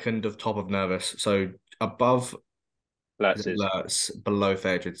second of top of nervous. So above alerts, below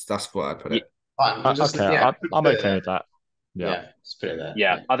Phaedrids. That's what I'd put it. I'm okay with that. Yeah, let's put it there.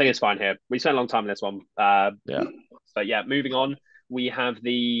 Yeah, I think it's fine here. We spent a long time on this one. But yeah, moving on. We have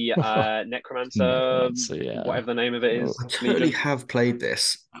the Necromancer, whatever the name of it is. I totally have played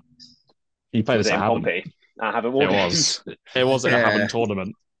this. You played this at Pompey. I haven't won it. It was in a Haven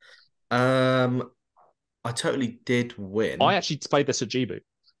tournament. I totally did win. I actually played this at G-Boot.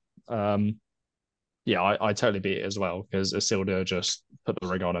 I totally beat it as well because Isildur just put the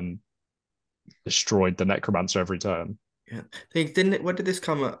rig on and destroyed the Necromancer every turn. Yeah, when did this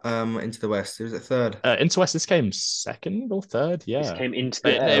come into the West? Was it third? Into West, this came second or third. Yeah, this came into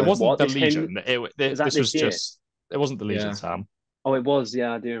it wasn't the Legion. This was year? just. It wasn't the Legion, Sam. Oh, it was.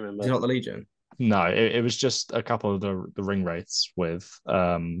 Yeah, I do remember. It's not the Legion. No, it was just a couple of the ring wraiths with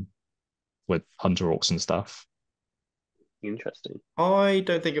Hunter Orcs and stuff. Interesting. I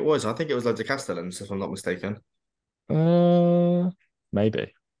don't think it was. I think it was loads of Castellans, if I'm not mistaken.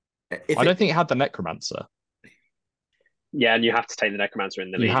 Maybe. I don't think it had the Necromancer. Yeah, and you have to take the Necromancer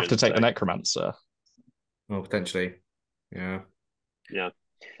in the Legion. You have to take the Necromancer. Well, potentially. Yeah. Yeah.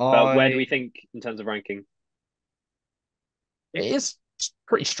 But where do we think in terms of ranking? It is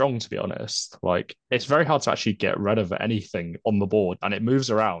pretty strong, to be honest. Like, it's very hard to actually get rid of anything on the board, and it moves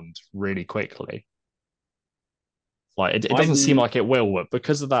around really quickly. Like, it doesn't seem like it will, but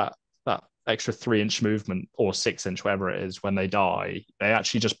because of that extra 3-inch movement or 6-inch, whatever it is, when they die, they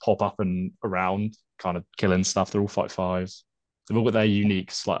actually just pop up and around, kind of killing stuff. They're all 5/5s. They've all got their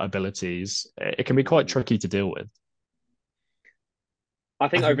unique abilities. It can be quite tricky to deal with. I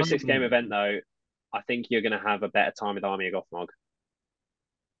think over a 6-game event, though, I think you're going to have a better time with Army of Gothmog.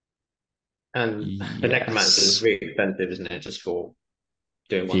 And the Necromancer is really expensive, isn't it? Just for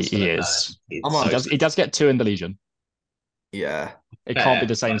doing one. He is. He does get 2 in the Legion. Yeah. It can't be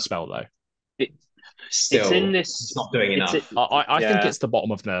the same spell, though. It's in this. It's not doing enough. I think it's the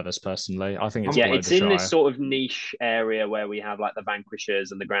bottom of nervous, personally. I think it's it's in this sort of niche area where we have like the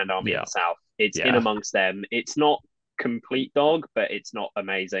Vanquishers and the Grand Army in the South. It's in amongst them. It's not complete dog, but it's not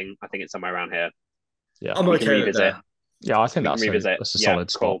amazing. I think it's somewhere around here. Yeah, I'm okay with that. Yeah, I think that's a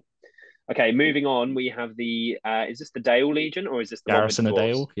solid spot. Cool. Okay, moving on. We have the. Is this the Dale Legion or is this the Garrison of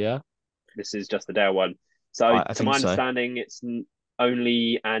Dale? Yeah, this is just the Dale one. So, to my understanding, it's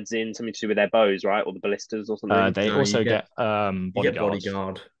only adds in something to do with their bows, right, or the ballistas or something. They also get bodyguard. You get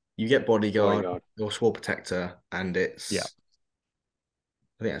bodyguard. You get bodyguard. Your Sword Protector, and it's. Yeah.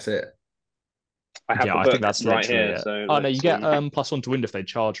 I think that's it. I think that's right here. It. So no, you get +1 to wind if they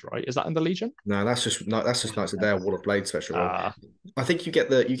charge, right? Is that in the Legion? No, that's just Knights of Dale Wall of Blade special. I think you get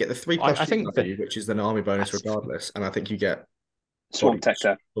the 3+2 I think which is an army bonus regardless, and I think you get Sword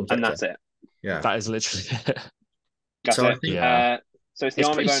Protector, and that's it. Yeah, that is literally it. That's it. I think, so it's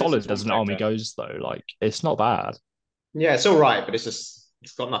pretty solid as an army goes, though. Like, it's not bad. Yeah, it's all right, but it's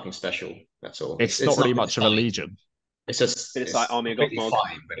got nothing special. That's all. It's not really much of a Legion. It's like Army of Gothmog,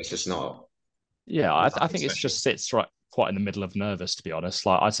 but it's just not. Yeah, I think it just sits right quite in the middle of nervous, to be honest.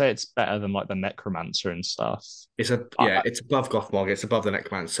 Like, I'd say it's better than like the Necromancer and stuff. It's above Gothmog. It's above the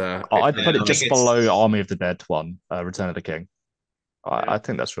Necromancer. I'd put it just below Army of the Dead one, Return of the King. I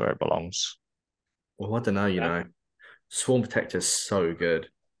think that's where it belongs. Well, I don't know, you know. Swarm Protector is so good.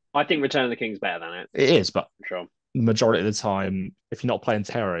 I think Return of the King is better than it. It is, but sure. The majority of the time, if you're not playing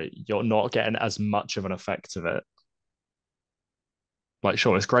Terror, you're not getting as much of an effect of it. Like,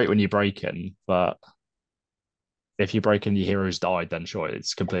 sure, it's great when you break in, but if you break in, your heroes died, then sure,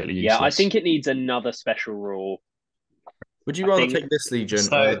 it's completely useless. Yeah, I think it needs another special rule. Would you rather take this Legion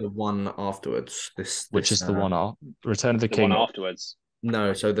or the one afterwards? Which is the one Return of the King? One afterwards.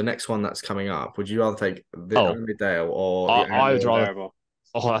 No, so the next one that's coming up. Would you rather take the Army Dale or I would rather.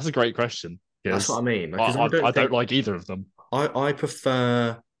 Oh, that's a great question. That's what I mean. I don't like either of them. I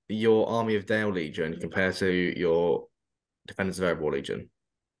prefer your Army of Dale Legion compared to your Defenders of Erebor Legion.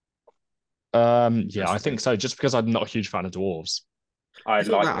 I think so. Just because I'm not a huge fan of dwarves. I It's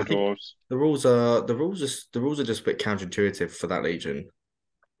not like that. the I think dwarves. the rules are just a bit counterintuitive for that legion.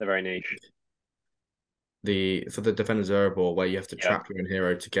 They're very niche. For the defender's variable where you have to Yeah. trap your own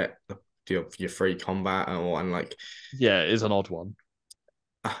hero to get your free combat and like Yeah, it is an odd one.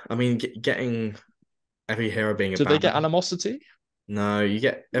 I mean getting every hero being a Do they get banner. animosity? No, you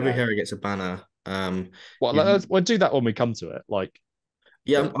get every No. hero gets a banner. Well, we'll do that when we come to it. Like,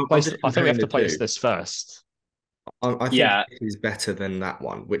 Yeah, I'm just I think we comparing have the to place two. this first. I think Yeah. it is better than that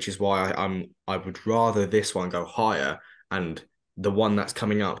one, which is why I would rather this one go higher and the one that's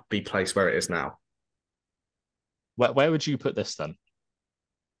coming up be placed where it is now. Where would you put this then?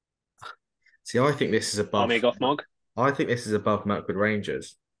 See, I think this is above. Army of Gothmog. I think this is above Mirkwood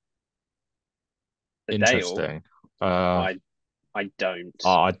Rangers. The Dale. Interesting. I don't.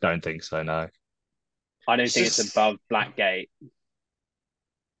 I don't think so. No. I don't think it's above Blackgate.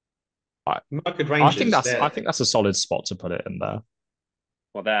 Mirkwood Rangers. I think that's a solid spot to put it in there.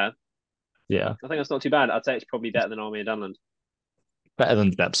 Well, there. Yeah. I think that's not too bad. I'd say it's probably better than Army of Dunland. Better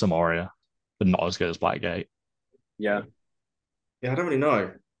than Depths of Moria, but not as good as Blackgate. Yeah. Yeah, I don't really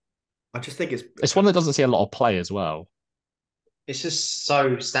know. I just think it's one that doesn't see a lot of play as well. It's just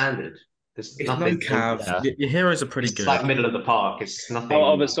so standard. There's it's nothing. No cav. Yeah. Your heroes are pretty good. It's like middle of the park. It's nothing.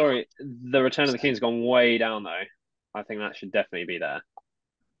 Oh, but sorry. The Return of the King's gone way down though. I think that should definitely be there.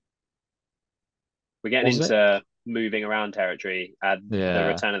 We're getting into moving around territory.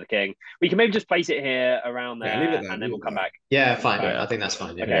 The Return of the King. We can maybe just place it here around there, and then we'll come back. Yeah, fine. I think that's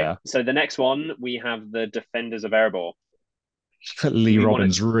fine. Yeah. Okay. So the next one we have the Defenders of Erebor. Lee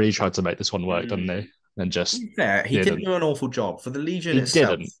Robbins really tried to make this one work, didn't he? And just he didn't do an awful job for the Legion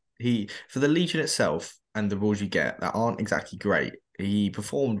itself. For the Legion itself and the rules you get that aren't exactly great. He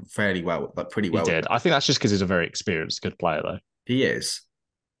performed fairly well, like pretty well. He did. I think that's just because he's a very experienced, good player, though. He is,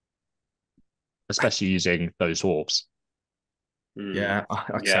 especially using those dwarves. Yeah,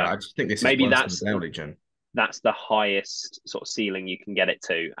 I just think this maybe is that's the Legion. That's the highest sort of ceiling you can get it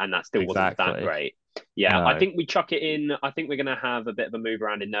to, and that still wasn't that great. Yeah, no. I think we chuck it in. I think we're going to have a bit of a move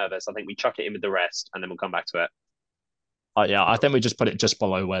around in Nervous. I think we chuck it in with the rest, and then we'll come back to it. Yeah, I think we just put it just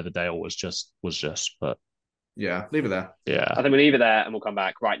below where the Dale was just. But yeah, leave it there. Yeah, I think we leave it there, and we'll come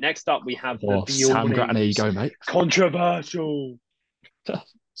back. Right, next up we have the Sam Grattan. Here you go, mate. Controversial.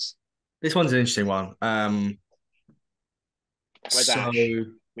 This one's an interesting one. Where's Ash? We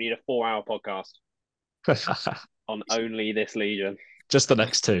need a 4-hour podcast on only this Legion. Just the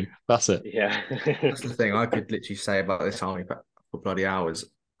next two. That's it. Yeah. That's the thing. I could literally say about this army for bloody hours.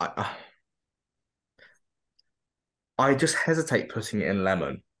 I just hesitate putting it in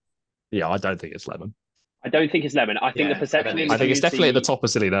lemon. Yeah, I don't think it's lemon. I don't think it's lemon. I think the perception. I think it's definitely at the top of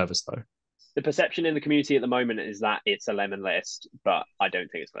Silly Nervous, though. The perception in the community at the moment is that it's a lemon list, but I don't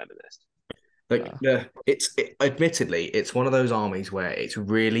think it's a lemon list. Admittedly, it's one of those armies where it's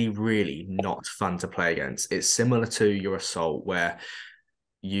really, really not fun to play against. It's similar to your assault, where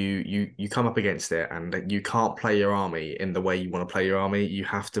you come up against it and you can't play your army in the way you want to play your army. You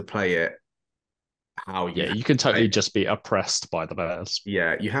have to play it how you. Yeah, you can totally just be oppressed by the bears.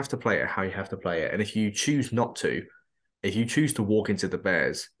 Yeah, you have to play it how you have to play it, and if you choose not to, if you choose to walk into the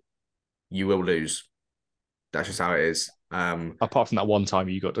bears, you will lose. That's just how it is. Apart from that one time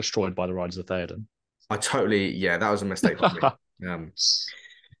you got destroyed by the Riders of Theoden. That was a mistake for me.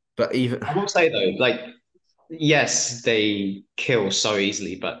 But even I will say though, like, yes, they kill so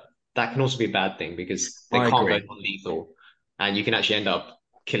easily, but that can also be a bad thing because they can't go non-lethal, and you can actually end up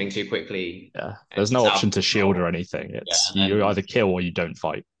killing too quickly. Yeah, there's no option to shield or anything. It's you either kill or you don't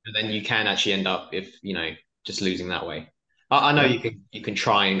fight. And then you can actually end up just losing that way. I know you can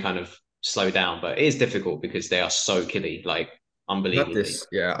try and kind of slow down, but it is difficult because they are so killy, like unbelievably.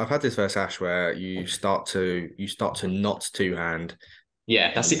 I've had this versus Ash where you start to not two-hand.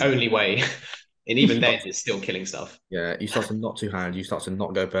 Yeah, that's the only way. And even then, it's still killing stuff. Yeah, you start to not two-hand, you start to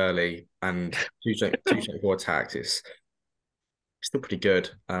not go burly, and two strength 4 attacks. It's still pretty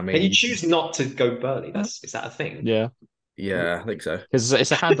good. I mean, can you choose not to go burly? Is that a thing? Yeah, I think so. Because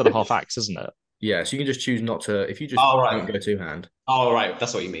it's a hand and a half axe, isn't it? Yeah, so you can just choose not to. If you just don't go two-hand. Oh, right.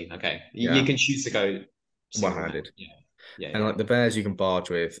 That's what you mean. Okay. You can choose to go one-handed. Yeah. And like the bears you can barge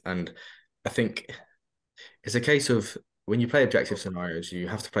with. And I think it's a case of when you play objective scenarios, you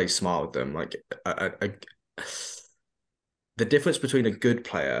have to play smart with them. Like the difference between a good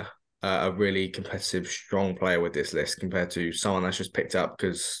player, a really competitive, strong player with this list compared to someone that's just picked up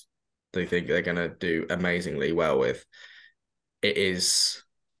because they think they're going to do amazingly well with, it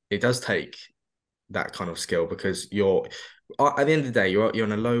does take that kind of skill because you're at the end of the day you're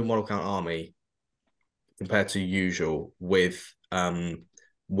in a low model count army compared to usual with low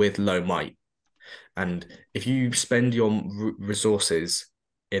might, And if you spend your resources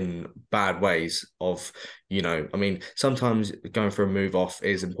in bad ways of, I mean, sometimes going for a move off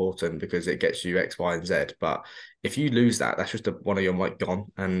is important because it gets you X, Y, and Z. But if you lose that, that's just one of your might gone.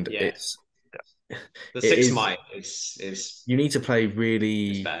 And the 6 might is you need to play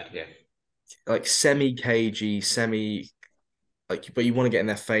really bad, like semi cagey, but you want to get in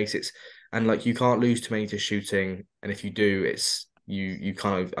their face. And like you can't lose too many to shooting. And if you do, it's you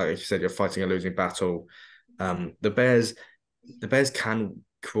kind of, like you said, you're fighting a losing battle. The Bears can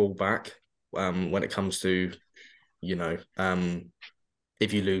crawl back when it comes to,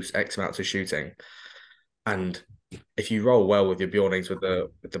 if you lose X amount to shooting. And if you roll well with your Bjornings with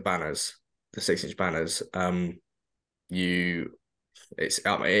the banners, the 6-inch banners, it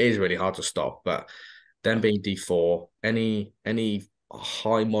is really hard to stop. But them being D4, any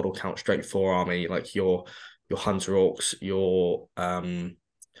high model count straight 4 army, like your Hunter Orcs, your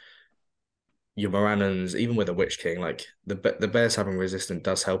Morannons, even with a Witch King, like the Bears having resistance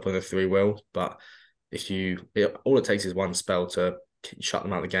does help with a 3-will. But all it takes is one spell to shut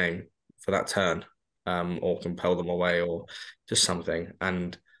them out of the game for that turn, or compel them away, or just something.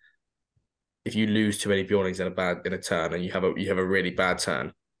 And if you lose too many Bjornings in a turn, and you have a really bad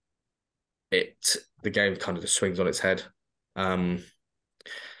turn, the game kind of just swings on its head.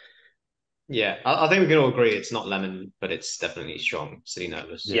 Yeah, I think we can all agree it's not lemon, but it's definitely strong. City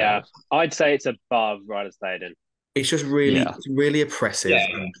Novus. Yeah, I'd say it's above Riders Thaden. It's just really oppressive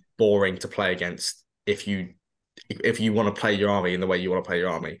and boring to play against if you want to play your army in the way you want to play your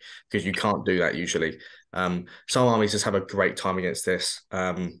army, because you can't do that usually. Some armies just have a great time against this.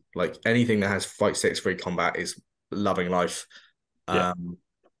 Like anything that has fight 6 free combat is loving life.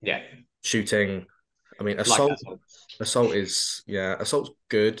 Shooting. I mean, assault's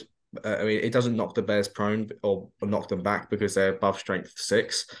good. I mean, it doesn't knock the Bears prone or knock them back because they're above strength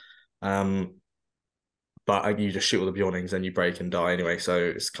 6. But you just shoot all the Bjornings and you break and die anyway. So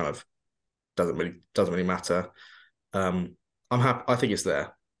it's kind of doesn't really matter. I'm happy. I think it's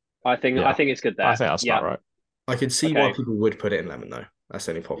there. I think it's good there. I think that's about right. I can see why people would put it in lemon though. That's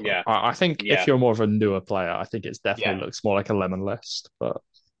the only problem. Yeah. I think if you're more of a newer player, I think it's definitely looks more like a lemon list. But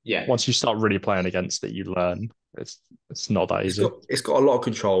once you start really playing against it, you learn it's not that easy. It's got a lot of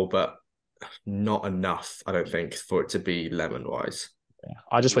control, but not enough, I don't think, for it to be lemon wise. Yeah.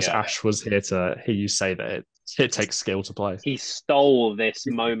 I just wish Ash was here to hear you say that it takes skill to play. He stole this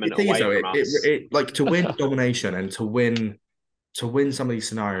moment away from us. Like to win domination and to win some of these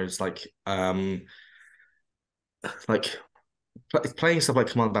scenarios, like playing stuff like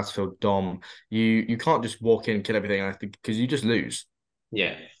Command Battlefield Dom, you can't just walk in, kill everything, I think, because you just lose.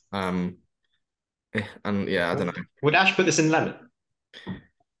 Yeah. And I don't know. Would Ash put this in lemon?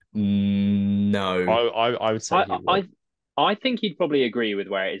 No. I would say I think he'd probably agree with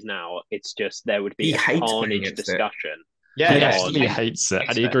where it is now. It's just there would be a carnage discussion. He actually hates it,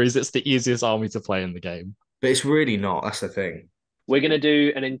 and he agrees it's the easiest army to play in the game. But it's really not. That's the thing. We're going to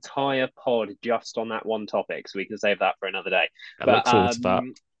do an entire pod just on that one topic, so we can save that for another day. I look forward to that.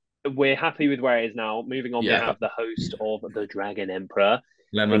 We're happy with where it is now. Moving on, we have the host of the Dragon Emperor.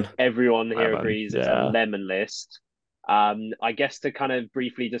 Lemon. Everyone here agrees it's a lemon list. I guess to kind of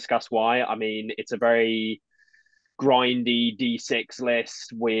briefly discuss why. I mean, it's a very grindy D6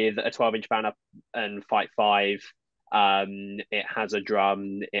 list with a 12-inch banner and fight 5. It has a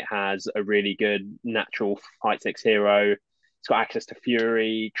drum. It has a really good natural fight 6 hero. It's got access to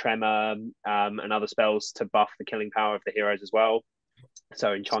Fury, Tremor, and other spells to buff the killing power of the heroes as well.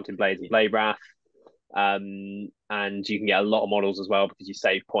 So Enchanting Blades and Blade Wrath. And you can get a lot of models as well because you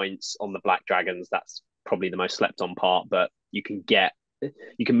save points on the Black Dragons. That's probably the most slept on part, but you can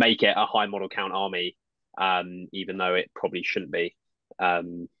make it a high model count army, even though it probably shouldn't be.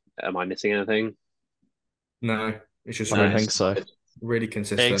 Am I missing anything? No, it's just I don't think so. Really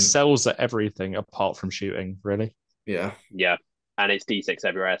consistent. It excels at everything apart from shooting, really. Yeah. And it's D6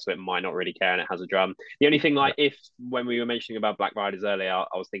 everywhere, so it might not really care, and it has a drum. The only thing, when we were mentioning about Black Riders earlier,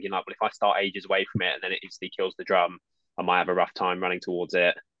 I was thinking, well, if I start ages away from it and then it instantly kills the drum, I might have a rough time running towards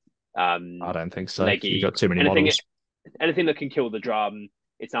it. I don't think so. You've got too many models. Anything that can kill the drum,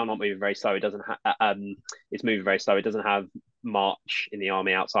 it's now not moving very slow. It doesn't have. It's moving very slow. It doesn't have March in the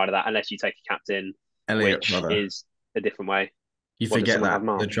army outside of that, unless you take a captain, which is a different way. You forget that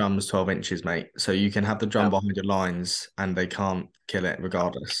the drum's 12 inches, mate. So you can have the drum behind your lines and they can't kill it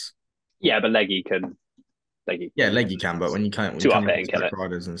regardless. Yeah, but Leggy can. Leggy can, but when you can't, up it and kill it.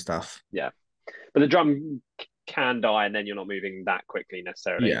 Riders and stuff. Yeah. But the drum can die and then you're not moving that quickly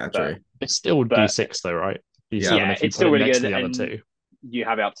necessarily. Yeah, true. It's still D6 though, right? D7 it's still really good. And you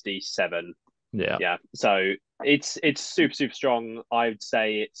have it up to D7. Yeah. So it's super, super strong. I would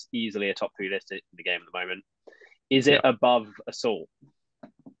say it's easily a top 3 list in the game at the moment. Is it above Assault?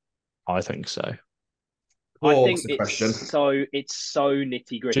 I think so. I think it's so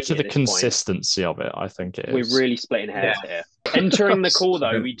nitty gritty. Due to the consistency of it, I think it is. We're really splitting hairs here. Entering the call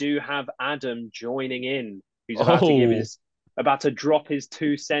though, we do have Adam joining in, who's about to drop his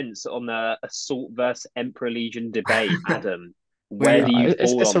 2 cents on the Assault versus Emperor Legion debate. Adam, where do you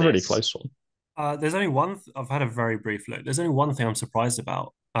fall on this? It's a really close one. There's only one. I've had a very brief look. There's only one thing I'm surprised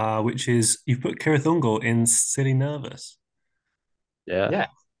about, which is you've put Cirith Ungol in Silly Nervous. Yeah.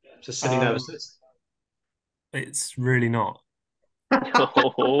 It's a Silly Nervous list. It's really not.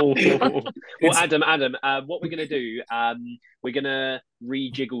 Well, Adam, what we're gonna do? We're gonna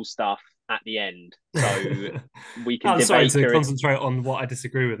rejiggle stuff at the end, so we can debate. Sorry to concentrate on what I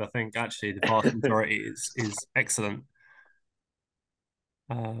disagree with. I think actually the vast majority is excellent.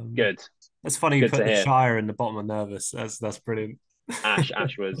 Good. That's funny. You put the Shire in the bottom of Nervous. That's brilliant.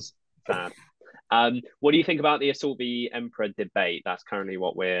 Ash was bad. What do you think about the Assault v Emperor debate? That's currently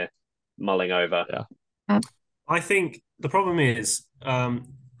what we're mulling over. Yeah. I think the problem is, I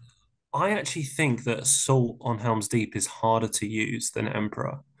actually think that Assault on Helm's Deep is harder to use than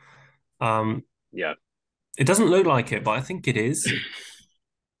Emperor. Yeah. It doesn't look like it, but I think it is.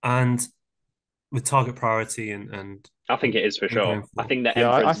 And with target priority and I think it is for sure. I think that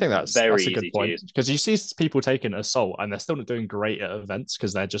I think that's a good point, because you see people taking Assault and they're still not doing great at events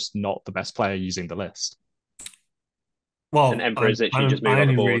because they're just not the best player using the list. Well, and Emperor is literally just moved I on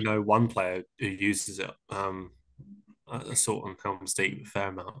the only board. really know one player who uses it. Assault on Helm's Deep a fair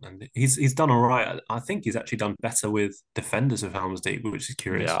amount, and he's done all right. I think he's actually done better with defenders of Helm's Deep, which is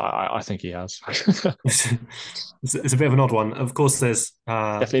curious. Yeah, I think he has. It's a bit of an odd one. Of course, there's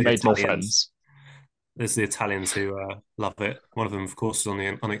definitely made more friends. There's the Italians who love it. One of them, of course, is on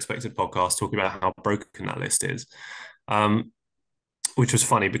the Unexpected podcast talking about how broken that list is, which was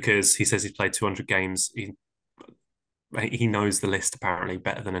funny because he says he's played 200 games. He knows the list apparently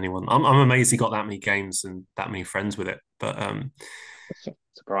better than anyone. I'm amazed he got that many games and that many friends with it. But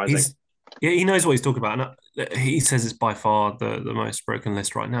surprising. He knows what he's talking about. And he says it's by far the most broken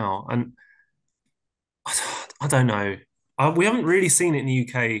list right now. And I don't know. We haven't really seen it in the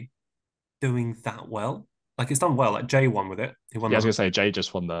UK doing that well. Like, it's done well. Like, Jay won with it. I was going to say, Jay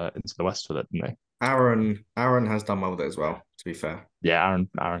just won the Into the West with it, didn't he? Aaron has done well with it as well, to be fair. Yeah,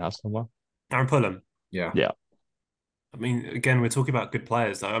 Aaron has done well. Aaron Pullum. Yeah. I mean, again, we're talking about good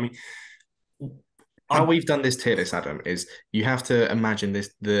players, though. I mean, how we've done this tier list, Adam, is you have to imagine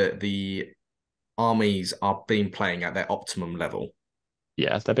this: the armies are being playing at their optimum level.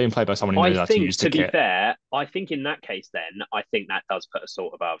 Yeah, they're being played by someone who knows how to use the kit. To be fair, I think in that case, then I think that does put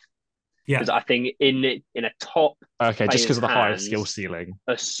Assault above. Yeah, because I think in a top just because of the higher skill ceiling,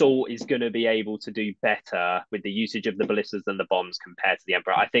 Assault is going to be able to do better with the usage of the ballistas and the bombs compared to the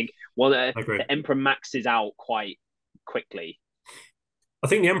Emperor. I think the Emperor maxes out quite quickly. I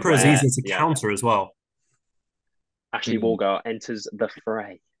think the Emperor is easier to counter as well. Ashley Walgar enters the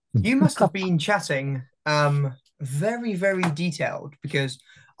fray. You must have been chatting very, very detailed, because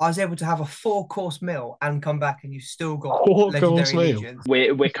I was able to have a 4-course meal and come back and you still got legendary legions.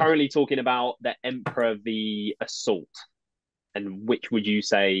 We're currently talking about the Emperor v Assault. And which would you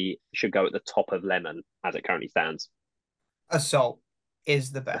say should go at the top of Lemon as it currently stands? Assault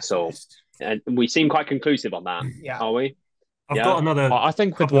is the best. Assault. And we seem quite conclusive on that, are we? I've got another. I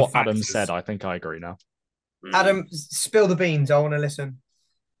think with what Adam said, I think I agree now. Adam, spill the beans. I want to listen.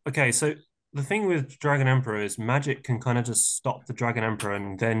 Okay, so the thing with Dragon Emperor is magic can kind of just stop the Dragon Emperor,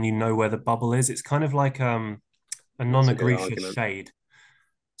 and then you know where the bubble is. It's kind of like a non-egregious shade.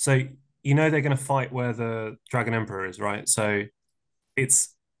 So you know they're going to fight where the Dragon Emperor is, right? So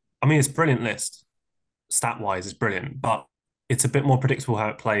it's a brilliant list. Stat-wise, it's brilliant, but it's a bit more predictable how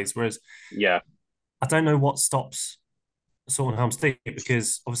it plays. Whereas, I don't know what stops Assault on Helm's Deep,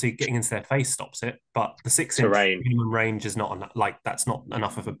 because obviously getting into their face stops it, but the 6-inch minimum range is not that's not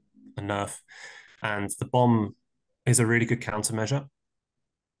enough of a nerf, and the bomb is a really good countermeasure.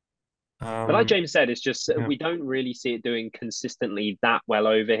 But like James said, it's just we don't really see it doing consistently that well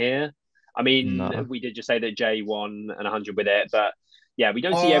over here. I mean, we did just say that Jay won an 100 with it, but we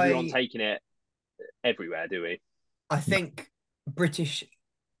don't see everyone taking it everywhere, do we? I think British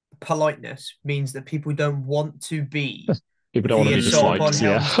politeness means that people don't want to be people don't want to be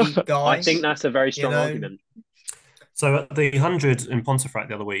disliked. I think that's a very strong argument. So at the 100 in Pontefract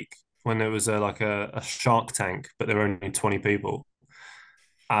the other week, when there was a shark tank, but there were only 20 people,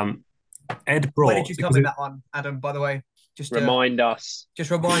 Ed brought... Where did you come in that one, Adam, by the way? Just remind us. Just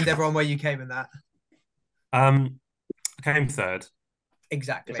remind everyone where you came in that. I came third.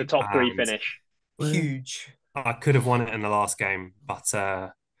 Exactly. It's a top 3 finish. Huge. I could have won it in the last game, but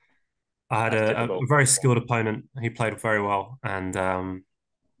I had a very skilled opponent. He played very well, and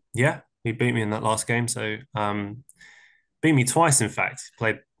he beat me in that last game. So beat me twice, in fact.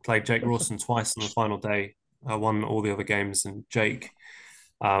 Played Jake Rawson twice on the final day. I won all the other games, and Jake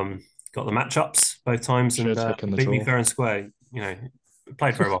got the matchups both times and beat me fair and square. You know,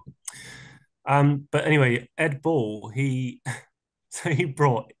 played very well. But anyway, Ed Ball, he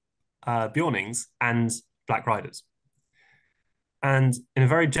brought Bjornings and Black Riders. And in a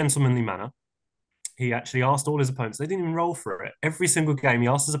very gentlemanly manner, he actually asked all his opponents, they didn't even roll for it. Every single game, he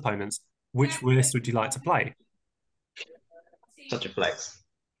asked his opponents, which list would you like to play? Such a flex.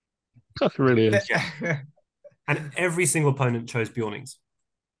 That really is. Yeah. And every single opponent chose Bjornings.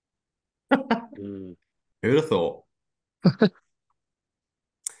 Who would have thought?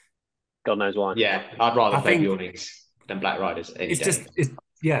 God knows why. Yeah, I'd rather play Bjornings than Black Riders any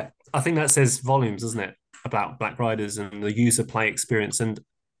day. I think that says volumes, doesn't it, about Black Riders and the user play experience. And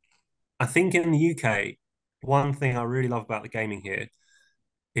I think in the UK, one thing I really love about the gaming here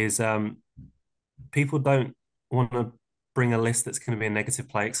is people don't want to bring a list that's going to be a negative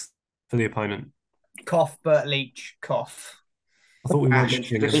play for the opponent. Cough, Bert Leach, cough. I thought we weren't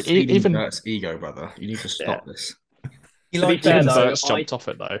mentioning it. Even Bert's ego, brother. You need to stop this. To be fair, though, Bert's jumped off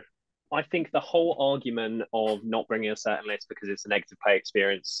it, though. I think the whole argument of not bringing a certain list because it's a negative play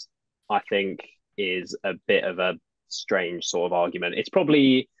experience, I think, is a bit of a strange sort of argument. It's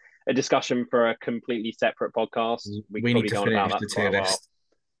probably a discussion for a completely separate podcast. We need to finish the tier list.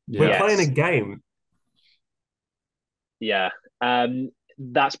 We're playing a game. Yeah.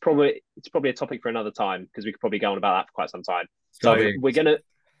 It's probably a topic for another time because we could probably go on about that for quite some time. So we're gonna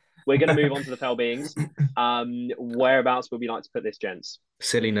move on to the fell beings. Whereabouts would we like to put this, gents?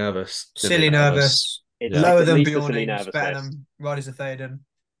 Silly nervous. Silly nervous. It's lower than Bjornings, better than Riders of Theoden.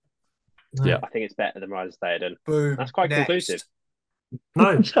 Yeah, I think it's better than Riders of Theoden. Boom. That's quite conclusive.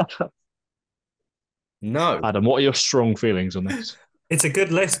 No. No. Adam, what are your strong feelings on this? It's a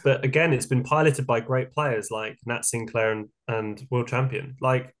good list, but again, it's been piloted by great players like Nat Sinclair and World Champion,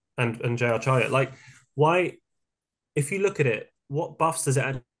 and JR Chariot. Why, if you look at it, what buffs does it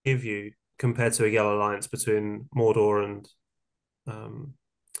actually give you compared to a Yellow Alliance between Mordor and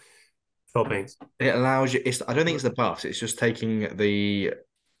fell beings? It allows you. I don't think it's the buffs. It's just taking the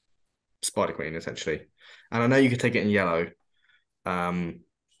Spider Queen essentially, and I know you could take it in yellow,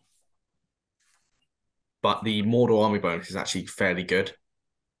 but the Mordor army bonus is actually fairly good.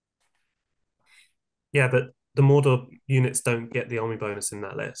 Yeah, but the Mordor units don't get the army bonus in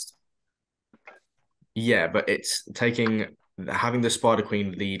that list. Yeah, but it's having the Spider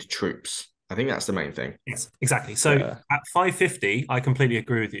Queen lead troops. I think that's the main thing. Yes, exactly. So at 550, I completely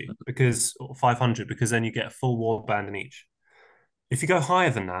agree with you or 500, because then you get a full war band in each. If you go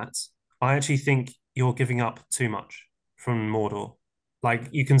higher than that, I actually think you're giving up too much from Mordor. Like,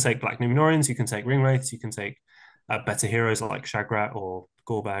 you can take Black Numenorians, you can take Ring Wraiths, you can take better heroes like Shagrat or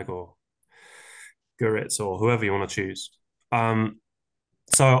Gorbag or Guritz or whoever you want to choose.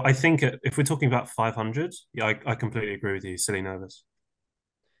 So I think if we're talking about 500, yeah, I completely agree with you. Silly nervous.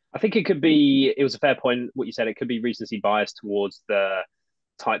 I think it was a fair point what you said. It could be recency biased towards the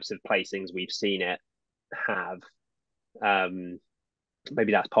types of placings we've seen it have.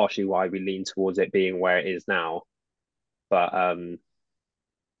 Maybe that's partially why we lean towards it being where it is now. But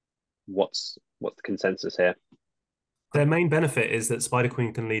what's the consensus here? Their main benefit is that Spider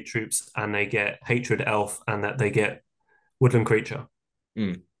Queen can lead troops and they get Hatred Elf and that they get Woodland Creature.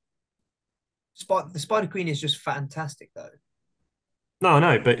 Mm. The Spider Queen is just fantastic, though.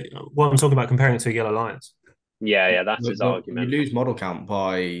 No, but what I'm talking about comparing it to a Yellow Alliance. Yeah, that's his argument. You lose model count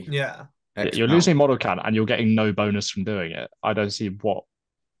by you're losing model count and you're getting no bonus from doing it. I don't see what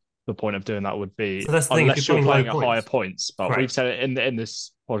the point of doing that would be, so that's the thing, unless you're playing at higher points. But Correct. We've said it in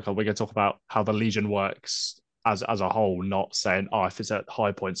this podcast. We're going to talk about how the Legion works as a whole, not saying, if it's at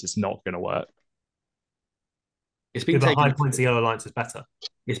high points, it's not going to work. It's been taken high points. The Yellow Alliance is better.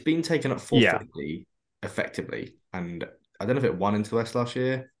 It's been taken at 450 effectively, and I don't know if it won into the West last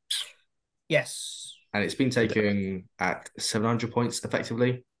year. Yes, and it's been taken at 700 points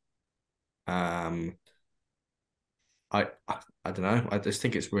effectively. I don't know. I just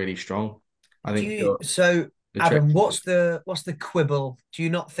think it's really strong. I think Adam, what's the quibble? Do you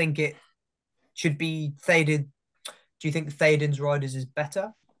not think it should be Theoden? Do you think Theoden's Riders is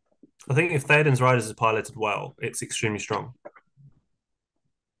better? I think if Theoden's Riders is piloted well, it's extremely strong.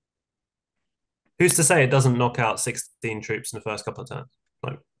 Who's to say it doesn't knock out 16 troops in the first couple of turns?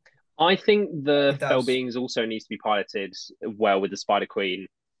 I think the Fell Beings also needs to be piloted well with the Spider Queen,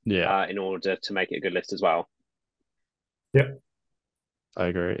 in order to make it a good list as well. Yep. I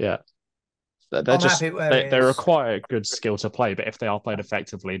agree. Yeah. I'm happy where it they is. require good skill to play, but if they are played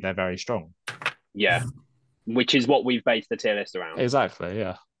effectively, they're very strong. Yeah, which is what we've based the tier list around. Exactly,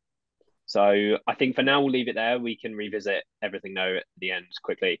 yeah. So I think for now we'll leave it there. We can revisit everything though at the end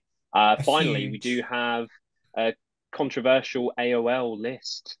quickly. Finally, we do have a controversial AOL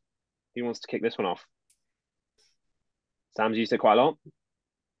list. Who wants to kick this one off? Sam's used it quite a lot.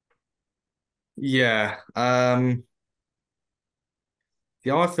 Yeah.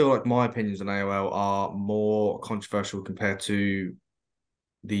 Yeah, I feel like my opinions on AOL are more controversial compared to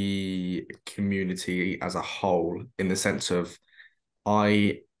the community as a whole, in the sense of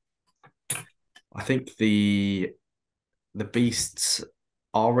I think the beasts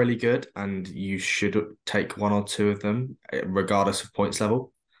are really good, and you should take one or two of them, regardless of points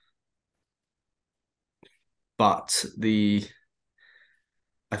level. But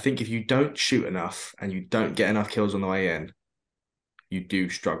I think if you don't shoot enough and you don't get enough kills on the way in, you do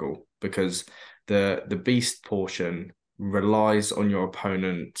struggle, because the beast portion relies on your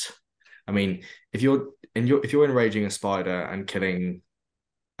opponent. I mean, if you're enraging a spider and killing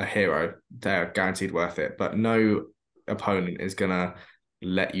a hero, they're guaranteed worth it. But no opponent is gonna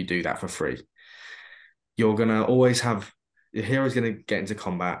let you do that for free. You're gonna always have your hero's gonna get into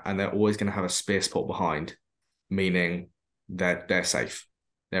combat, and they're always gonna have a spear support behind, meaning they're safe.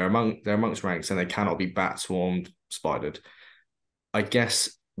 They're amongst ranks, and they cannot be bat swarmed, spidered. I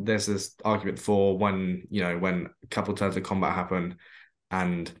guess there's this argument for when a couple of turns of combat happen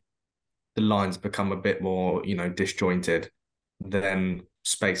and the lines become a bit more, disjointed, then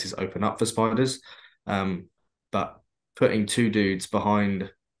spaces open up for spiders. But putting two dudes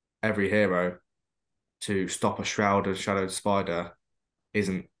behind every hero to stop a shrouded shadowed spider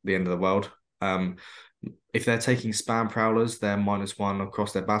isn't the end of the world. If they're taking spam prowlers, they're -1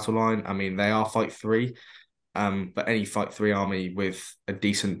 across their battle line. I mean, they are fight 3. But any fight 3 army with a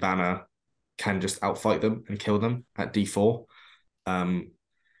decent banner can just outfight them and kill them at D4. Some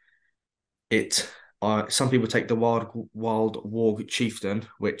people take the wild warg chieftain,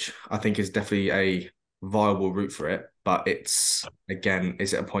 which I think is definitely a viable route for it. But it's, again,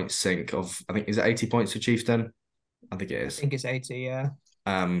 is it a point sink of, I think, is it 80 points for chieftain? I think it is. I think it's 80, yeah.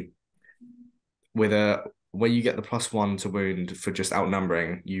 When you get the +1 to wound for just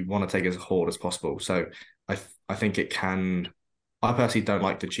outnumbering, you want to take as horde as possible. So I think it can. I personally don't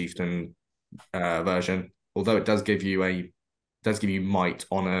like the chieftain version, although it does give you might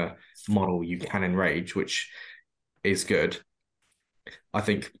on a model you can enrage, which is good. I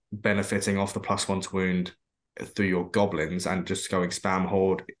think benefiting off the +1 to wound through your goblins and just going spam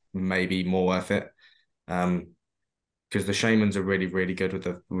horde may be more worth it. Because the shamans are really, really good with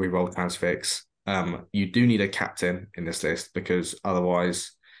the reroll transfix. You do need a captain in this list, because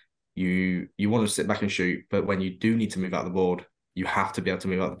otherwise you want to sit back and shoot, but when you do need to move out the board, you have to be able to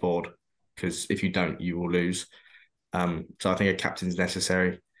move out the board, because if you don't, you will lose. So I think a captain is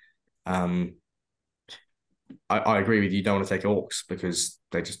necessary. I agree with you. You don't want to take orcs, because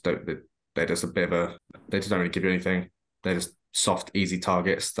they just don't. They're just a bit of a. They just don't really give you anything. They're just soft, easy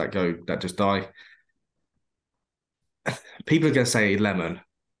targets that just die. People are going to say lemon.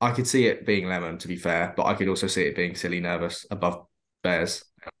 I could see it being lemon, to be fair, but I could also see it being silly nervous above bears.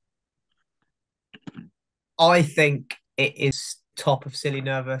 I think it is top of silly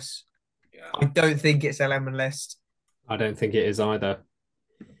nervous. Yeah. I don't think it's a lemon list. I don't think it is either.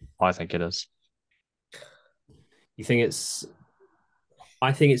 I think it is. You think it's?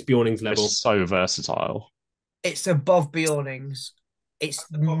 I think it's Bjorning's level. It's so versatile. It's above Bjorning's. It's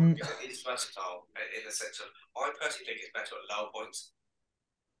versatile in the sense of, I personally think it's better at lower points.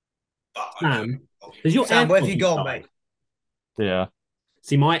 But Sam, where have you gone, mate? Yeah.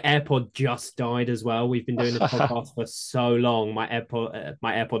 See, my AirPod just died as well. We've been doing this podcast for so long. My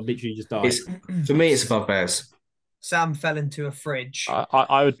AirPod literally just died. For me, it's above bears. Sam fell into a fridge.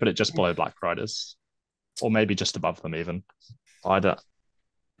 I would put it just below Black Riders, or maybe just above them even. I don't.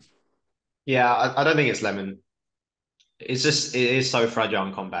 Yeah, I don't think it's lemon. It is so fragile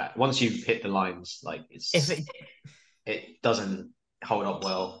in combat. Once you've hit the lines, like it doesn't hold up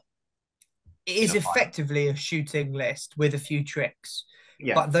well. It is effectively a shooting list with a few tricks.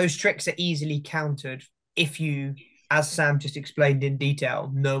 Yeah. But those tricks are easily countered if you, as Sam just explained in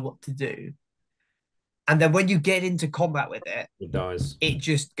detail, know what to do. And then when you get into combat with it, it dies. It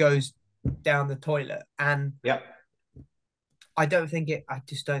just goes down the toilet. And I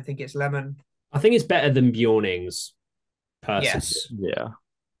just don't think it's lemon. I think it's better than Bjorning's. Personally. Yes. Yeah.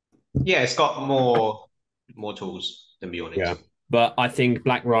 Yeah, it's got more tools than Bjorning's. Yeah. But I think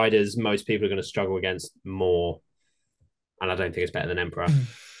Black Riders, most people are going to struggle against more. And I don't think it's better than Emperor.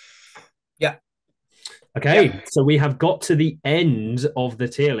 Yeah. Okay, so we have got to the end of the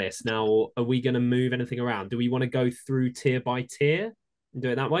tier list. Now, are we going to move anything around? Do we want to go through tier by tier and do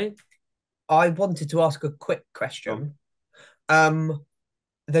it that way? I wanted to ask a quick question.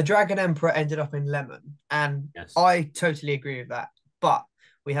 The Dragon Emperor ended up in lemon, and Yes. I totally agree with that. But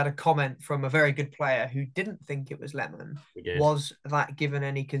we had a comment from a very good player who didn't think it was lemon. Was that given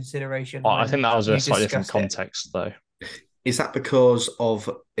any consideration? I think that was a slightly different context, though. Is that because of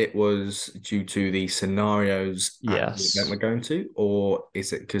it was due to the scenarios yes. that we're going to, or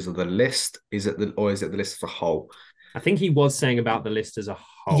is it because of the list? Is it the list as a whole? I think he was saying about the list as a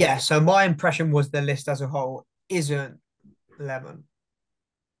whole. Yeah, so my impression was the list as a whole isn't lemon.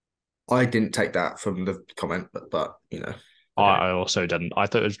 I didn't take that from the comment, but you know. I also didn't. I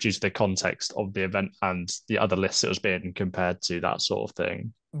thought it was due to the context of the event and the other lists it was being compared to, that sort of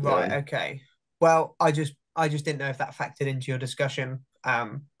thing. Right, okay. Well, I just didn't know if that factored into your discussion.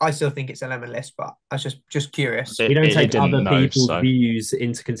 I still think it's a lemon list, but I was just curious. We don't take other people's views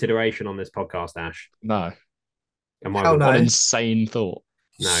into consideration on this podcast, Ash. No. What an insane thought.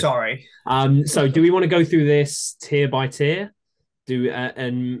 No. Sorry. So do we want to go through this tier by tier?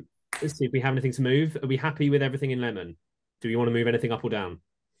 And let's see if we have anything to move. Are we happy with everything in lemon? Do we want to move anything up or down?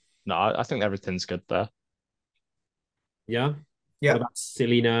 No, I think everything's good there. Yeah? Yeah. What about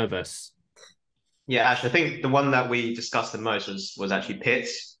silly nervous? Yeah, Ash, I think the one that we discussed the most was actually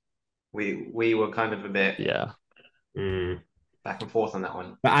Pitts. We were kind of a bit back and forth on that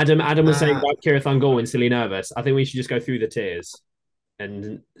one. But Adam was saying about Kirith Ungol and silly nervous. I think we should just go through the tiers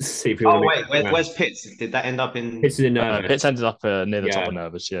and see if we want to. Where's Pitts? Did that end up in? Pitts is in nervous. Pitts ended up near the top of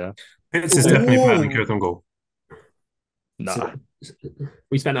nervous. Yeah, Pitts is definitely better than Kirith Ungol. No. So,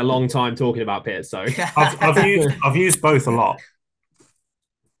 we spent a long time talking about Pitts, so I've used both a lot.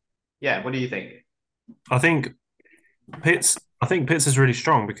 Yeah, what do you think? I think Pitts is really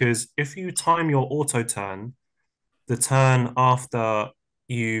strong because if you time your auto turn, the turn after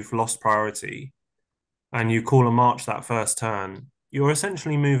you've lost priority, and you call a march that first turn, you're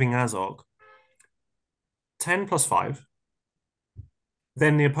essentially moving Azog 10 plus 5.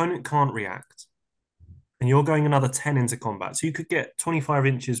 Then the opponent can't react. And you're going another 10 into combat. So you could get 25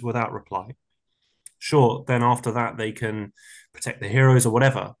 inches without reply. Sure, then after that, they can protect the heroes or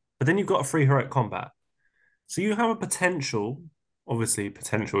whatever. But then you've got a free heroic combat. So you have a potential, obviously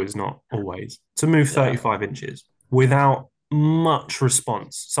potential is not always, to move 35 inches without much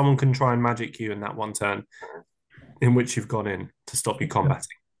response. Someone can try and magic you in that one turn in which you've gone in to stop you combating.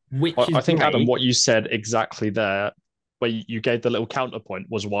 I think, Adam, what you said exactly there, where you gave the little counterpoint,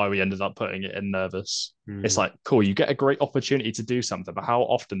 was why we ended up putting it in nervous. It's like, cool, you get a great opportunity to do something, but how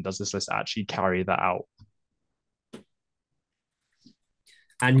often does this list actually carry that out?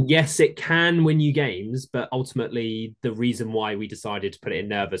 And yes, it can win you games, but ultimately the reason why we decided to put it in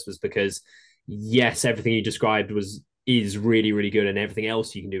nervous was because, yes, everything you described is really, really good and everything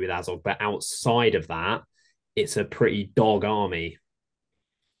else you can do with Azog, but outside of that, it's a pretty dog army.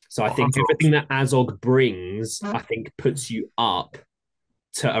 So I think everything that Azog brings, I think puts you up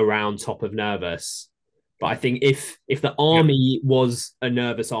to around top of nervous. But I think if the army was a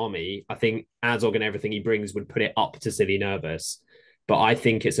nervous army, I think Azog and everything he brings would put it up to silly nervous. But I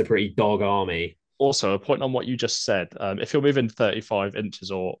think it's a pretty dog army. Also, a point on what you just said. If you're moving 35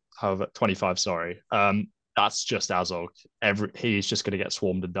 inches or however 25, sorry, that's just Azog. He's just going to get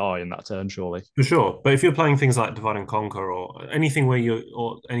swarmed and die in that turn, surely. For sure. But if you're playing things like Divide and Conquer or anything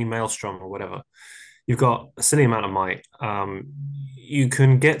or any Maelstrom or whatever, you've got a silly amount of might. You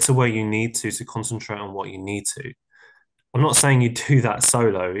can get to where you need to concentrate on what you need to. I'm not saying you do that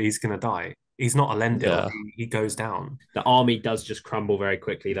solo. He's going to die. He's not a Lendil. Yeah. He goes down. The army does just crumble very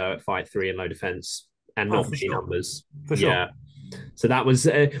quickly, though, at fight 3 and low defense and not many numbers. For sure. Yeah. So that was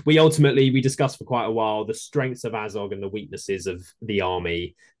we discussed for quite a while the strengths of Azog and the weaknesses of the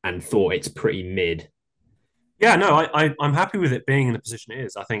army, and thought it's pretty mid. Yeah, no, I'm happy with it being in the position it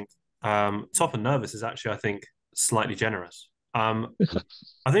is. I think top and nervous is actually, I think, slightly generous. I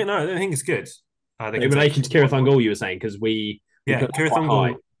think it's good. In relation to Kirith Ungol, you were saying, because we Kirith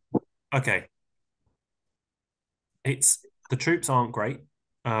Ungol. Okay, the troops aren't great.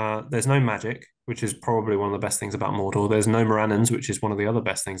 There's no magic, which is probably one of the best things about Mordor. There's no Morannons, which is one of the other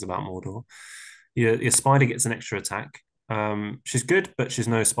best things about Mordor. Your spider gets an extra attack. She's good, but she's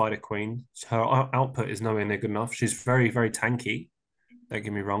no spider queen. Her output is nowhere near good enough. She's very, very tanky. Don't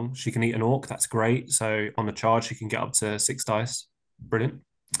get me wrong. She can eat an orc. That's great. So on the charge, she can get up to 6 dice. Brilliant.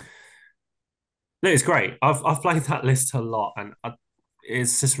 It's great. I've played that list a lot, and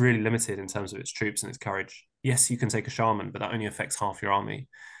it's just really limited in terms of its troops and its courage. Yes, you can take a shaman, but that only affects half your army.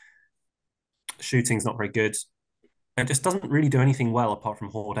 Shooting's not very good. It just doesn't really do anything well apart from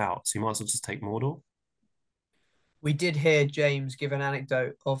horde out. So you might as well just take Mordor. We did hear James give an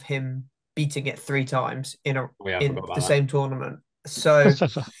anecdote of him beating it 3 times in the same tournament. So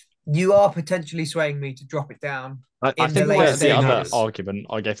you are potentially swaying me to drop it down. I think the other argument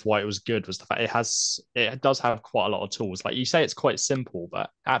I gave why it was good was the fact it does have quite a lot of tools. Like you say, it's quite simple, but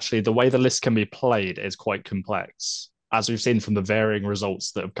actually the way the list can be played is quite complex, as we've seen from the varying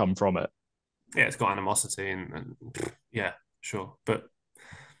results that have come from it. Yeah, it's got animosity and yeah, sure, but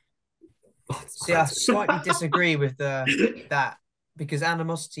see, I slightly disagree with that because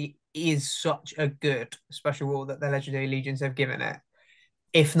animosity is such a good special rule that the Legendary Legions have given it,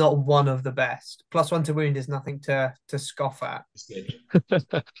 if not one of the best. +1 to wound is nothing to scoff at.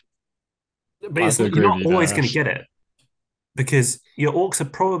 But you're not always going to get it because your orcs are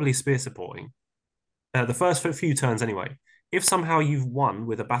probably spear supporting the first few turns anyway. If somehow you've won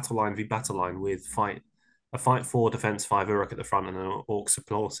with a battle line v battle line with a fight 4 defense 5 Uruk at the front and an orc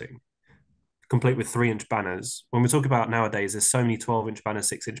supporting, complete with 3-inch banners. When we talk about nowadays, there's so many 12-inch banners,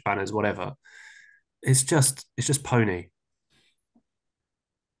 6-inch banners, whatever. It's just pony.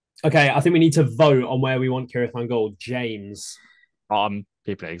 Okay, I think we need to vote on where we want Cirith Ungol. James. I'm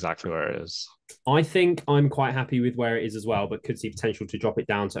keeping it exactly where it is. I think I'm quite happy with where it is as well, but could see potential to drop it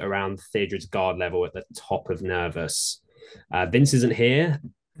down to around Theodred's Guard level at the top of Nervous. Vince isn't here.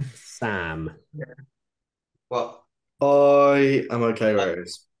 Sam. Yeah. Well, I am okay where it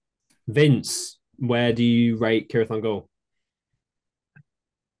is. Vince, where do you rate Cirith Ungol?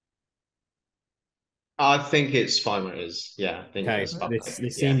 I think it's fine where it is. Yeah. I think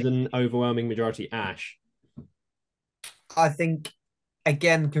this seems an overwhelming majority. Ash. I think,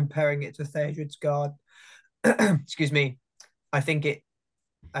 again, comparing it to Theodred's Guard, excuse me, I think it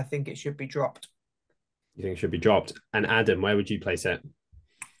should be dropped. You think it should be dropped? And Adam, where would you place it?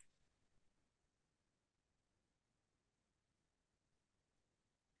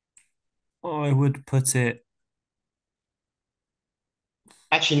 I would put it.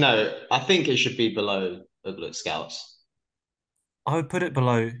 Actually, no. I think it should be below Uglut Scouts. I would put it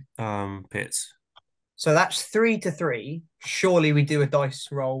below Pits. So that's 3 to 3. Surely we do a dice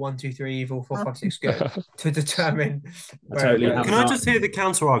roll 1, 2, 3, evil, 4, 5, 6, good to determine. Totally. Can I just hear the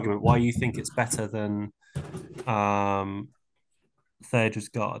counter argument why you think it's better than Theodred's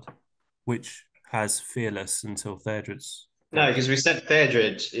Guard, which has Fearless until Theodred's? No, because we said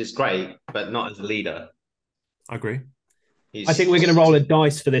Theodred is great, but not as a leader. I agree. I think we're going to roll a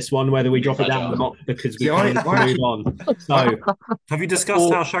dice for this one, whether we drop it down or not, because we can't move on. So, have you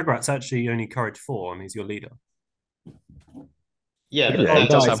discussed how Shagrat's actually only courage 4 and he's your leader? Yeah, but he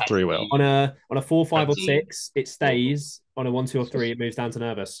does have 3 will. On a 4, 5, or 6, it stays. On a 1, 2, or 3, it moves down to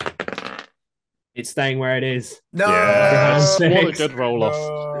Nervous. It's staying where it is. No, yes. What a good roll off.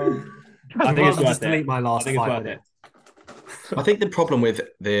 I think it's worth it. Delete my last. I think it's worth it. I think the problem with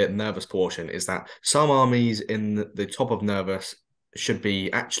the Nervous portion is that some armies in the top of Nervous should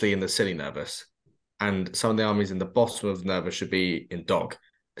be actually in the silly Nervous, and some of the armies in the bottom of Nervous should be in Dog.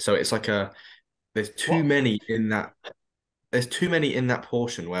 So it's like there's too many in that. There's too many in that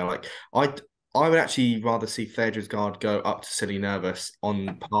portion where like I would actually rather see Theodred's Guard go up to silly Nervous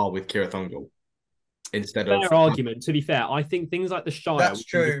on par with Cirith Ungol instead of. Fair argument. To be fair, I think things like the Shire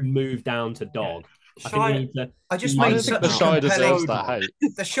would move down to Dog. I just made such the Shire deserves that hate.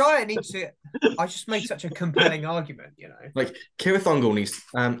 The Shire needs to. I just made such a compelling argument, you know. Like Cirith Ungol needs.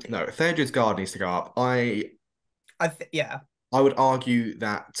 No, Theodred's Guard needs to go up. I would argue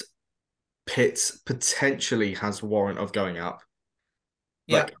that Pitts potentially has warrant of going up.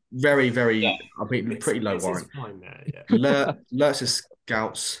 Yeah. Like very, very. I mean, pretty low warrant. Lurtz's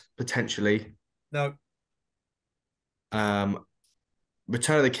Scouts potentially. No.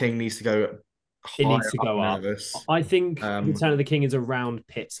 Return of the King needs to go. It needs to go up. I think Return of the King is around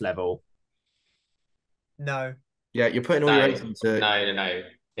Pitt's level. No. Yeah, you're putting all your eggs into. No.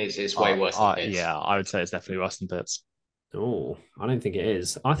 It's way worse than Pitts. Yeah, I would say it's definitely worse than Pitts. Oh, I don't think it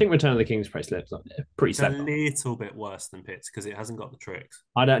is. I think Return of the King is pretty slept. A little bit worse than Pitts because it hasn't got the tricks.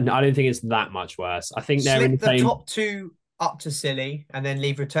 I don't think it's that much worse. I think they're in the same. Top 2 up to silly, and then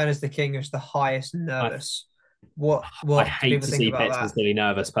leave Return as the King as the highest Nervous. What I hate to see Pitts as silly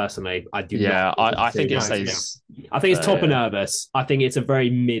Nervous personally. I do. Yeah, I think it says. I think it's top of Nervous. I think it's a very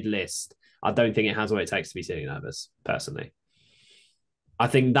mid list. I don't think it has what it takes to be silly Nervous personally. I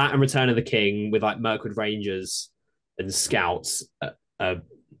think that and Return of the King with like Mirkwood Rangers and Scouts a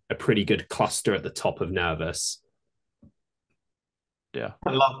pretty good cluster at the top of Nervous. Yeah,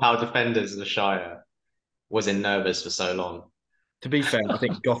 I love how Defenders of the Shire was in Nervous for so long. To be fair, I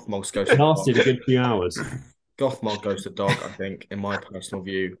think Gothmog goes. Lasted a good few hours. Gothmog goes to Dog, I think, in my personal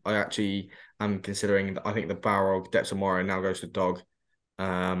view. I actually am considering that I think the Balrog Depths of Moria now goes to Dog.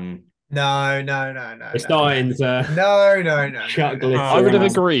 No. It's starting to No. I would have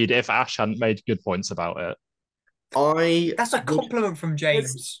agreed if Ash hadn't made good points about it. That's a compliment from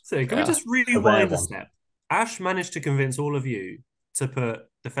James. So can we just rewind a step? Ash managed to convince all of you to put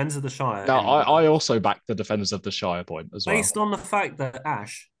Defenders of the Shire. Now, I also backed the Defenders of the Shire point as well. Based on the fact that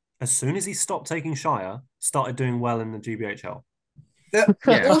Ash, as soon as he stopped taking Shire, started doing well in the GBHL.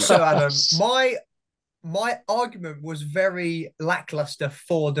 Also, Adam, my argument was very lackluster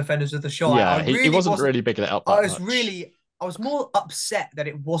for Defenders of the Shire. Yeah, he wasn't really bigging it up that much. I was more upset that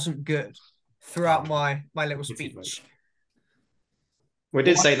it wasn't good throughout my little speech. We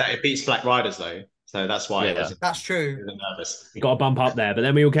did say that it beats Black Riders, though. So that's why that's true. Nervous. You got a bump up there, but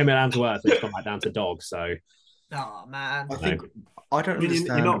then we all came down to earth and it's gone back down to dogs. So, oh man, I don't understand.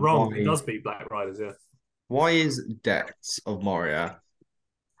 You're not wrong. It does beat Black Riders, yeah. Why is Depths of Moria?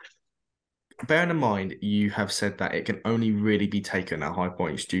 Bearing in mind, you have said that it can only really be taken at high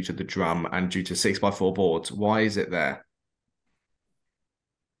points due to the drum and due to 6x4 boards. Why is it there?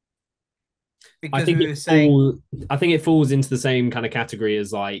 Because I think it falls into the same kind of category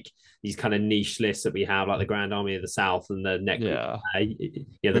as like these kind of niche lists that we have, like the Grand Army of the South and the next.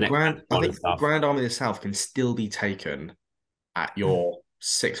 The Grand Army of the South can still be taken at your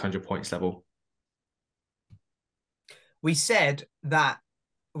 600 points level. We said that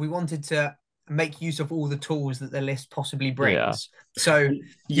we wanted to make use of all the tools that the list possibly brings. Yeah. So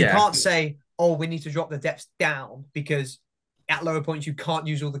you can't say, oh, we need to drop the depths down because at lower points you can't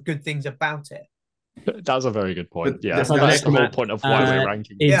use all the good things about it. That's a very good point. That's the whole point of why we're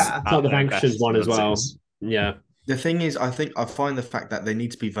ranking. It's not the Vanquishers one as well. Yeah. The thing is, I find the fact that they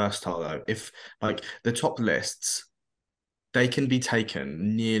need to be versatile though. If like the top lists, they can be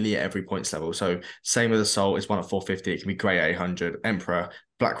taken nearly at every points level. So same with Assault, it's one at 450. It can be Grey 800, Emperor,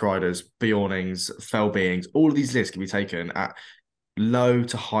 Black Riders, Beornings, Fell Beings. All of these lists can be taken at low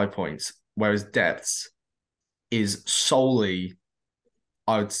to high points. Whereas Depths is solely,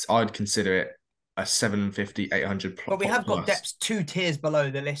 I'd consider it a 750, 800. But we have got Depths 2 tiers below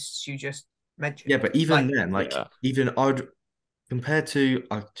the lists you just mentioned. Yeah, but even even I'd compared to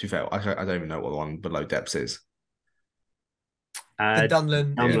fair, I don't even know what the one below Depths is. The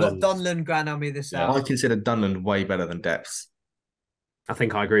Dunland. You've got Dunland, Grand Army of the South. I consider Dunland way better than Depths. I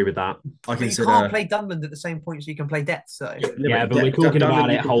think I agree with that. You can't play Dunland at the same point as you can play Depths, though. Yeah, but we're talking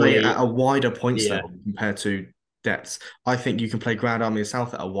about it wholly at a wider points level compared to Depths. I think you can play Grand Army of the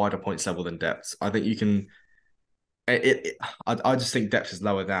South at a wider points level than Depths. I think you can. I just think Depths is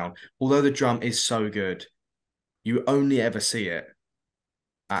lower down. Although the drum is so good, you only ever see it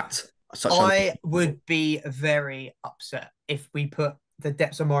at such. I would be very upset if we put the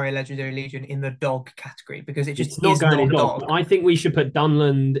Depths of Moria Legendary Legion in the dog category because it just is not dog. I think we should put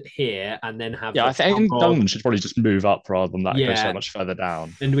Dunland here and then have. Yeah, I think Dunland should probably just move up rather than that go so much further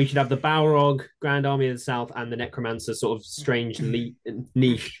down. And we should have the Balrog, Grand Army of the South, and the Necromancer sort of strange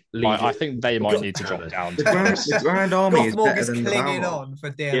niche. I think they might need to drop down. The Grand Army is better than the clinging Balrog. on for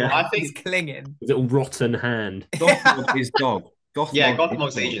dear life. I think he's clinging. Little rotten hand. Gothmog is dog.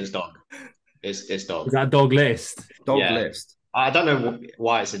 Gothmog's Legion's dog. It's dog. Is that dog list? Dog list. I don't know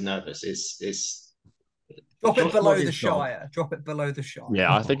why it's in nervous. It's drop it below the Shire. Drop it below the Shire.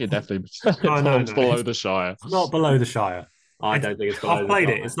 Yeah, I think it definitely belongs below the Shire. It's not below the Shire. I don't think it's below. I've played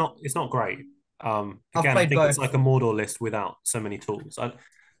it. It's not great. Again, I think it's like a Mordor list without so many tools.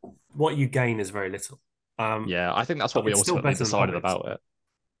 What you gain is very little. Yeah, I think that's what we ultimately decided about it.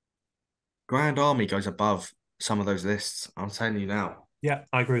 Grand Army goes above some of those lists. I'm telling you now. Yeah,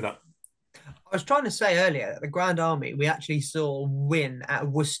 I agree with that. I was trying to say earlier that the Grand Army we actually saw win at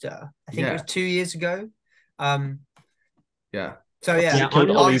Worcester. I think it was 2 years ago. Yeah. So yeah,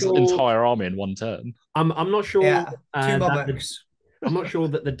 killed Ollie's entire army in one turn. I'm not sure. Yeah, 2 Monarchs. I'm not sure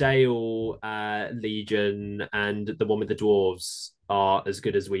that the Dale Legion and the one with the dwarves are as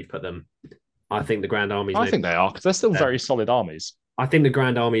good as we put them. I think the Grand Army. I think they are because they're still very solid armies. I think the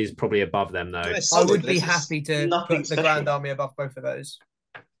Grand Army is probably above them, though. I would be happy to put the Grand Army above both of those.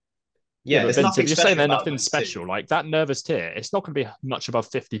 Yeah, but Vince, if you're saying they're nothing special, like that nervous tier, it's not going to be much above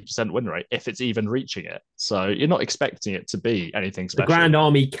 50% win rate if it's even reaching it. So you're not expecting it to be anything special. The Grand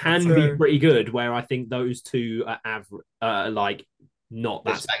Army can be pretty good, where I think those two are average, like not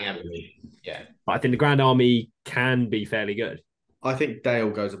that. Yeah, but I think the Grand Army can be fairly good. I think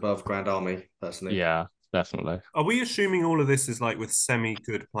Dale goes above Grand Army personally. Yeah, definitely. Are we assuming all of this is like with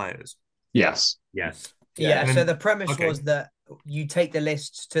semi-good players? Yes. Yes. Yeah. So the premise was that you take the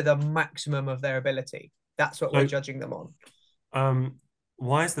lists to the maximum of their ability. That's what we're judging them on.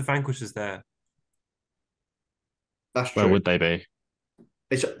 Why is the Vanquishers there? That's true. Where would they be?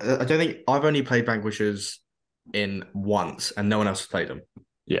 I don't think I've only played Vanquishers in once, and no one else has played them.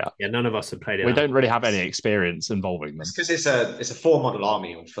 Yeah. Yeah, none of us have played it. We don't really have any experience involving them. It's because it's a 4-model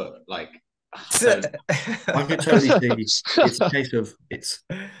army on foot. Like, so I could totally see it's a case of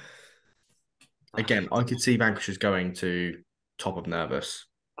again, I could see Vanquishers going to top of Nervous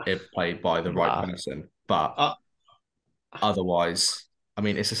if played by the right person. But otherwise, I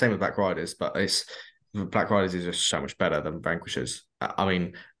mean, it's the same with Black Riders, but Black Riders is just so much better than Vanquishers. I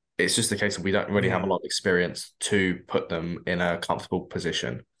mean, it's just a case of we don't really have a lot of experience to put them in a comfortable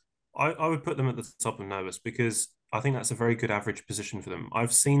position. I would put them at the top of Nervous because I think that's a very good average position for them.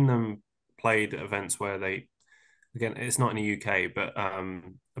 I've seen them played at events where again, it's not in the UK, but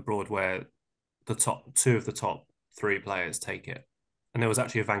abroad where the top 2 of the top 3 players take it. And there was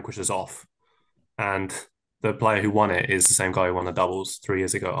actually a Vanquishers off. And the player who won it is the same guy who won the doubles 3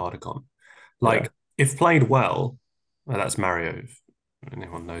 years ago at Ardacon. If played well, that's Mario, if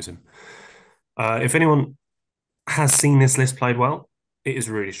anyone knows him. If anyone has seen this list played well, it is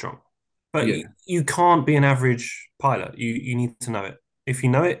really strong. But you can't be an average pilot. You need to know it. If you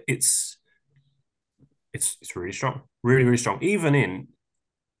know it, it's really strong. Really, really strong. Even in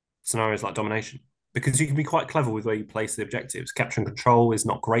scenarios like domination. Because you can be quite clever with where you place the objectives. Capture and control is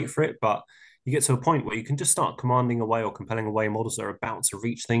not great for it, but you get to a point where you can just start commanding away or compelling away models that are about to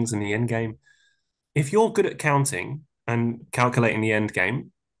reach things in the end game. If you're good at counting and calculating the end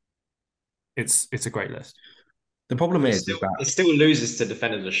game, it's a great list. The problem is that it still loses to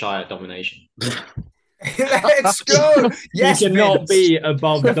Defender of the Shire at domination. Let's go. Yes, you cannot be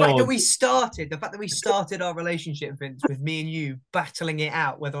above the Dog. fact that we started our relationship, Vince, with me and you battling it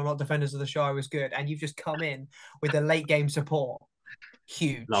out whether or not Defenders of the Shire was good, and you've just come in with the late game support.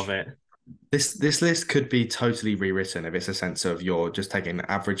 Huge. Love it. This list could be totally rewritten if it's a sense of you're just taking an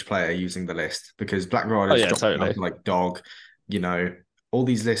average player using the list, because Black Riders totally. like Dog, all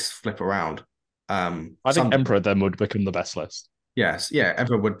these lists flip around. I think Emperor then would become the best list. Yes,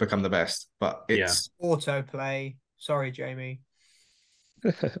 Emperor would become the best, but it's autoplay. Sorry, Jamie.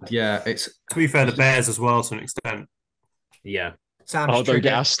 it's to be fair, the Bears as well to an extent. Yeah. Sam's don't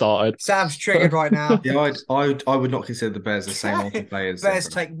get us started. Sam's triggered right now. I would not consider the Bears the same auto players. Bears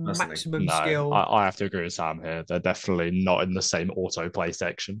take maximum skill. I have to agree with Sam here. They're definitely not in the same auto play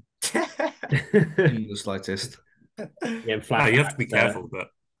section. In the slightest. Yeah, you have to be careful, but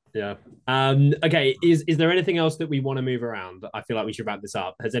yeah. Okay. Is there anything else that we want to move around? I feel like we should wrap this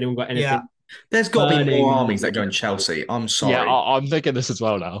up. Has anyone got anything? Yeah. There's got to be more armies that go in Chelsea. I'm sorry. Yeah, I'm thinking this as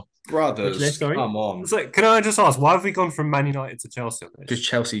well now. Brothers, come on. So, can I just ask, why have we gone from Man United to Chelsea on this? Because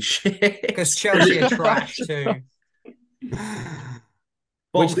Chelsea shit. Because Chelsea are trash too.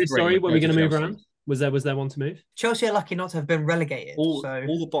 Which list, sorry, were we going to move around? Was there one to move? Chelsea are lucky not to have been relegated. All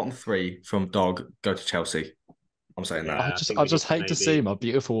the bottom 3 from Dog go to Chelsea. I'm saying that. I just hate to see my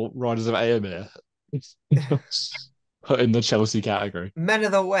beautiful Riders of Aemir put in the Chelsea category. Men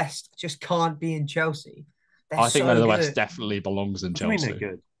of the West just can't be in Chelsea. I think Men of the West definitely belongs in Chelsea. I mean, they're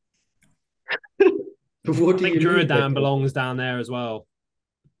good. I think Druidan belongs down there as well.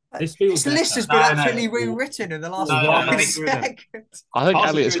 This list has been absolutely rewritten in the last 5 seconds. I think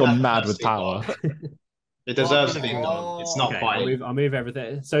Elliot's gone mad with power. It deserves to be done. It's not fighting. I'll move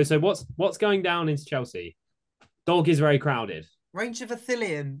everything. So what's going down into Chelsea? Dog is very crowded. Range of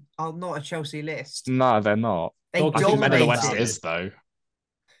Athelion are not a Chelsea list. No, they're not. I think Men of the West is, though.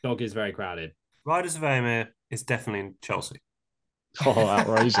 Dog is very crowded. Riders of Aemir is definitely in Chelsea. Oh,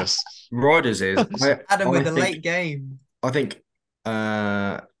 outrageous. Riders is. Adam with the late game. I think,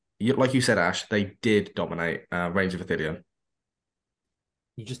 like you said, Ash, they did dominate Range of Athelion.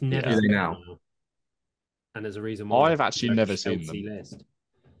 You just never do they now. And there's a reason why. I've actually never seen them. List.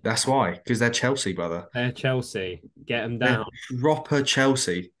 That's why, because they're Chelsea, brother. They're Chelsea. Get them down. They're proper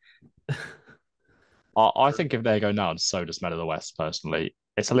Chelsea. I think if they go down, so does Men of the West, personally.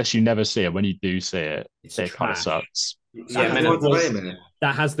 It's a list you never see, and when you do see it, it kind of sucks. Yeah,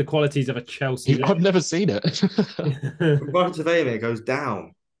 that has the qualities of a Chelsea. I've never seen it. Riders of Aemir goes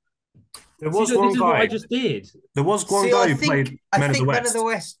down. There was one guy. What I just did. There was one guy who played Men of the West. Men of the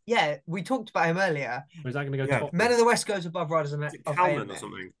West. Yeah, we talked about him earlier. Or is that going to go top? Men of the West goes above Riders of Aemir or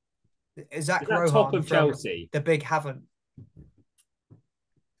something. Is that top of Chelsea? The big haven't.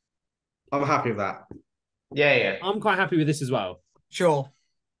 I'm happy with that. Yeah. I'm quite happy with this as well. Sure.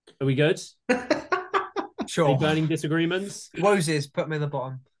 Are we good? Sure. Any burning disagreements? Woses put me in the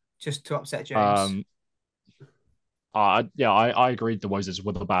bottom just to upset James. I agreed the Woses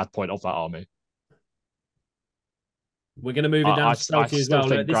were the bad point of that army. We're going to move it down to Chelsea as well.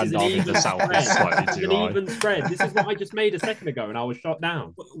 Look, this is an even spread. This is an even spread. This is what I just made a second ago, and I was shot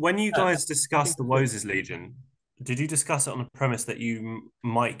down. When you guys discussed the Woses Legion, Did you discuss it on the premise that you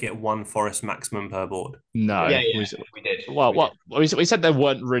might get one forest maximum per board? No. Yeah, we did. Well, we said there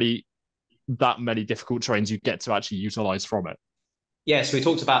weren't really that many difficult terrains you get to actually utilize from it. Yes, we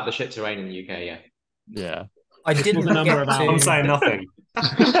talked about the shit terrain in the UK. Yeah. Yeah. I didn't get to... I'm saying nothing.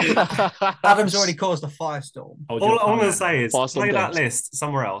 Adam's already caused a firestorm. All I'm going to say is play that list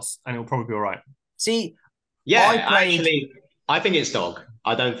somewhere else, and it'll probably be all right. See, yeah, I think it's dog.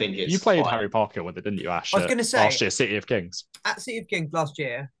 I don't think it's. You played Harry Parker with it, didn't you, Ash? I was going to say last year, City of Kings. At City of Kings last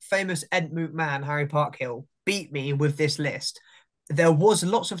year, famous Entmoot man Harry Parkhill beat me with this list. There was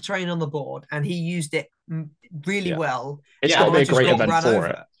lots of terrain on the board, and he used it really well. It's got to be a great event for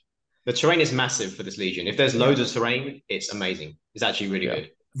it. The terrain is massive for this Legion. If there's loads of terrain, it's amazing. It's actually really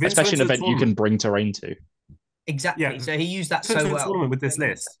good. Especially an event you can bring terrain to. Exactly. Yeah. So he used that so well. Tournament with this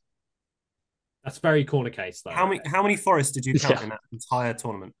list. That's very corner case, though. How many forests did you count in that entire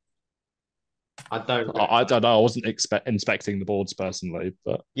tournament? I don't know. I wasn't inspecting the boards personally,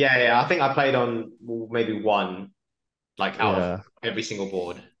 but yeah. I think I played on maybe one, like out of every single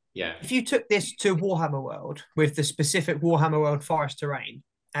board. Yeah. If you took this to Warhammer World with the specific Warhammer World forest terrain,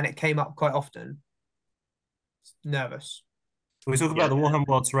 and it came up quite often, nervous. We talk about the Warhammer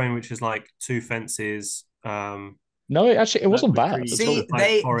World terrain, which is like 2 fences. No, it wasn't bad. See,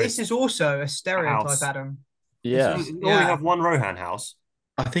 this is also a stereotype, Adam. Yeah. You only have one Rohan house.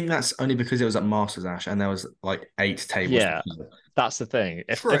 I think that's only because it was at Masters, Ash, and there was like 8 tables. Yeah, that's the thing.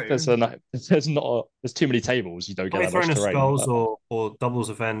 If there's too many tables, you don't get that much terrain. Skulls or doubles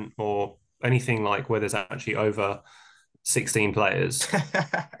event or anything like where there's actually over 16 players.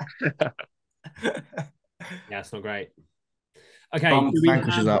 Yeah, it's not great. Okay, do we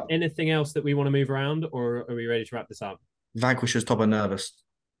have anything else that we want to move around, or are we ready to wrap this up? Vanquishers top of nervous.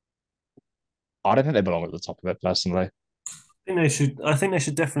 I don't think they belong at the top of it personally. I think they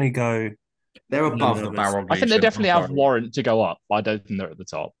should definitely go. They're above the barrel. I think they definitely have warrant to go up, but I don't think they're at the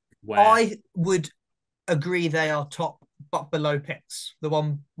top. I would agree they are top, but below pits. The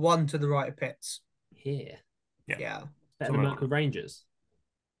one to the right of pits. Here. Yeah. Better than Mirkwood Rangers.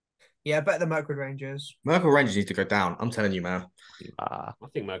 Yeah, better than Mirkwood Rangers. Mirkwood Rangers need to go down. I'm telling you, man. I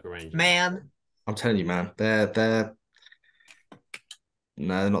think Mirkwood Rangers. Man. I'm telling you, man. They're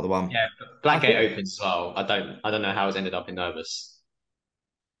no, they're not the one. Yeah, Blackgate opens as well. I don't know how it's ended up in nervous.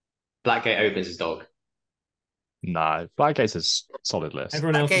 Blackgate opens as dog. No, Blackgate's a solid list.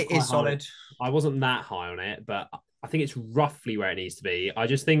 Everyone else is solid. I wasn't that high on it, but I think it's roughly where it needs to be. I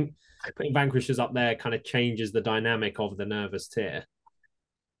just think putting Vanquishers up there kind of changes the dynamic of the nervous tier.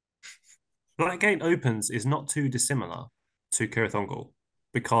 Blackgate opens is not too dissimilar to Cirith Ungol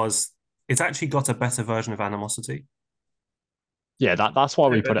because it's actually got a better version of Animosity. Yeah, that's why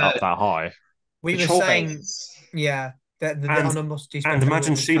we put it up that high. We were saying, that the Animosity. And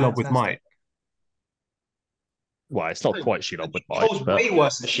imagine Shelob with Might. Well, it's not quite Shelob with Might. Troll's way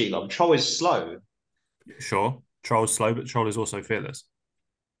worse than Shelob. Troll is slow. Sure, Troll is slow, but Troll is also fearless.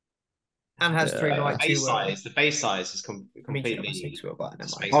 And has 3 light. The base size is completely. I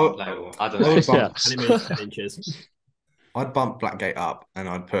don't know. And it moves 10 inches. I'd bump Blackgate up, and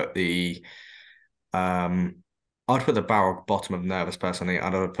I'd put the Barrel bottom of nervous personally,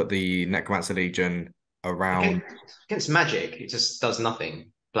 and I'd put the Necromancer Legion around. Against magic, it just does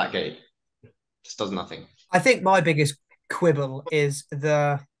nothing. Blackgate just does nothing. I think my biggest quibble is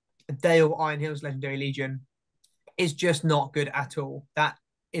the Dale Iron Hills Legendary Legion is just not good at all. That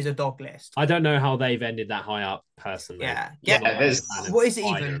is a dog list. I don't know how they've ended that high up personally. What is it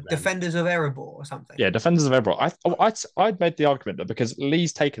even? Defenders of Erebor or something? Yeah, Defenders of Erebor. I'd made the argument that because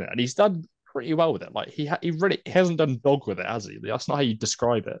Lee's taken it and he's done pretty well with it. Like he hasn't done dog with it, has he? That's not how you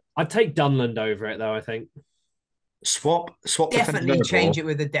describe it. I'd take Dunland over it though. I think swap. Definitely change it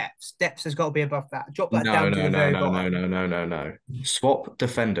with the depths. Depths has got to be above that. Drop that down to the very bottom. No. Swap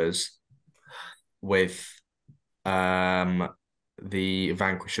Defenders with the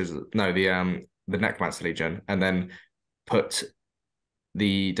Vanquishers. No, the Necromancer Legion, and then put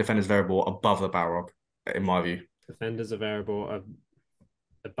the Defenders of Erebor above the Balrog. In my view, Defenders of Erebor are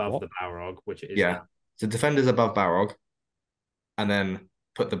above the Balrog, which is So Defenders above Balrog, and then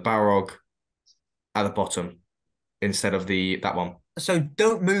put the Balrog at the bottom instead of that one. So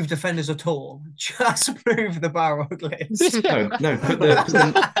don't move Defenders at all. Just move the Balrog list. No.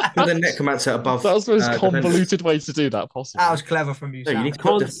 Put the Necromancer above. That was the most convoluted way to do that possible. That was clever from you. No, you need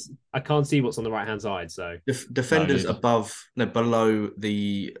to I can't see what's on the right hand side. So Defenders below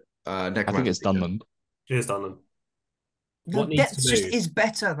the Necromancer. I think it's Dunland. It is Dunland. The depths just is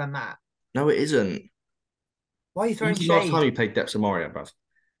better than that. No, it isn't. Why are you throwing shade? Last time you played Depths of Moria, bruv?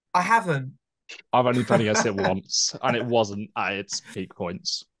 I haven't. I've only played against it once, and it wasn't at its peak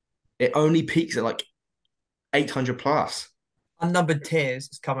points. It only peaks at like 800 plus. Unnumbered tiers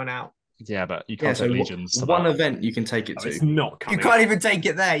is coming out. Yeah, but you can't take legions. One event you can take it to. It's not coming. You can't even take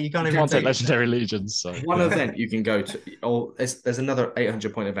it there. You can't take legendary legions. So. One event you can go to. Or there's another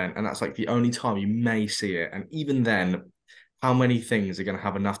 800-point event, and that's like the only time you may see it. And even then, how many things are going to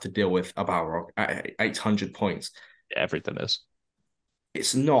have enough to deal with a Balrog at 800 points? Yeah, everything is.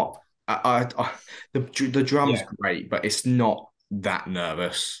 It's not. The drum's great, but it's not that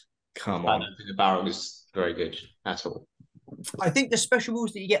nervous. Come on. I don't think the Balrog is very good at all. I think the special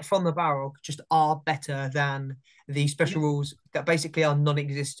rules that you get from the Balrog just are better than the special rules that basically are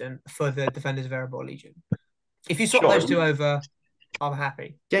non-existent for the Defenders of Erebor Legion. If you swap those two over, I'm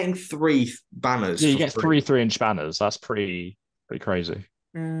happy. Getting 3 banners. Yeah, you get 3 3-inch banners. That's pretty crazy.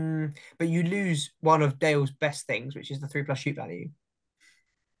 But you lose one of Dale's best things, which is the 3+ shoot value.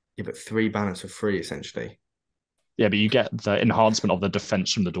 Yeah, but 3 banners for free, essentially. Yeah, but you get the enhancement of the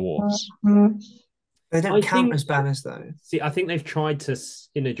defense from the dwarves. They don't count as banners, though. See, I think they've tried to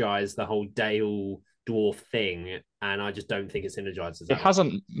synergize the whole Dale dwarf thing, and I just don't think it synergizes. It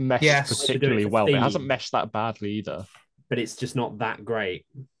hasn't meshed particularly well. It hasn't meshed that badly either. But it's just not that great.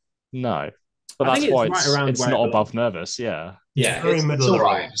 No. But that's why it's not above nervous, yeah. Yeah, it's all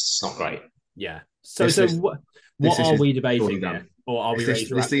right. It's not great. Yeah. So what are we debating there? Or are we ready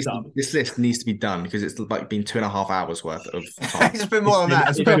to wrap this up? This list needs to be done because it's like been 2.5 hours worth of time. It's been more than that.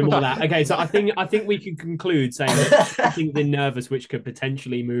 It's been more than that. Okay, so I think we can conclude saying that I think the nervous which could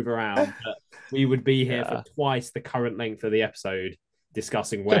potentially move around, but we would be here for twice the current length of the episode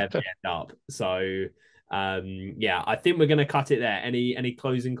discussing where they end up. So I think we're gonna cut it there. Any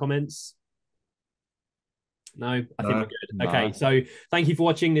closing comments? No, I think we're good. Okay, so thank you for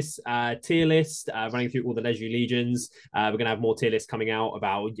watching this tier list, running through all the Legendary Legions. We're going to have more tier lists coming out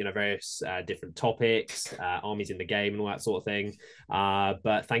about, various different topics, armies in the game and all that sort of thing.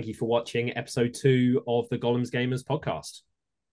 But thank you for watching episode 2 of the Gollum's Gamers podcast.